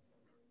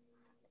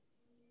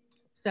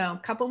 So a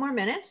couple more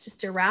minutes just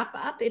to wrap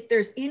up. If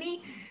there's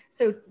any,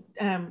 so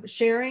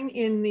sharing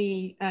in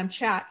the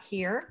chat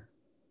here.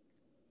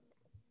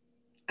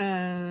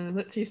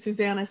 Let's see,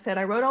 Susanna said,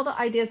 I wrote all the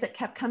ideas that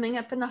kept coming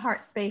up in the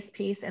heart space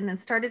piece and then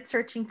started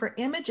searching for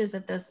images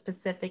of those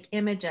specific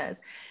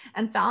images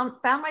and found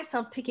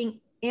myself picking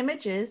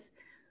images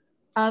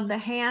of the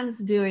hands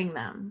doing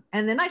them.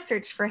 And then I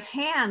searched for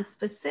hands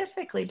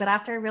specifically, but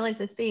after I realized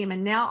the theme,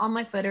 and now all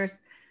my footers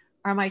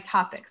are my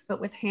topics, but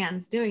with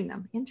hands doing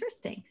them.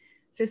 Interesting.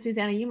 So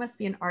Susanna, you must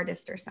be an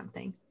artist or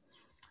something.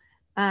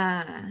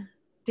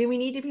 Do we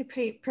need to be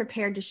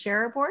prepared to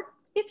share a board?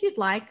 If you'd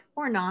like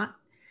or not.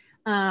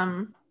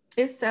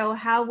 If so,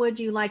 how would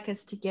you like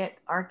us to get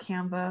our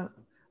Canva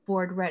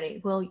board ready?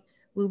 We'll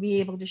be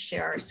able to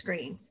share our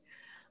screens.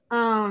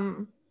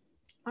 I'm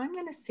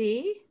going to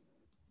see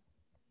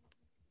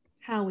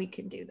how we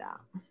can do that.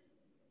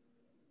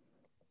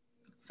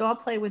 So I'll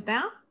play with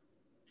that.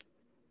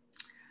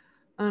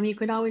 You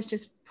could always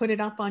just put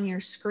it up on your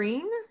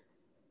screen.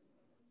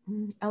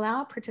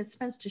 Allow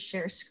participants to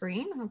share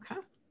screen. Okay.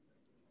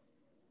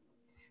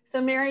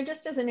 So Mary,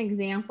 just as an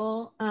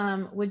example,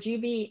 would you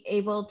be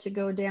able to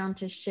go down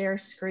to share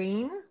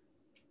screen?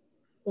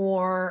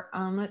 Or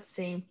let's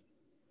see.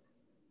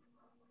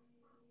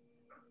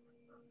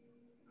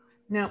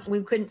 No,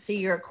 we couldn't see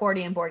your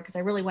accordion board because I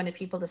really wanted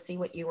people to see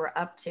what you were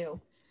up to.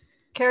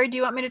 Carrie, do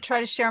you want me to try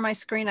to share my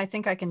screen? I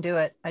think I can do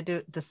it. I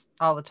do this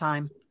all the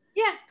time.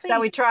 Yeah, please.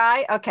 Shall we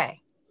try?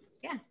 Okay.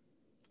 Yeah,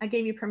 I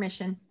gave you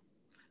permission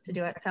to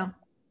do it. So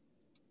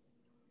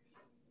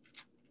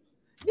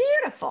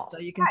beautiful. So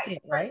you can see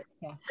it, right?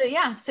 Yeah. So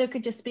yeah, so it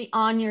could just be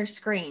on your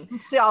screen. You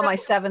can see all my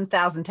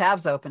 7,000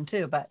 tabs open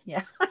too, but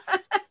yeah.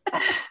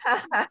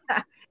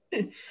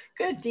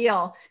 Good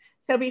deal.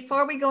 So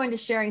before we go into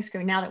sharing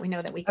screen, now that we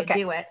know that we could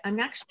do it, I'm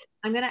going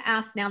to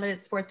ask, now that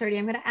it's 4:30,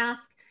 I'm going to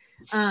ask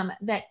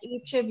that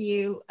each of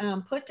you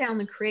put down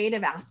the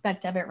creative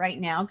aspect of it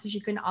right now, because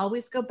you can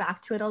always go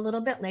back to it a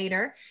little bit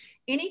later.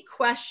 Any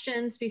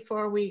questions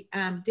before we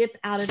dip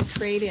out of the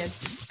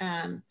creative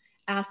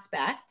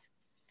aspect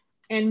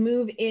and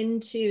move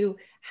into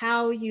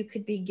how you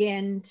could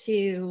begin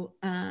to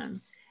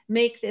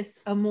make this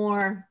a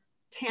more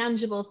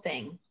tangible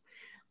thing?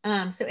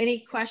 So any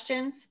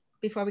questions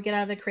before we get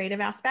out of the creative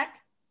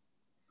aspect?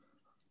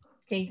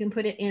 Okay, you can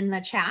put it in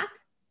the chat.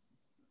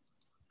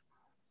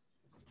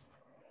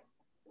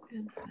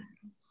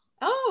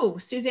 Oh,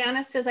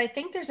 Susanna says, I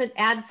think there's an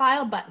add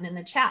file button in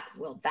the chat.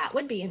 Well, that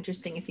would be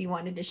interesting if you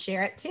wanted to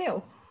share it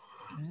too.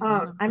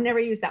 I've never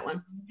used that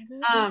one.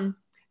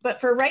 But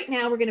for right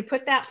now, we're going to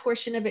put that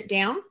portion of it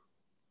down.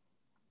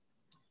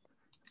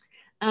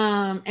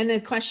 And the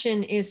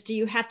question is, do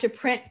you have to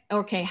print?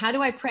 Okay, how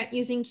do I print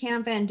using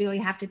Canva, and do I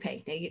have to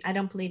pay? I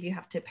don't believe you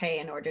have to pay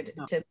in order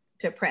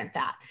to print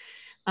that.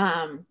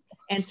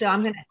 And so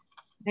I'm going to,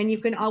 and you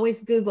can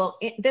always Google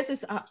it. This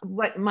is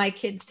what my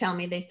kids tell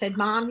me. They said,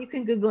 Mom, you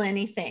can Google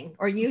anything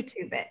or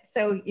YouTube it.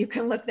 So you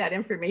can look that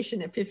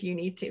information up if you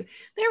need to.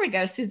 There we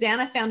go.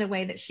 Susanna found a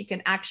way that she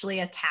can actually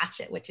attach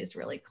it, which is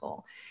really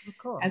cool,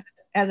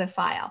 as a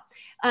file.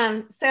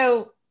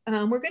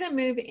 We're going to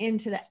move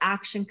into the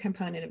action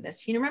component of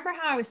this. You remember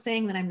how I was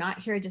saying that I'm not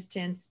here just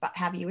to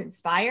have you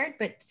inspired,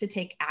 but to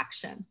take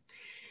action.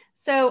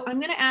 So I'm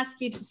going to ask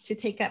you to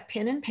take up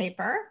pen and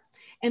paper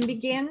and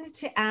begin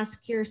to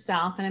ask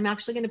yourself, and I'm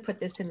actually going to put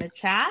this in the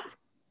chat,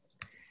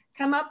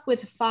 come up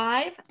with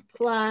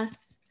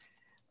 5+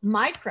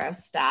 micro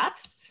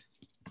steps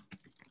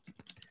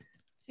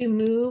to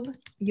move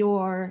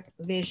your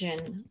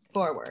vision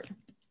forward.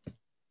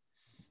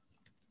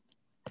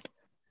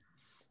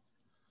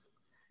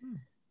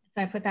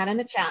 So I put that in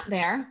the chat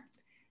there.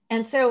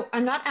 And so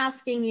I'm not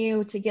asking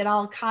you to get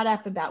all caught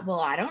up about,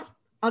 well,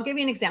 I'll give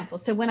you an example.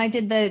 So when I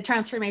did the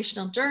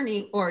transformational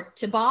journey or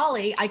to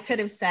Bali, I could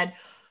have said,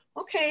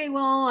 okay,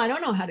 well, I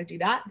don't know how to do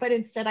that. But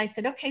instead I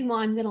said, okay, well,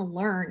 I'm going to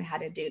learn how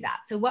to do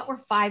that. So what were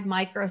 5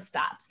 micro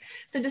steps?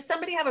 So does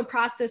somebody have a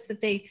process that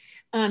they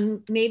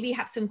maybe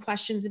have some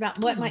questions about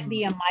what might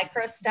be a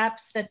micro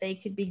steps that they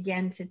could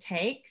begin to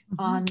take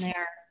on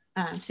their,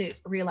 to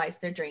realize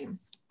their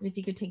dreams? If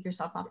you could take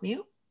yourself off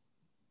mute.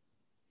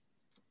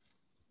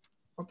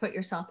 Or put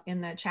yourself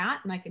in the chat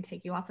and I can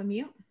take you off of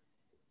mute.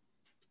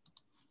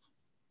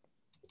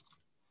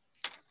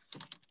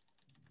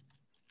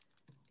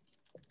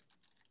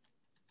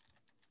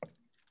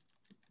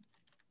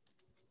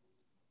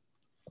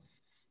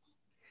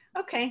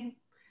 Okay,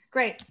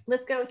 great.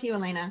 Let's go with you,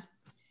 Elena.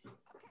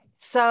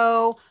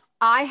 So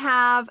I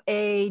have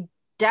a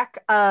deck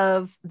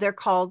of, they're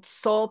called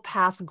Soul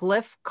Path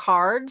Glyph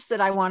cards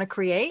that I want to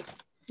create.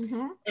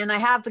 And I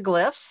have the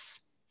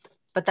glyphs,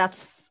 but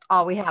that's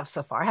all we have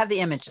so far. I have the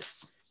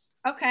images.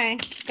 Okay,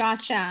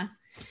 gotcha.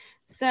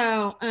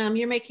 So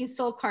you're making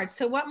soul cards.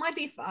 So what might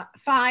be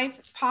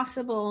 5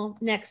 possible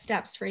next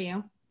steps for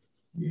you?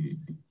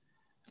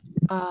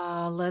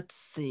 Let's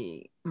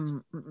see.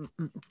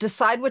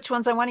 Decide which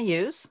ones I want to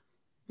use.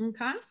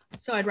 Okay,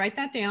 so I'd write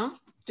that down.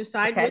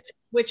 Decide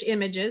which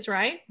images,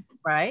 right?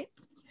 Right.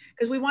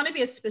 because we want to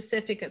be as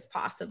specific as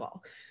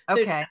possible. So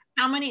Okay.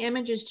 how many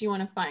images do you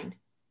want to find?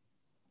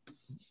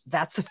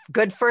 That's a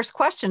good first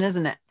question,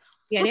 isn't it?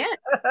 It is.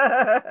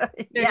 Yeah.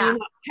 Do you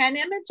want 10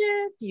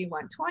 images? Do you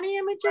want 20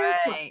 images?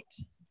 Right.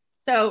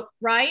 So,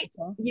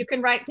 you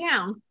can write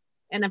down.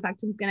 And in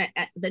fact,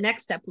 the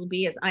next step will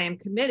be is I am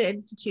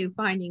committed to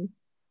finding,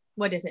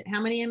 what is it? How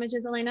many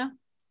images, Elena?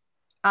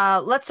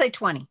 Let's say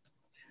 20.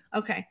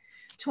 Okay.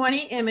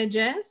 20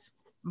 images.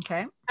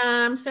 Okay.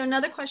 So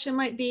another question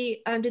might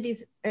be, do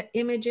these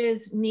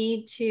images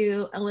need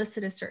to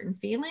elicit a certain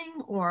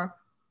feeling or?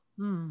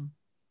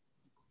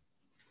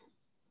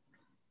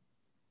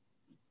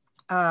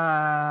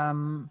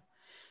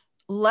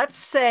 Let's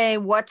say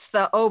what's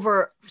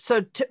the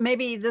so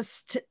maybe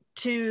this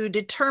to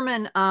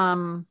determine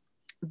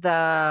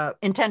the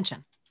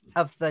intention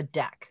of the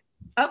deck.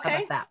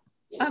 Okay. That.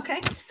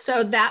 Okay.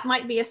 So that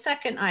might be a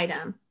second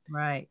item.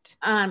 Right.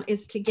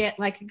 Is to get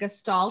like a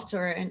gestalt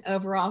or an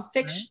overall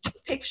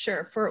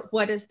picture for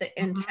what is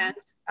the intent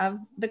of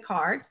the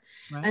cards.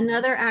 Right.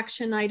 Another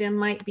action item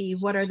might be,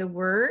 what are the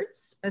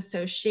words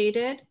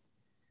associated,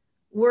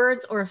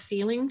 words or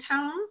feeling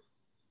tone.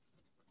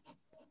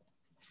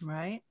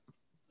 Right.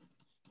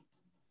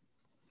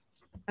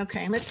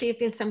 Okay, let's see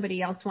if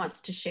somebody else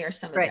wants to share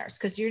some of theirs,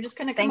 because you're just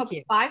going to come up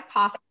with 5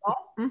 possible.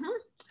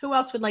 Who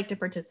else would like to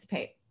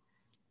participate?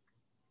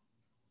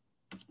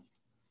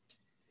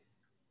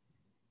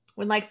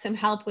 Would like some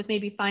help with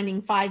maybe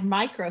finding 5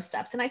 micro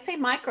steps. And I say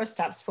micro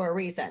steps for a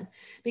reason,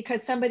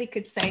 because somebody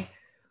could say,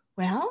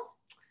 well,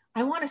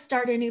 I want to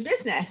start a new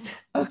business.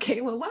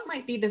 Okay, well, what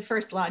might be the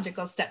first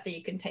logical step that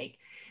you can take?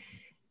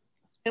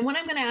 And what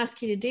I'm going to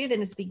ask you to do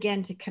then is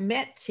begin to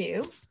commit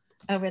to,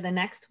 over the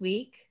next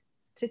week,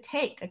 to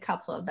take a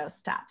couple of those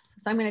steps.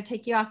 So I'm going to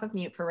take you off of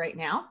mute for right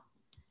now.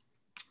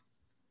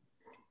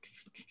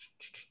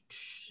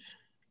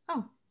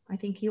 Oh, I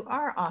think you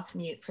are off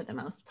mute for the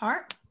most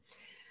part.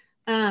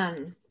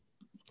 So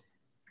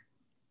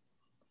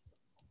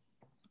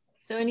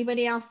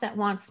anybody else that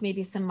wants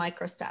maybe some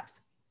micro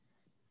steps?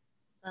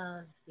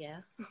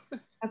 Yeah.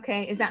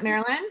 Okay, is that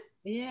Marilyn?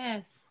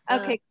 Yes.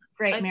 Okay,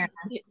 great,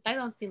 Marilyn. I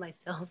don't see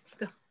myself.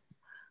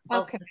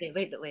 Okay. Okay,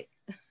 wait.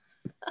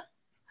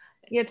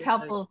 It's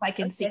helpful if I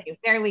can see you.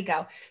 There we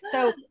go.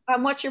 So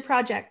what's your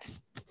project?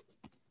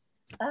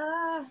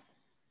 Let's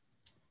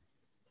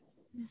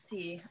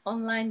see,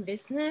 online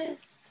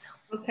business.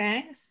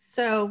 Okay,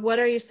 so what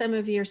are some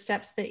of your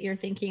steps that you're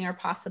thinking are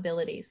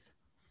possibilities?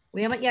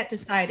 We haven't yet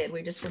decided.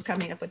 We're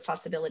coming up with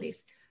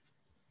possibilities.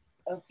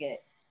 Okay,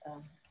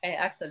 I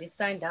actually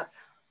signed up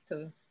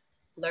to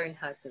learn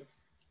how to,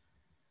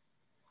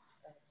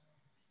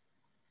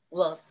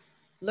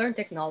 learn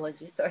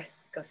technology, sorry,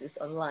 because it's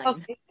online.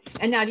 Okay.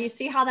 And now do you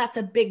see how that's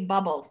a big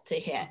bubble to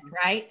hit,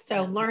 right?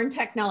 So learn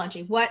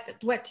technology.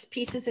 What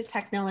pieces of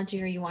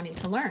technology are you wanting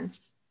to learn?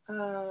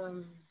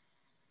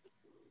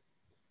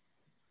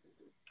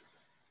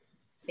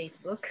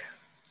 Facebook,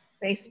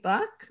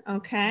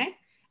 okay.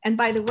 And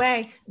by the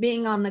way,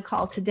 being on the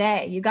call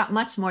today, you got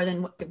much more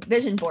than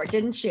vision board,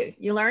 didn't you?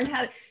 You learned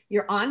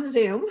you're on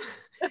Zoom,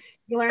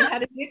 you learned how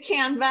to do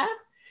Canva,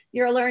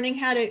 you're learning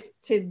how to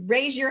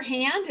raise your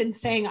hand and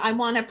saying, I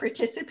want to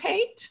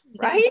participate,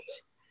 right?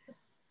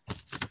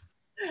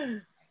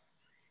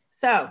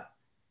 So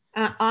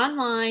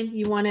online,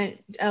 you want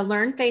to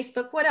learn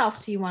Facebook. What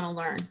else do you want to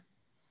learn?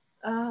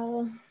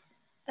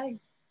 I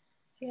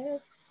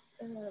guess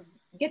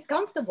get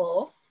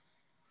comfortable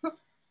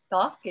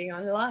talking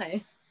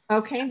online.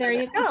 Okay, there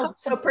you go.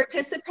 So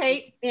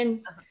participate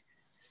in,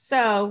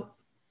 so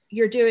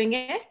you're doing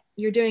it.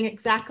 You're doing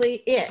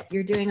exactly it.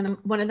 You're doing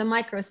one of the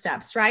micro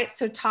steps, right?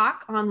 So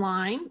talk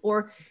online,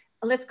 or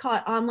let's call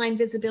it online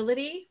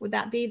visibility. Would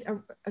that be a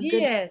good?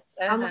 Yes.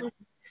 Online?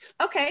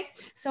 Okay,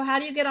 so how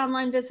do you get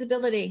online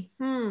visibility?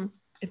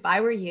 If I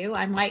were you,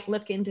 I might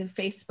look into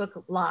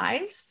Facebook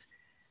Lives.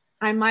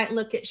 I might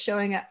look at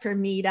showing up for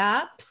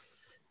meetups.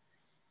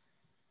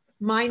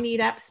 My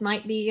meetups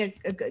might be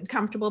a good,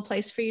 comfortable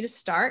place for you to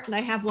start. And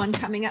I have one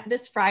coming up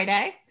this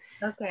Friday.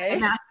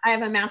 Okay. I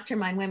have a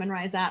mastermind Women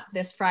Rise Up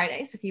this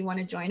Friday. So if you want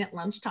to join at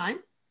lunchtime.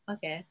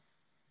 Okay.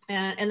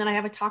 And then I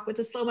have a talk with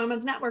the Slow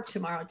Women's Network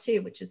tomorrow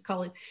too, which is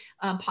called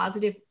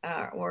Positive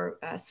or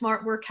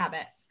Smart Work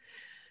Habits.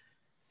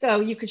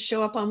 So you could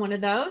show up on one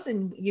of those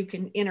and you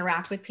can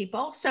interact with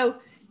people. So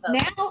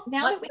now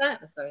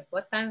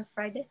what time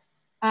Friday?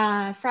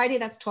 Friday,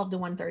 that's 12 to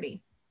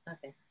 1:30.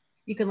 Okay.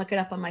 You can look it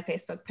up on my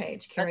Facebook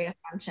page, Carrie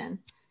Asuncion.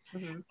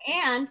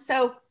 And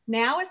so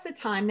now is the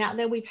time, now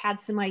that we've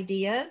had some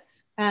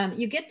ideas,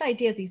 you get the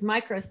idea of these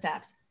micro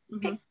steps.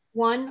 Pick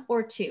 1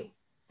 or 2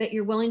 that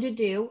you're willing to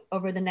do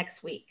over the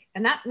next week.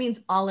 And that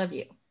means all of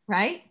you,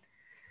 right?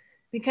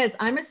 Because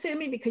I'm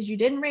assuming because you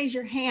didn't raise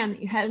your hand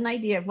that you had an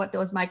idea of what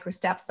those micro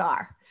steps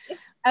are.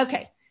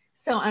 Okay,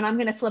 so, and I'm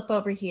gonna flip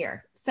over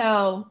here.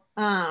 So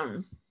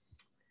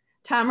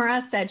Tamara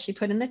said she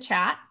put in the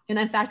chat, and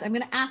in fact, I'm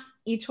gonna ask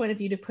each one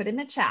of you to put in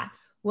the chat,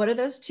 what are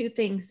those 2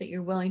 things that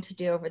you're willing to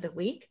do over the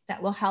week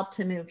that will help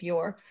to move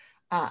your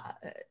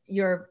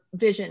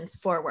visions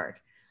forward?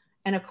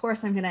 And of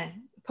course, I'm gonna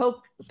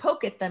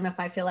poke at them if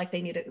I feel like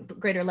they need a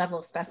greater level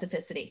of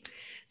specificity.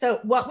 So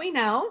what we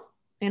know,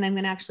 and I'm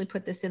going to actually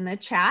put this in the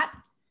chat,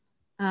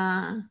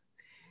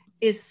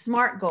 is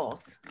SMART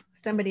goals.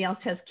 Somebody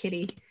else has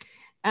Kitty.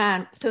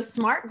 So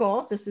SMART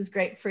goals, this is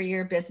great for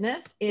your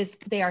business, is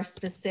they are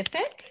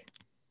specific,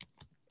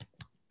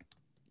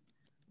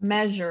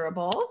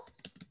 measurable.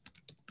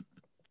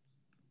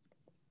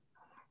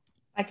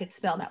 If I could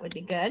spell, that would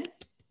be good.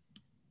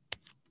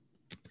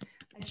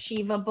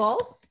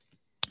 Achievable,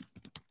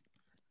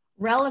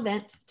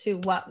 relevant to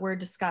what we're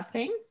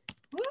discussing,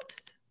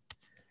 whoops,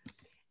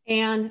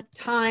 and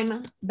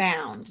time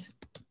bound.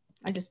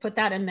 I just put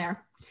that in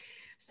there.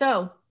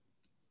 So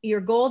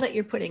your goal that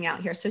you're putting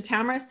out here. So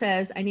Tamara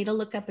says, I need to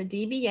look up a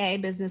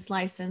DBA, business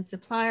license,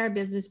 supplier,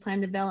 business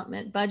plan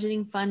development,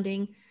 budgeting,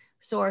 funding,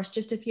 source,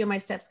 just a few of my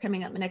steps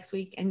coming up next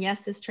week. And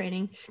yes, this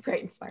training,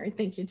 great, inspiring.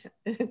 Thank you,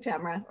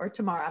 Tamara, or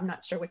Tamara. I'm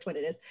not sure which one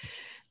it is.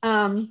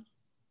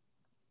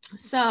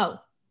 So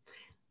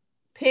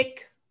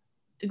pick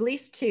at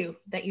least 2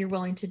 that you're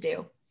willing to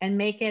do and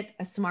make it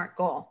a SMART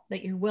goal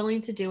that you're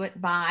willing to do it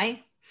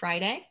by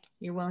Friday.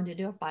 You're willing to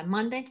do it by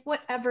Monday,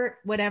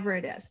 whatever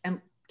it is,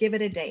 and give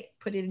it a date,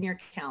 put it in your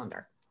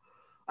calendar.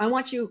 I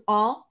want you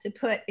all to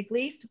put at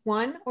least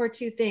 1 or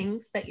 2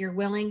 things that you're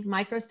willing,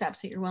 micro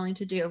steps that you're willing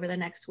to do over the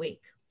next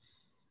week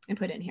and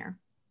put in here.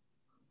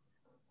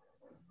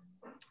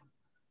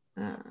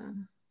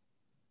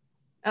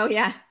 Oh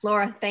yeah,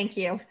 Laura, thank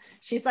you.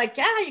 She's like,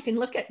 yeah, you can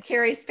look at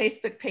Carrie's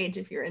Facebook page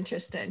if you're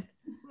interested.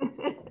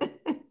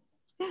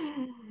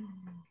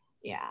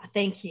 Yeah,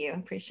 thank you.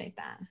 Appreciate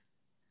that.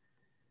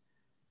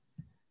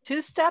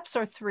 2 steps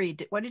or 3?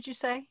 What did you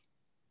say?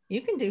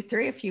 You can do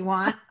 3 if you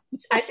want.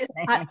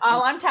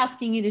 All I'm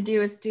tasking you to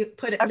do is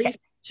put at least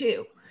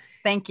 2.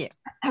 Thank you.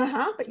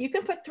 But you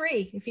can put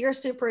 3 if you're a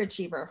super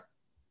achiever.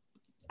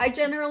 I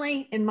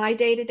generally, in my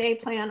day-to-day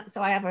plan,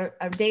 so I have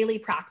a daily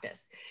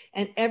practice,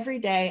 and every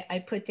day I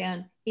put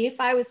down, if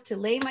I was to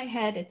lay my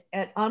head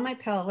on my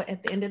pillow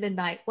at the end of the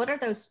night, what are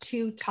those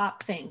 2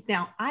 top things?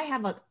 Now I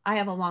have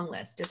a long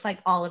list, just like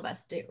all of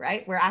us do,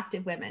 right? We're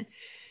active women.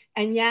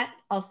 And yet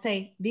I'll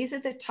say, these are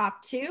the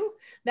top 2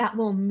 that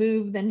will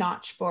move the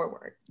notch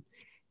forward.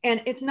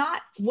 And it's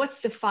not what's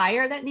the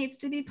fire that needs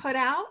to be put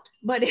out,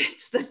 but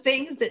it's the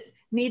things that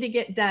need to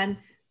get done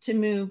to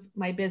move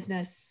my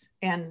business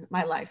and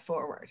my life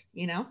forward,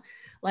 you know?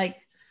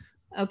 Like,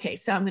 okay,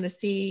 so I'm going to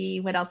see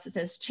what else it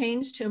says.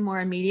 Change to a more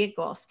immediate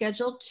goal.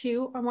 Schedule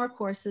 2 or more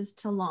courses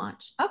to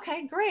launch.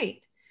 Okay,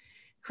 great.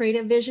 Create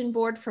a vision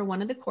board for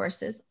one of the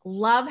courses.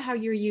 Love how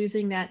you're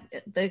using that,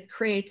 the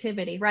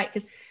creativity, right?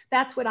 Because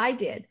that's what I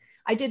did.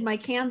 I did my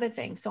Canva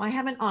thing. So I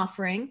have an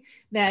offering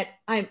that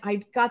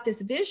I got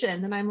this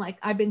vision that I'm like,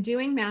 I've been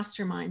doing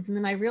masterminds. And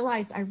then I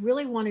realized I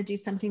really want to do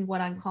something, what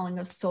I'm calling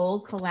a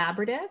soul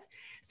collaborative.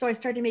 So I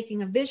started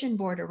making a vision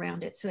board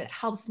around it. So it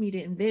helps me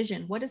to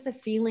envision, what is the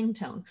feeling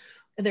tone?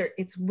 Whether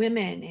it's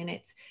women and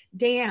it's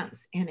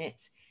dance and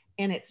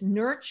it's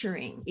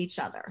nurturing each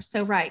other.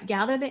 So right,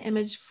 gather the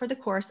image for the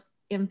course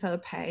info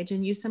page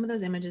and use some of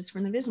those images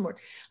from the vision board.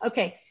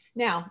 Okay.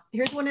 Now,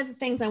 here's one of the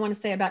things I want to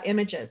say about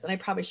images, and I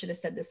probably should have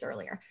said this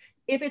earlier.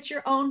 If it's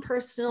your own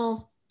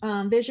personal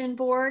vision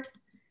board,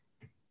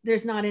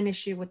 there's not an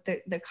issue with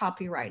the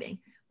copywriting.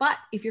 But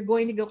if you're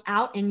going to go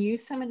out and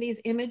use some of these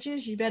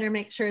images, you better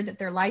make sure that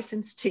they're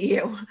licensed to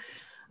you.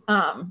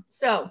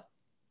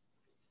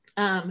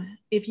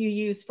 If you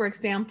use, for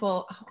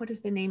example, what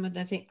is the name of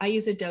the thing? I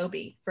use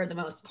Adobe for the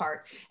most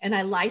part, and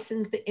I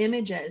license the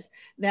images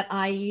that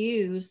I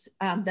use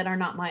that are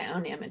not my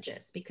own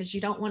images, because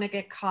you don't want to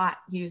get caught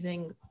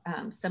using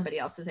somebody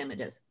else's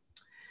images.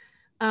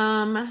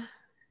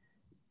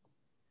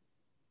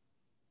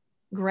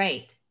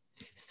 Great.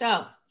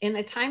 So in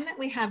the time that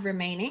we have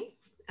remaining,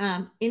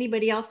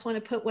 anybody else want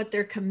to put what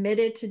they're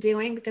committed to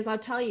doing? Because I'll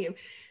tell you,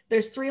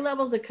 there's 3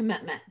 levels of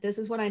commitment. This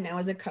is what I know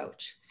as a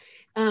coach.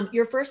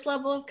 Your first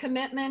level of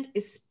commitment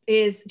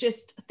is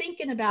just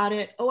thinking about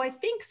it. Oh, I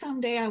think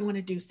someday I want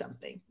to do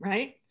something,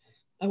 right?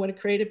 I want to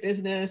create a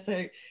business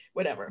or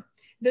whatever.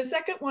 The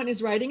second one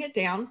is writing it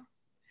down.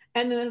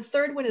 And then the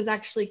third one is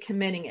actually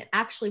committing it,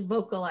 actually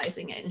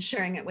vocalizing it and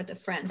sharing it with a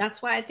friend. That's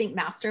why I think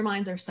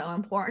masterminds are so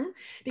important,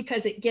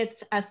 because it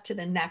gets us to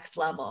the next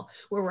level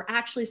where we're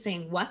actually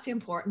saying what's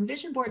important.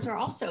 Vision boards are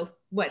also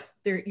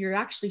you're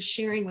actually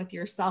sharing with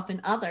yourself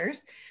and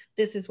others.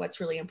 This is what's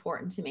really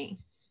important to me.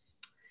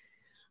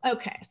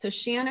 Okay, so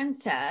Shannon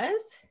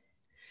says,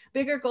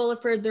 bigger goal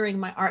of furthering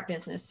my art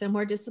business. So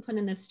more discipline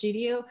in the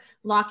studio,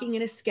 locking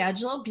in a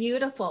schedule.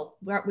 Beautiful.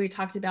 We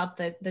talked about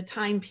the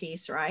time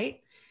piece,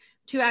 right?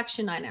 2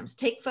 action items.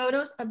 Take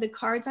photos of the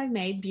cards I've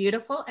made,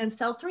 beautiful, and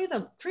sell 3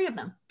 of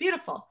them,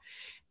 beautiful.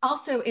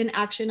 Also in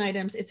action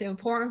items, it's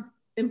important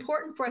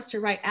for us to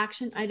write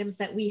action items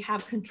that we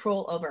have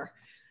control over.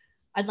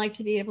 I'd like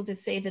to be able to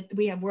say that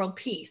we have world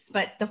peace,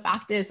 but the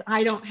fact is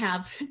I don't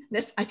have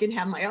this. I can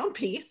have my own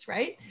peace,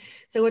 right?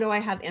 So what do I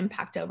have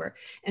impact over?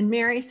 And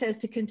Mary says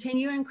to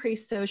continue to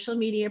increase social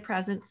media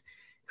presence,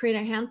 create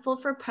a handful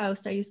for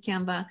posts. I use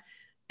Canva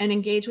and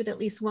engage with at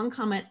least one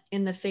comment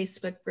in the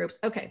Facebook groups.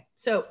 Okay,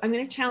 so I'm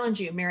going to challenge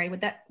you, Mary.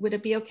 Would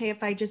it be okay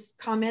if I just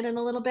comment in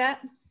a little bit?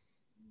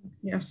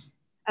 Yes.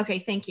 Okay,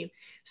 thank you.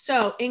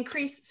 So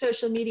increase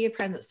social media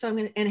presence. So I'm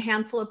going to, and a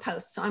handful of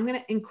posts. So I'm going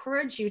to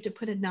encourage you to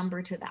put a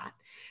number to that.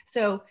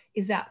 So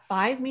is that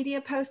 5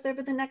 media posts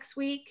over the next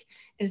week?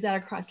 Is that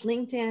across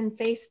LinkedIn,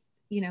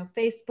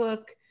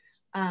 Facebook,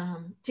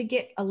 to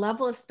get a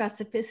level of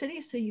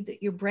specificity so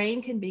that your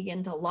brain can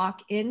begin to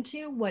lock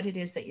into what it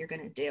is that you're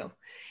going to do.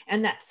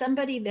 And that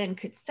somebody then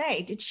could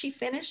say, did she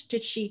finish?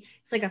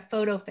 It's like a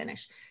photo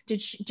finish. Did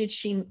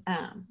she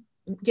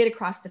get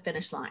across the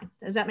finish line?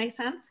 Does that make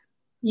sense?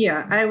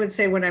 Yeah, I would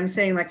say when I'm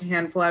saying like a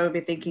handful, I would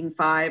be thinking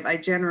 5. I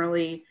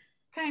generally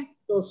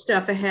schedule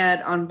stuff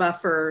ahead on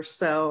buffer.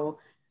 So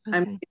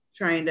I'm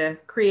trying to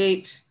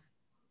create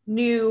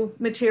new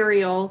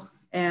material,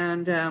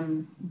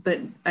 and but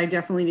I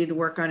definitely need to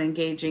work on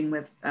engaging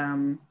with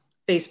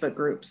Facebook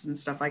groups and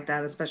stuff like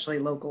that, especially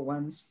local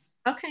ones.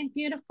 Okay,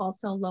 beautiful.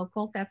 So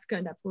local, that's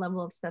good. That's a level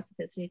of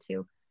specificity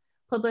too.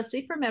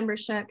 Publicity for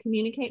membership,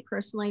 communicate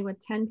personally with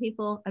 10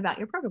 people about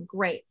your program.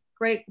 Great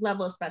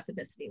level of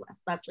specificity,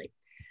 Leslie.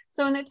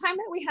 So in the time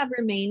that we have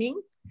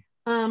remaining,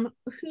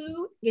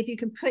 if you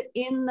can put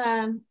in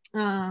the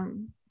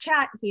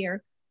chat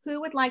here,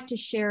 who would like to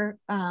share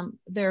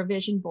their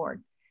vision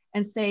board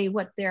and say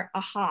what their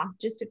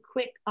just a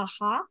quick out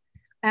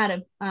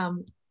of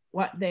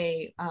what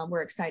they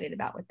were excited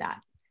about with that.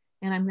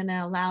 And I'm going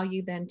to allow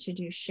you then to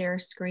do share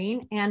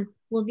screen, and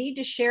we'll need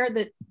to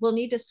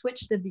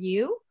switch the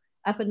view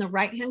up in the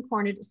right-hand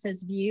corner. It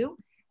says view,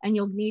 and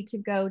you'll need to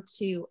go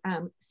to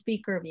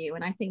speaker view.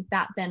 And I think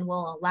that then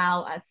will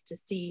allow us to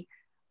see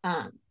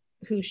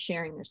who's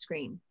sharing their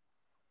screen.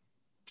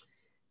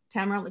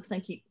 Tamara, looks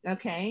like you,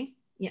 okay.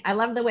 Yeah, I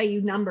love the way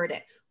you numbered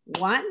it.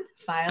 1,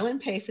 file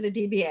and pay for the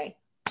DBA.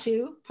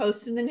 2,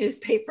 post in the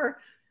newspaper,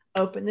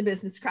 open the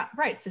business crowd.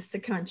 Right, it's a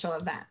sequential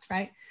event,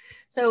 right?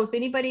 So if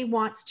anybody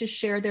wants to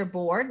share their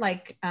board,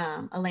 like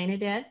Elena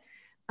did,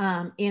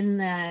 in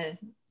the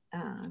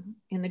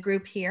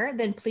group here,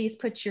 then please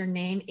put your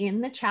name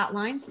in the chat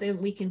line so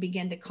that we can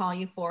begin to call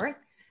you forth.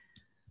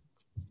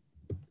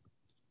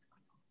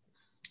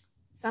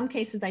 Some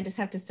cases I just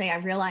have to say, I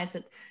realize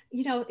that,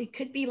 it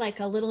could be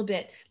like a little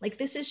bit, like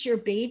this is your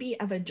baby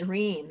of a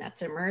dream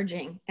that's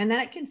emerging, and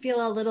then it can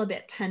feel a little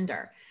bit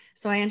tender.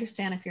 So I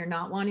understand if you're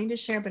not wanting to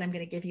share, but I'm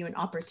going to give you an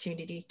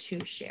opportunity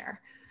to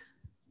share.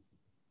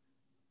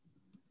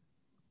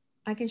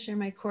 I can share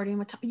my accordion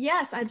with Tom.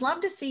 Yes, I'd love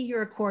to see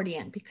your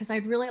accordion because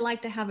I'd really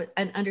like to have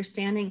an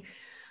understanding.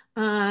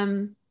 Now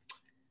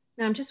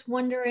I'm just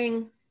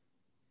wondering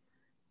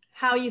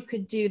how you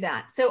could do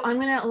that. So I'm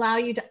going to allow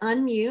you to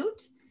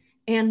unmute,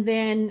 and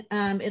then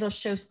it'll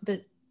show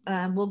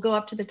we'll go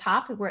up to the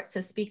top where it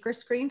says speaker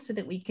screen so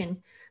that we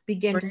can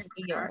begin to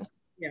see yours.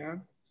 Yeah,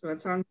 so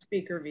it's on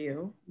speaker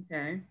view.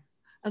 Okay.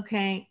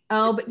 Okay.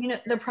 Oh, but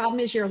the problem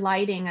is your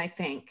lighting, I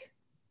think.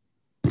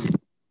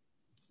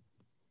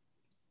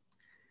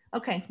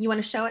 Okay, you want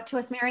to show it to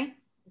us, Mary?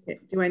 Okay.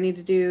 Do I need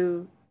to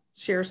do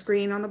share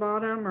screen on the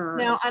bottom, or?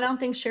 No, I don't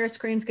think share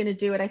screen is going to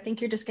do it. I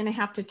think you're just going to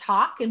have to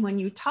talk, and when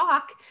you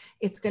talk,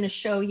 it's going to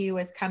show you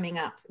as coming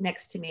up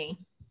next to me.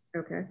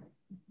 Okay.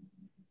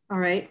 All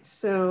right.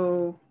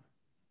 So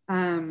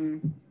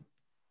on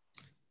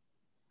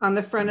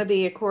the front of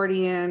the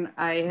accordion,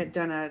 I had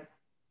done a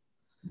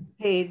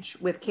page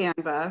with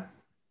Canva.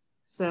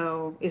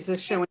 So is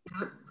this showing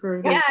up?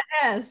 Yeah,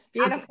 it is.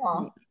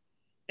 Beautiful.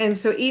 And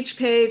so each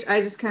page,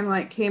 I just kind of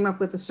like came up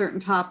with a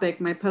certain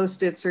topic. My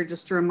Post-its are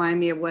just to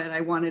remind me of what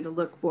I wanted to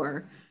look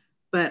for.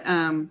 But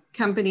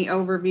company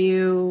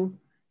overview,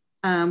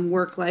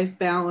 work-life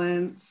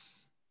balance.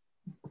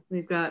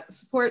 We've got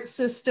support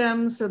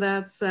systems. So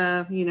that's,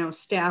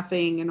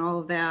 staffing and all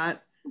of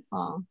that.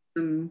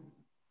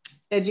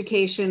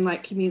 Education,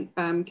 like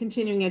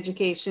continuing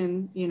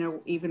education,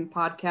 even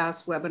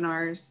podcasts,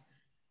 webinars.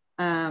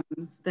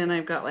 Then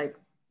I've got like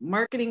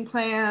marketing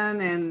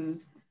plan,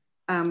 and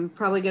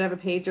probably gonna have a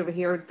page over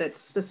here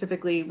that's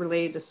specifically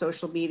related to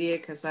social media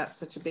because that's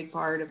such a big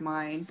part of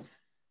mine.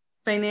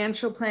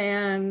 Financial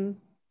plan,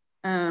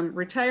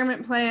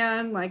 retirement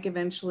plan, like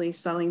eventually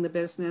selling the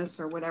business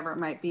or whatever it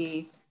might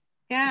be.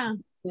 Yeah.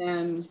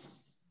 And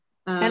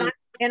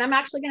I'm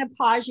actually going to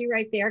pause you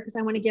right there because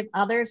I want to give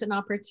others an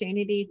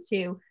opportunity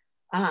to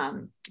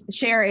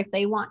share if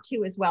they want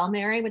to as well.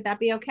 Mary, would that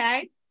be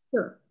okay?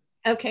 Sure.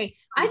 Okay.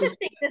 I just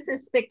think this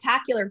is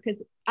spectacular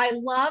because I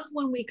love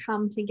when we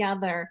come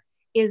together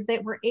is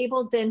that we're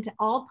able then to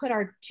all put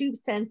our 2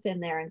 cents in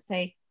there and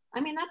say,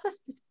 I mean, that's a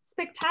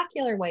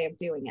spectacular way of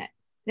doing it.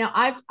 Now,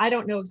 I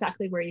don't know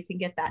exactly where you can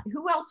get that.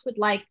 Who else would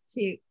like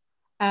to,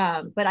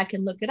 but I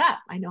can look it up.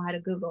 I know how to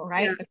Google,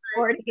 right?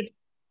 Yeah,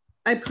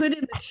 I put in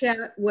the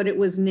chat what it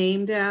was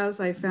named as.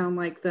 I found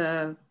like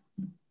the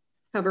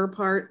cover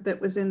part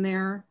that was in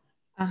there.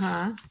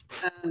 Uh-huh.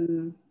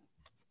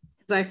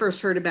 I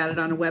first heard about it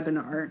on a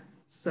webinar.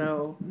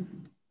 So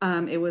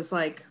it was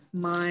like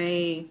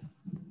I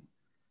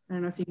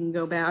don't know if you can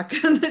go back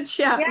on the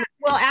chat. Yeah,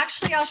 Well,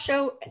 actually, I'll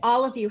show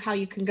all of you how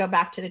you can go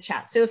back to the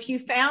chat. So if you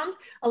found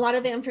a lot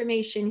of the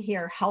information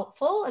here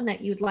helpful and that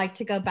you'd like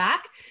to go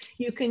back,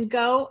 you can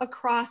go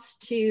across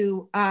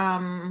to,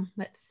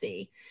 let's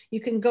see, you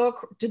can go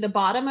to the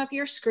bottom of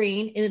your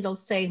screen and it'll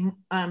say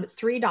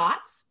 3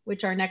 dots,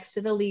 which are next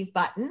to the leave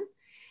button.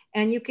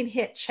 And you can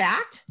hit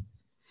chat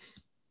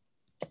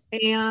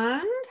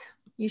and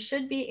you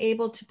should be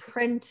able to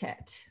print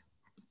it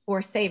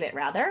or save it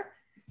rather.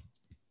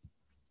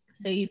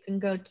 So you can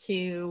go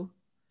to,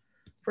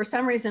 for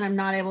some reason, I'm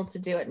not able to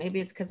do it. Maybe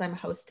it's because I'm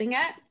hosting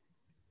it.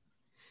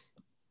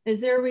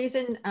 Is there a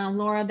reason,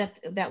 Laura,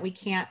 that we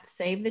can't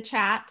save the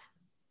chat?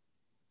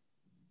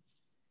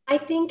 I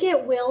think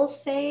it will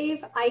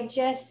save. I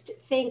just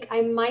think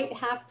I might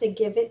have to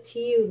give it to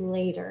you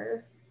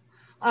later.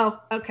 Oh,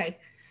 okay.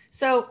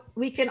 So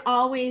we can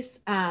always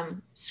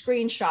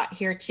screenshot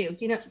here too.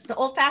 You know, the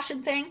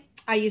old-fashioned thing,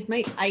 I use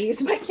my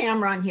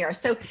camera on here.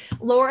 So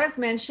Laura's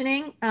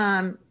mentioning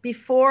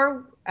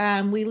before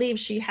we leave,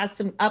 she has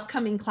some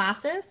upcoming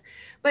classes,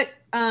 but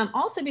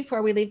also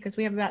before we leave, because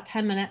we have about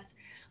 10 minutes,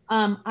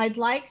 I'd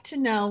like to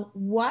know,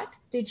 what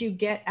did you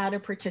get out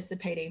of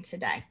participating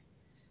today?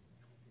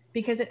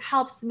 Because it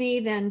helps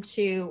me then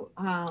to,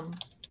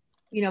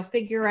 you know,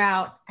 figure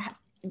out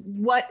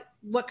what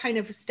kind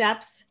of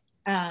steps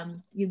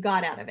you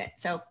got out of it.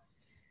 So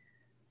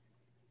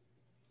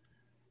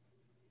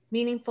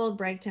meaningful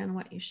breakdown,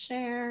 what you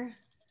share.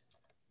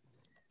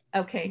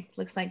 Okay,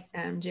 looks like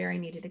Jerry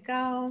needed to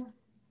go.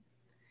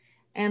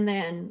 And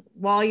then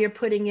while you're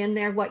putting in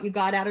there what you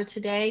got out of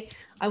today,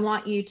 I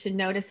want you to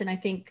notice, and I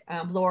think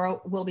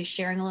Laura will be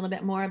sharing a little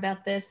bit more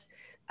about this,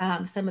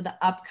 some of the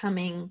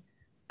upcoming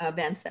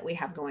events that we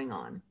have going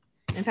on.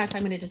 In fact,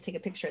 I'm going to just take a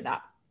picture of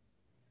that.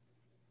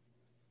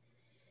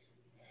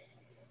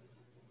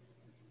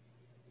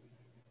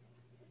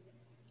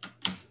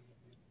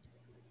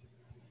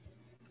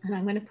 And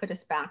I'm going to put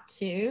us back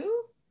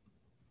to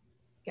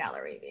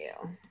gallery view.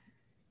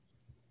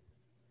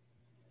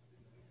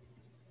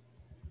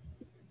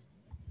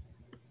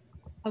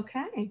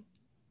 Okay.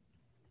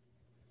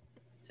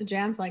 So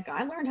Jan's like,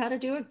 I learned how to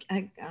do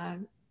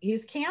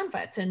use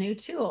Canva. It's a new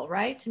tool,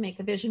 right? To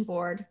make a vision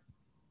board.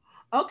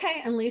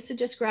 Okay, and Lisa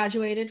just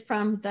graduated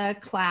from the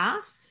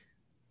class.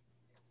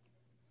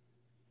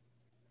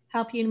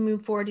 Help you to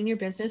move forward in your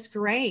business.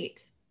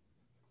 Great.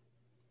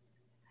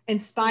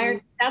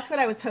 Inspired. That's what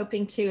I was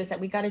hoping too, is that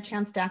we got a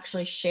chance to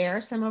actually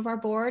share some of our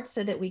boards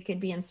so that we could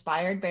be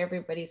inspired by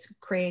everybody's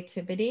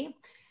creativity.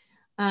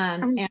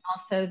 And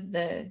also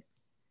the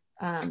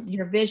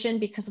your vision,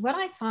 because what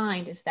I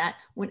find is that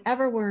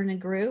whenever we're in a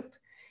group,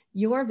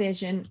 your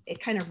vision,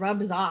 it kind of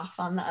rubs off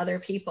on the other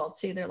people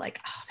too. They're like,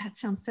 oh, that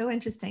sounds so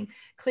interesting.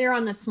 Clear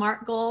on the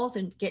SMART goals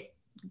and get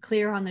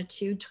clear on the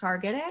 2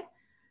 targeted.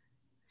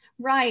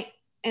 Right.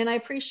 And I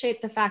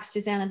appreciate the fact,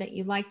 Susanna, that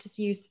you like to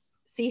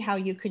see how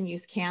you can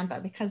use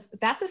Canva, because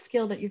that's a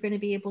skill that you're going to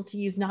be able to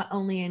use not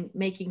only in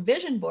making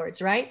vision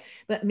boards, right,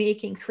 but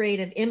making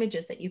creative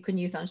images that you can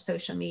use on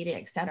social media,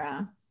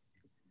 etc.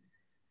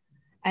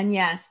 And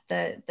yes,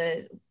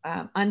 the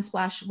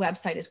Unsplash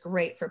website is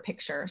great for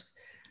pictures.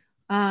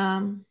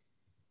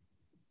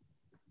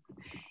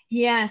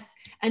 Yes,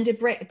 and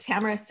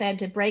Tamara said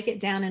to break it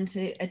down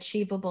into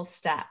achievable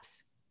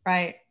steps,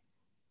 right?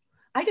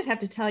 I just have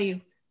to tell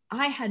you,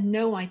 I had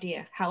no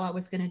idea how I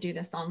was going to do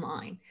this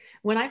online.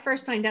 When I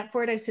first signed up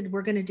for it, I said,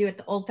 we're going to do it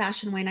the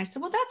old-fashioned way. And I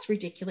said, well, that's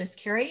ridiculous,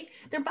 Carrie.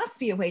 There must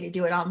be a way to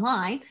do it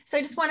online. So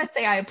I just want to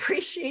say I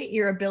appreciate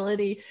your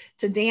ability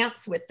to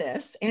dance with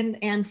this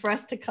and for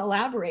us to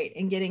collaborate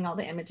in getting all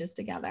the images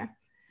together.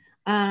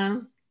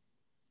 So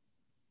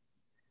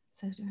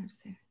do I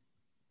say?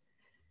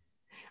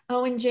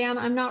 Oh, and Jan,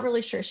 I'm not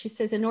really sure. She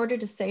says, in order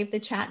to save the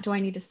chat, do I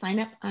need to sign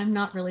up? I'm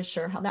not really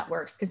sure how that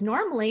works, because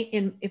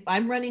normally if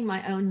I'm running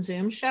my own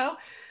Zoom show,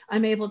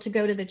 I'm able to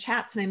go to the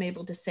chats and I'm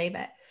able to save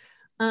it.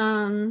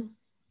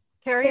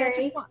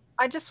 Carrie,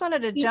 I just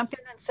wanted to jump in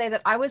and say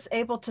that I was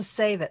able to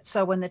save it.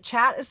 So when the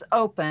chat is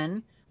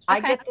open, I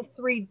get the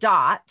 3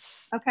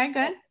 dots. Okay,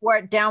 good.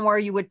 Where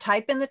you would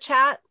type in the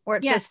chat, where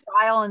it says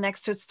file and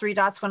next to it's 3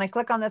 dots. When I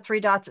click on the 3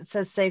 dots, it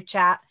says save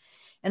chat.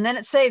 And then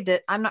it saved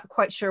it. I'm not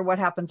quite sure what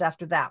happens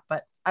after that,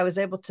 but I was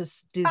able to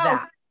do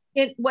that.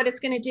 What it's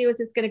going to do is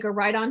it's going to go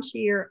right onto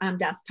your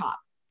desktop.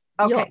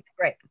 Okay,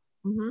 great.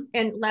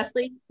 And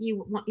Leslie,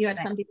 you had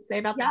something to say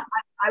about that?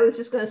 I was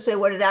just going to say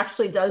what it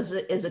actually does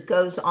is it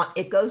goes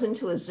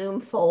into a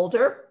Zoom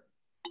folder.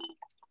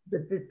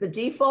 The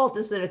default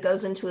is that it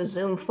goes into a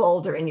Zoom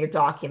folder in your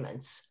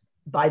documents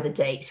by the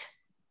date.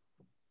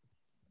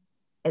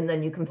 And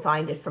then you can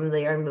find it from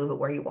there and move it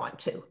where you want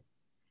to.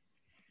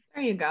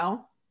 There you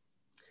go.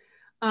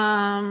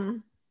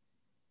 And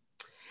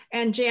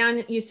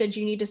Jan, you said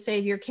you need to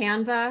save your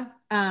Canva.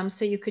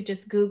 So you could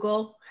just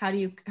Google how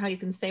you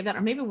can save that,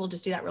 or maybe we'll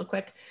just do that real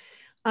quick.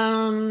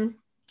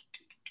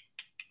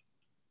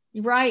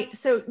 Right.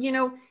 So,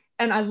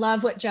 And I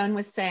love what Joan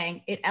was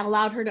saying. It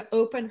allowed her to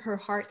open her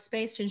heart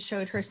space and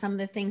showed her some of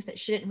the things that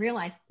she didn't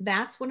realize.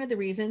 That's one of the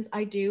reasons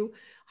I do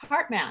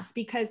heart math,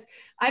 because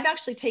I've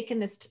actually taken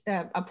this,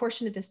 a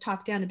portion of this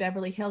talk down to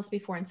Beverly Hills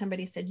before, and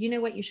somebody said, you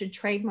know what, you should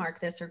trademark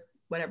this or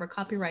whatever,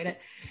 copyright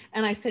it.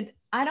 And I said,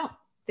 I don't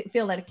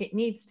feel that it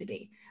needs to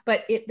be,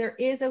 but there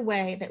is a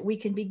way that we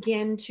can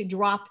begin to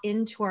drop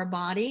into our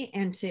body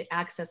and to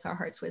access our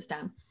heart's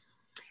wisdom.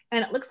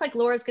 And it looks like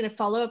Laura's going to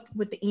follow up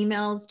with the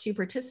emails to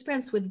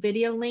participants with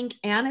video link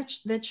and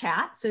the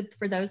chat. So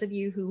for those of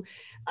you who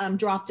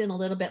dropped in a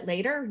little bit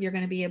later, you're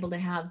going to be able to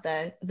have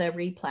the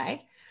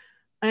replay.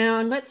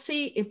 And let's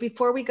see if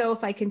before we go,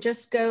 if I can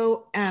just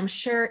go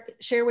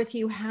share with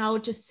you how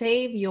to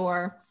save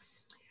your.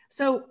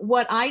 So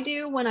what I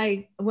do when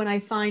I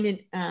find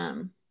it,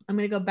 I'm going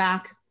to go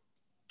back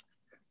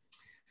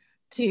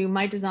to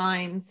my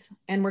designs,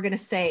 and we're going to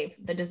save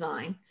the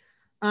design.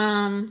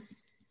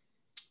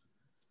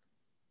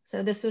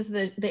 So this was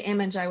the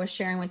image I was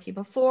sharing with you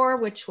before,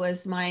 which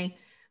was my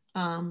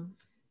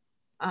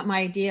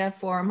idea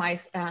for my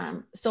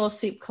Soul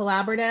Soup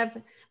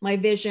Collaborative, my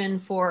vision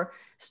for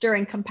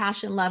stirring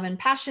compassion, love, and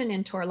passion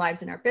into our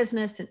lives and our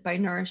business and by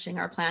nourishing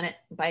our planet,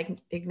 by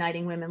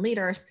igniting women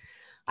leaders.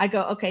 I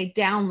go, okay,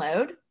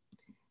 download.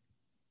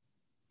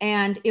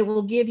 And it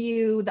will give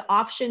you the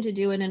option to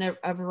do it in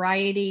a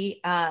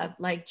variety of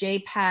like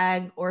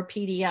JPEG or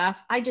PDF.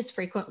 I just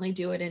frequently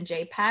do it in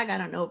JPEG. I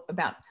don't know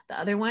about the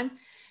other one.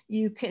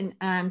 You can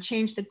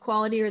change the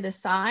quality or the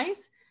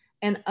size.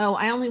 And oh,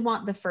 I only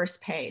want the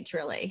first page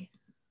really.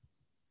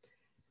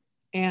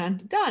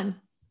 And done.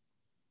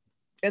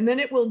 And then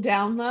it will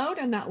download,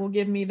 and that will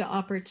give me the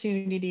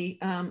opportunity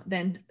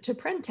then to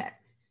print it.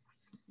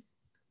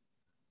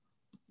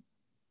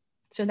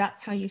 So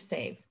that's how you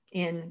save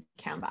in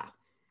Canva.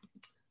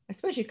 I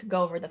suppose you could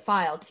go over the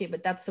file too,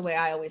 but that's the way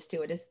I always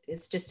do it,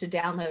 is just to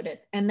download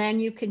it. And then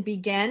you can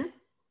begin.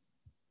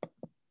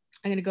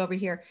 I'm going to go over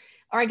here,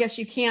 or I guess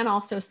you can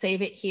also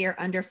save it here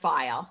under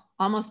file,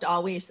 almost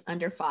always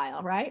under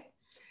file, right?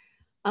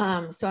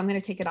 So I'm going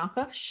to take it off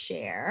of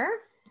share.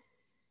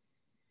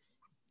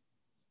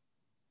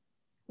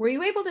 Were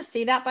you able to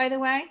see that, by the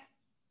way?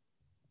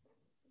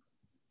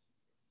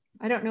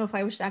 I don't know if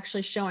I was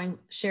actually showing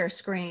share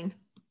screen.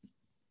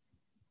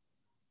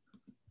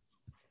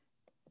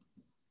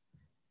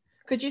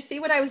 Could you see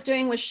what I was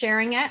doing with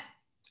sharing it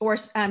or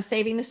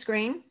saving the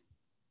screen?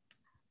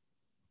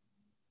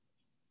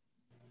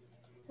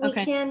 We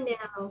can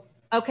now.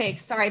 Okay,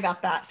 sorry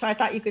about that. So I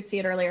thought you could see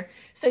it earlier.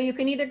 So you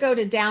can either go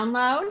to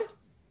download,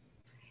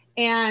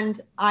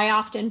 and I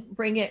often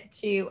bring it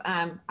to,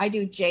 I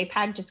do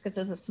JPEG just because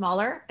it's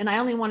smaller, and I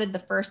only wanted the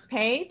first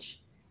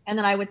page, and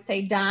then I would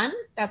say done.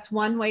 That's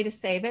one way to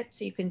save it,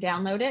 so you can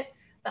download it.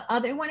 The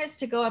other one is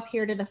to go up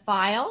here to the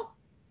file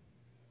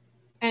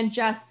and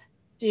just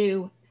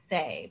do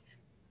save.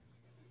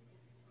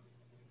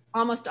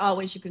 Almost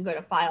always you can go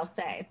to file,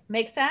 save.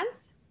 Make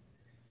sense?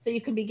 So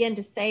you can begin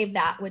to save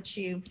that which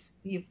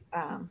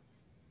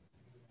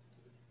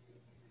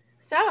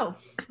so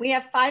we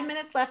have 5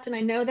 minutes left, and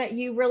I know that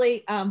you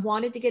really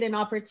wanted to get an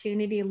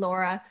opportunity,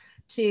 Laura,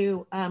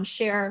 to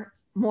share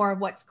more of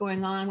what's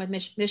going on with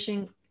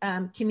Mission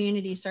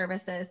Community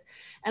Services.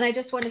 And I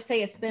just want to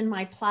say it's been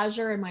my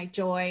pleasure and my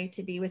joy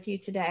to be with you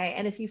today.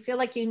 And if you feel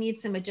like you need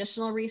some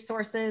additional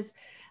resources,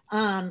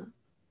 or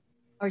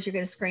you're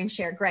going to screen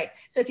share, great.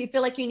 So if you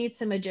feel like you need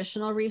some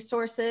additional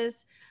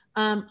resources,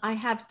 I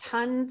have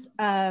tons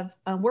of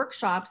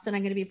workshops that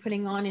I'm going to be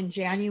putting on in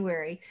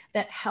January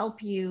that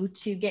help you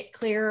to get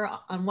clear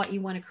on what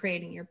you want to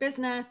create in your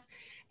business.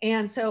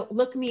 And so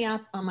look me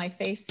up on my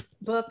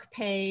Facebook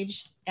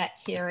page at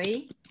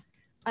Carrie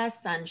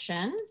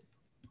Asuncion.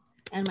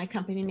 And my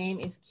company name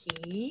is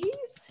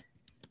Keys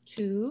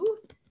to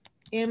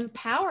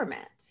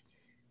Empowerment.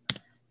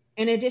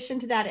 In addition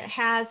to that,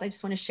 I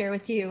just want to share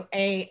with you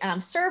a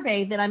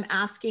survey that I'm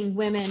asking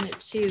women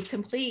to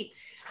complete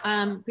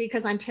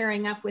because I'm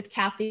pairing up with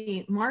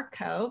Kathy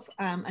Markove,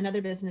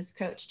 another business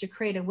coach, to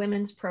create a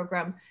women's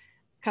program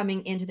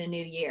coming into the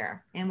new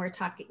year. And we're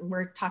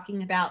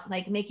talking about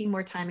like making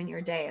more time in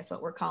your day is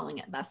what we're calling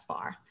it thus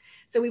far.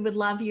 So we would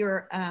love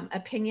your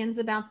opinions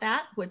about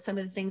that, what some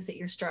of the things that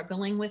you're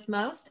struggling with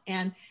most,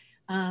 and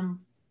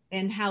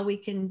how we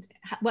can,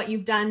 what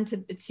you've done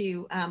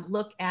to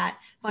look at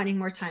finding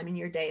more time in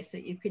your day so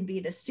that you can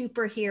be the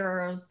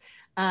superheroes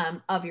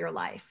of your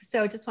life.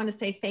 So I just want to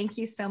say thank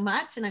you so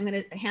much, and I'm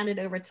going to hand it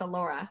over to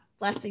Laura.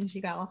 Blessings,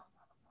 you all.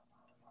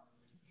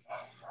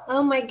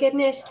 Oh my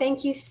goodness,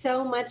 thank you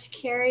so much,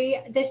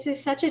 Carrie. This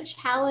is such a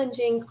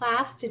challenging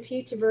class to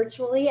teach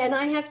virtually, and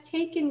I have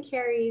taken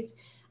Carrie's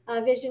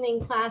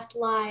visioning class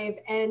live,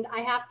 and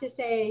I have to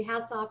say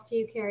hats off to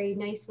you, Carrie.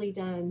 Nicely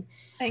done.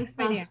 Thanks,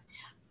 my dear.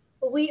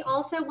 We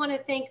also want to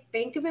thank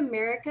Bank of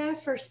America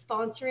for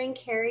sponsoring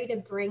Carrie to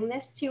bring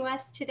this to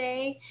us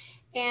today.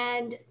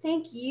 And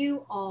thank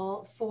you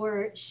all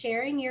for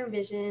sharing your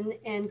vision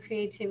and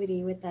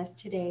creativity with us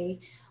today.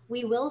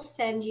 we will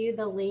send you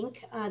the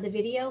link, the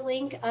video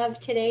link of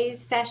today's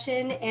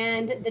session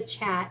and the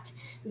chat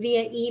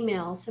via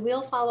email. So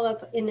we'll follow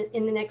up in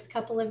the next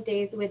couple of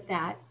days with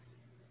that.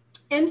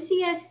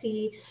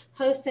 MCSC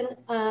hosts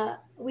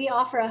we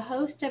offer a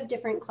host of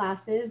different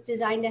classes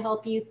designed to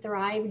help you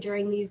thrive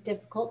during these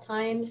difficult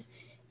times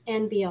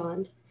and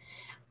beyond.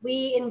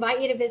 We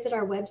invite you to visit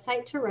our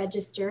website to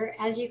register.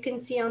 As you can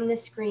see on the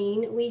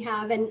screen, we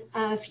have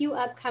a few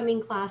upcoming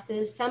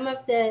classes. Some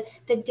of the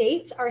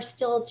dates are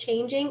still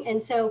changing,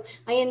 and so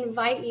I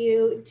invite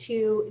you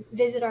to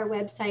visit our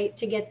website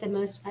to get the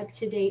most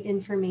up-to-date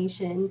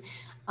information.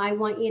 I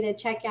want you to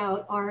check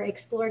out our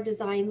Explore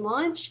Design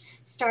launch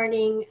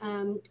starting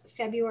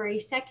February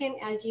 2nd.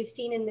 As you've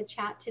seen in the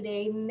chat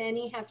today,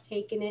 many have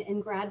taken it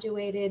and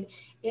graduated.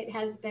 It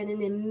has been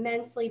an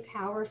immensely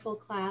powerful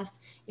class.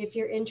 If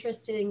you're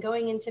interested in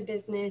going into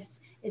business,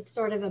 it's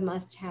sort of a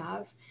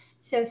must-have.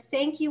 So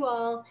thank you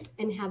all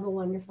and have a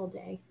wonderful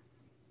day.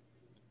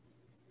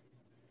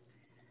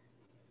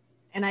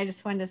 And I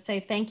just wanted to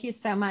say thank you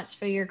so much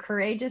for your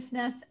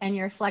courageousness and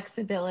your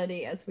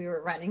flexibility as we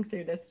were running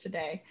through this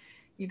today.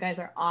 You guys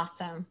are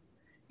awesome.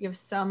 You have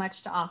so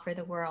much to offer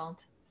the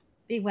world.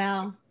 Be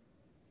well.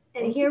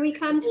 And here we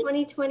come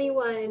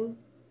 2021.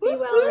 Be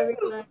well,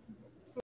 everyone.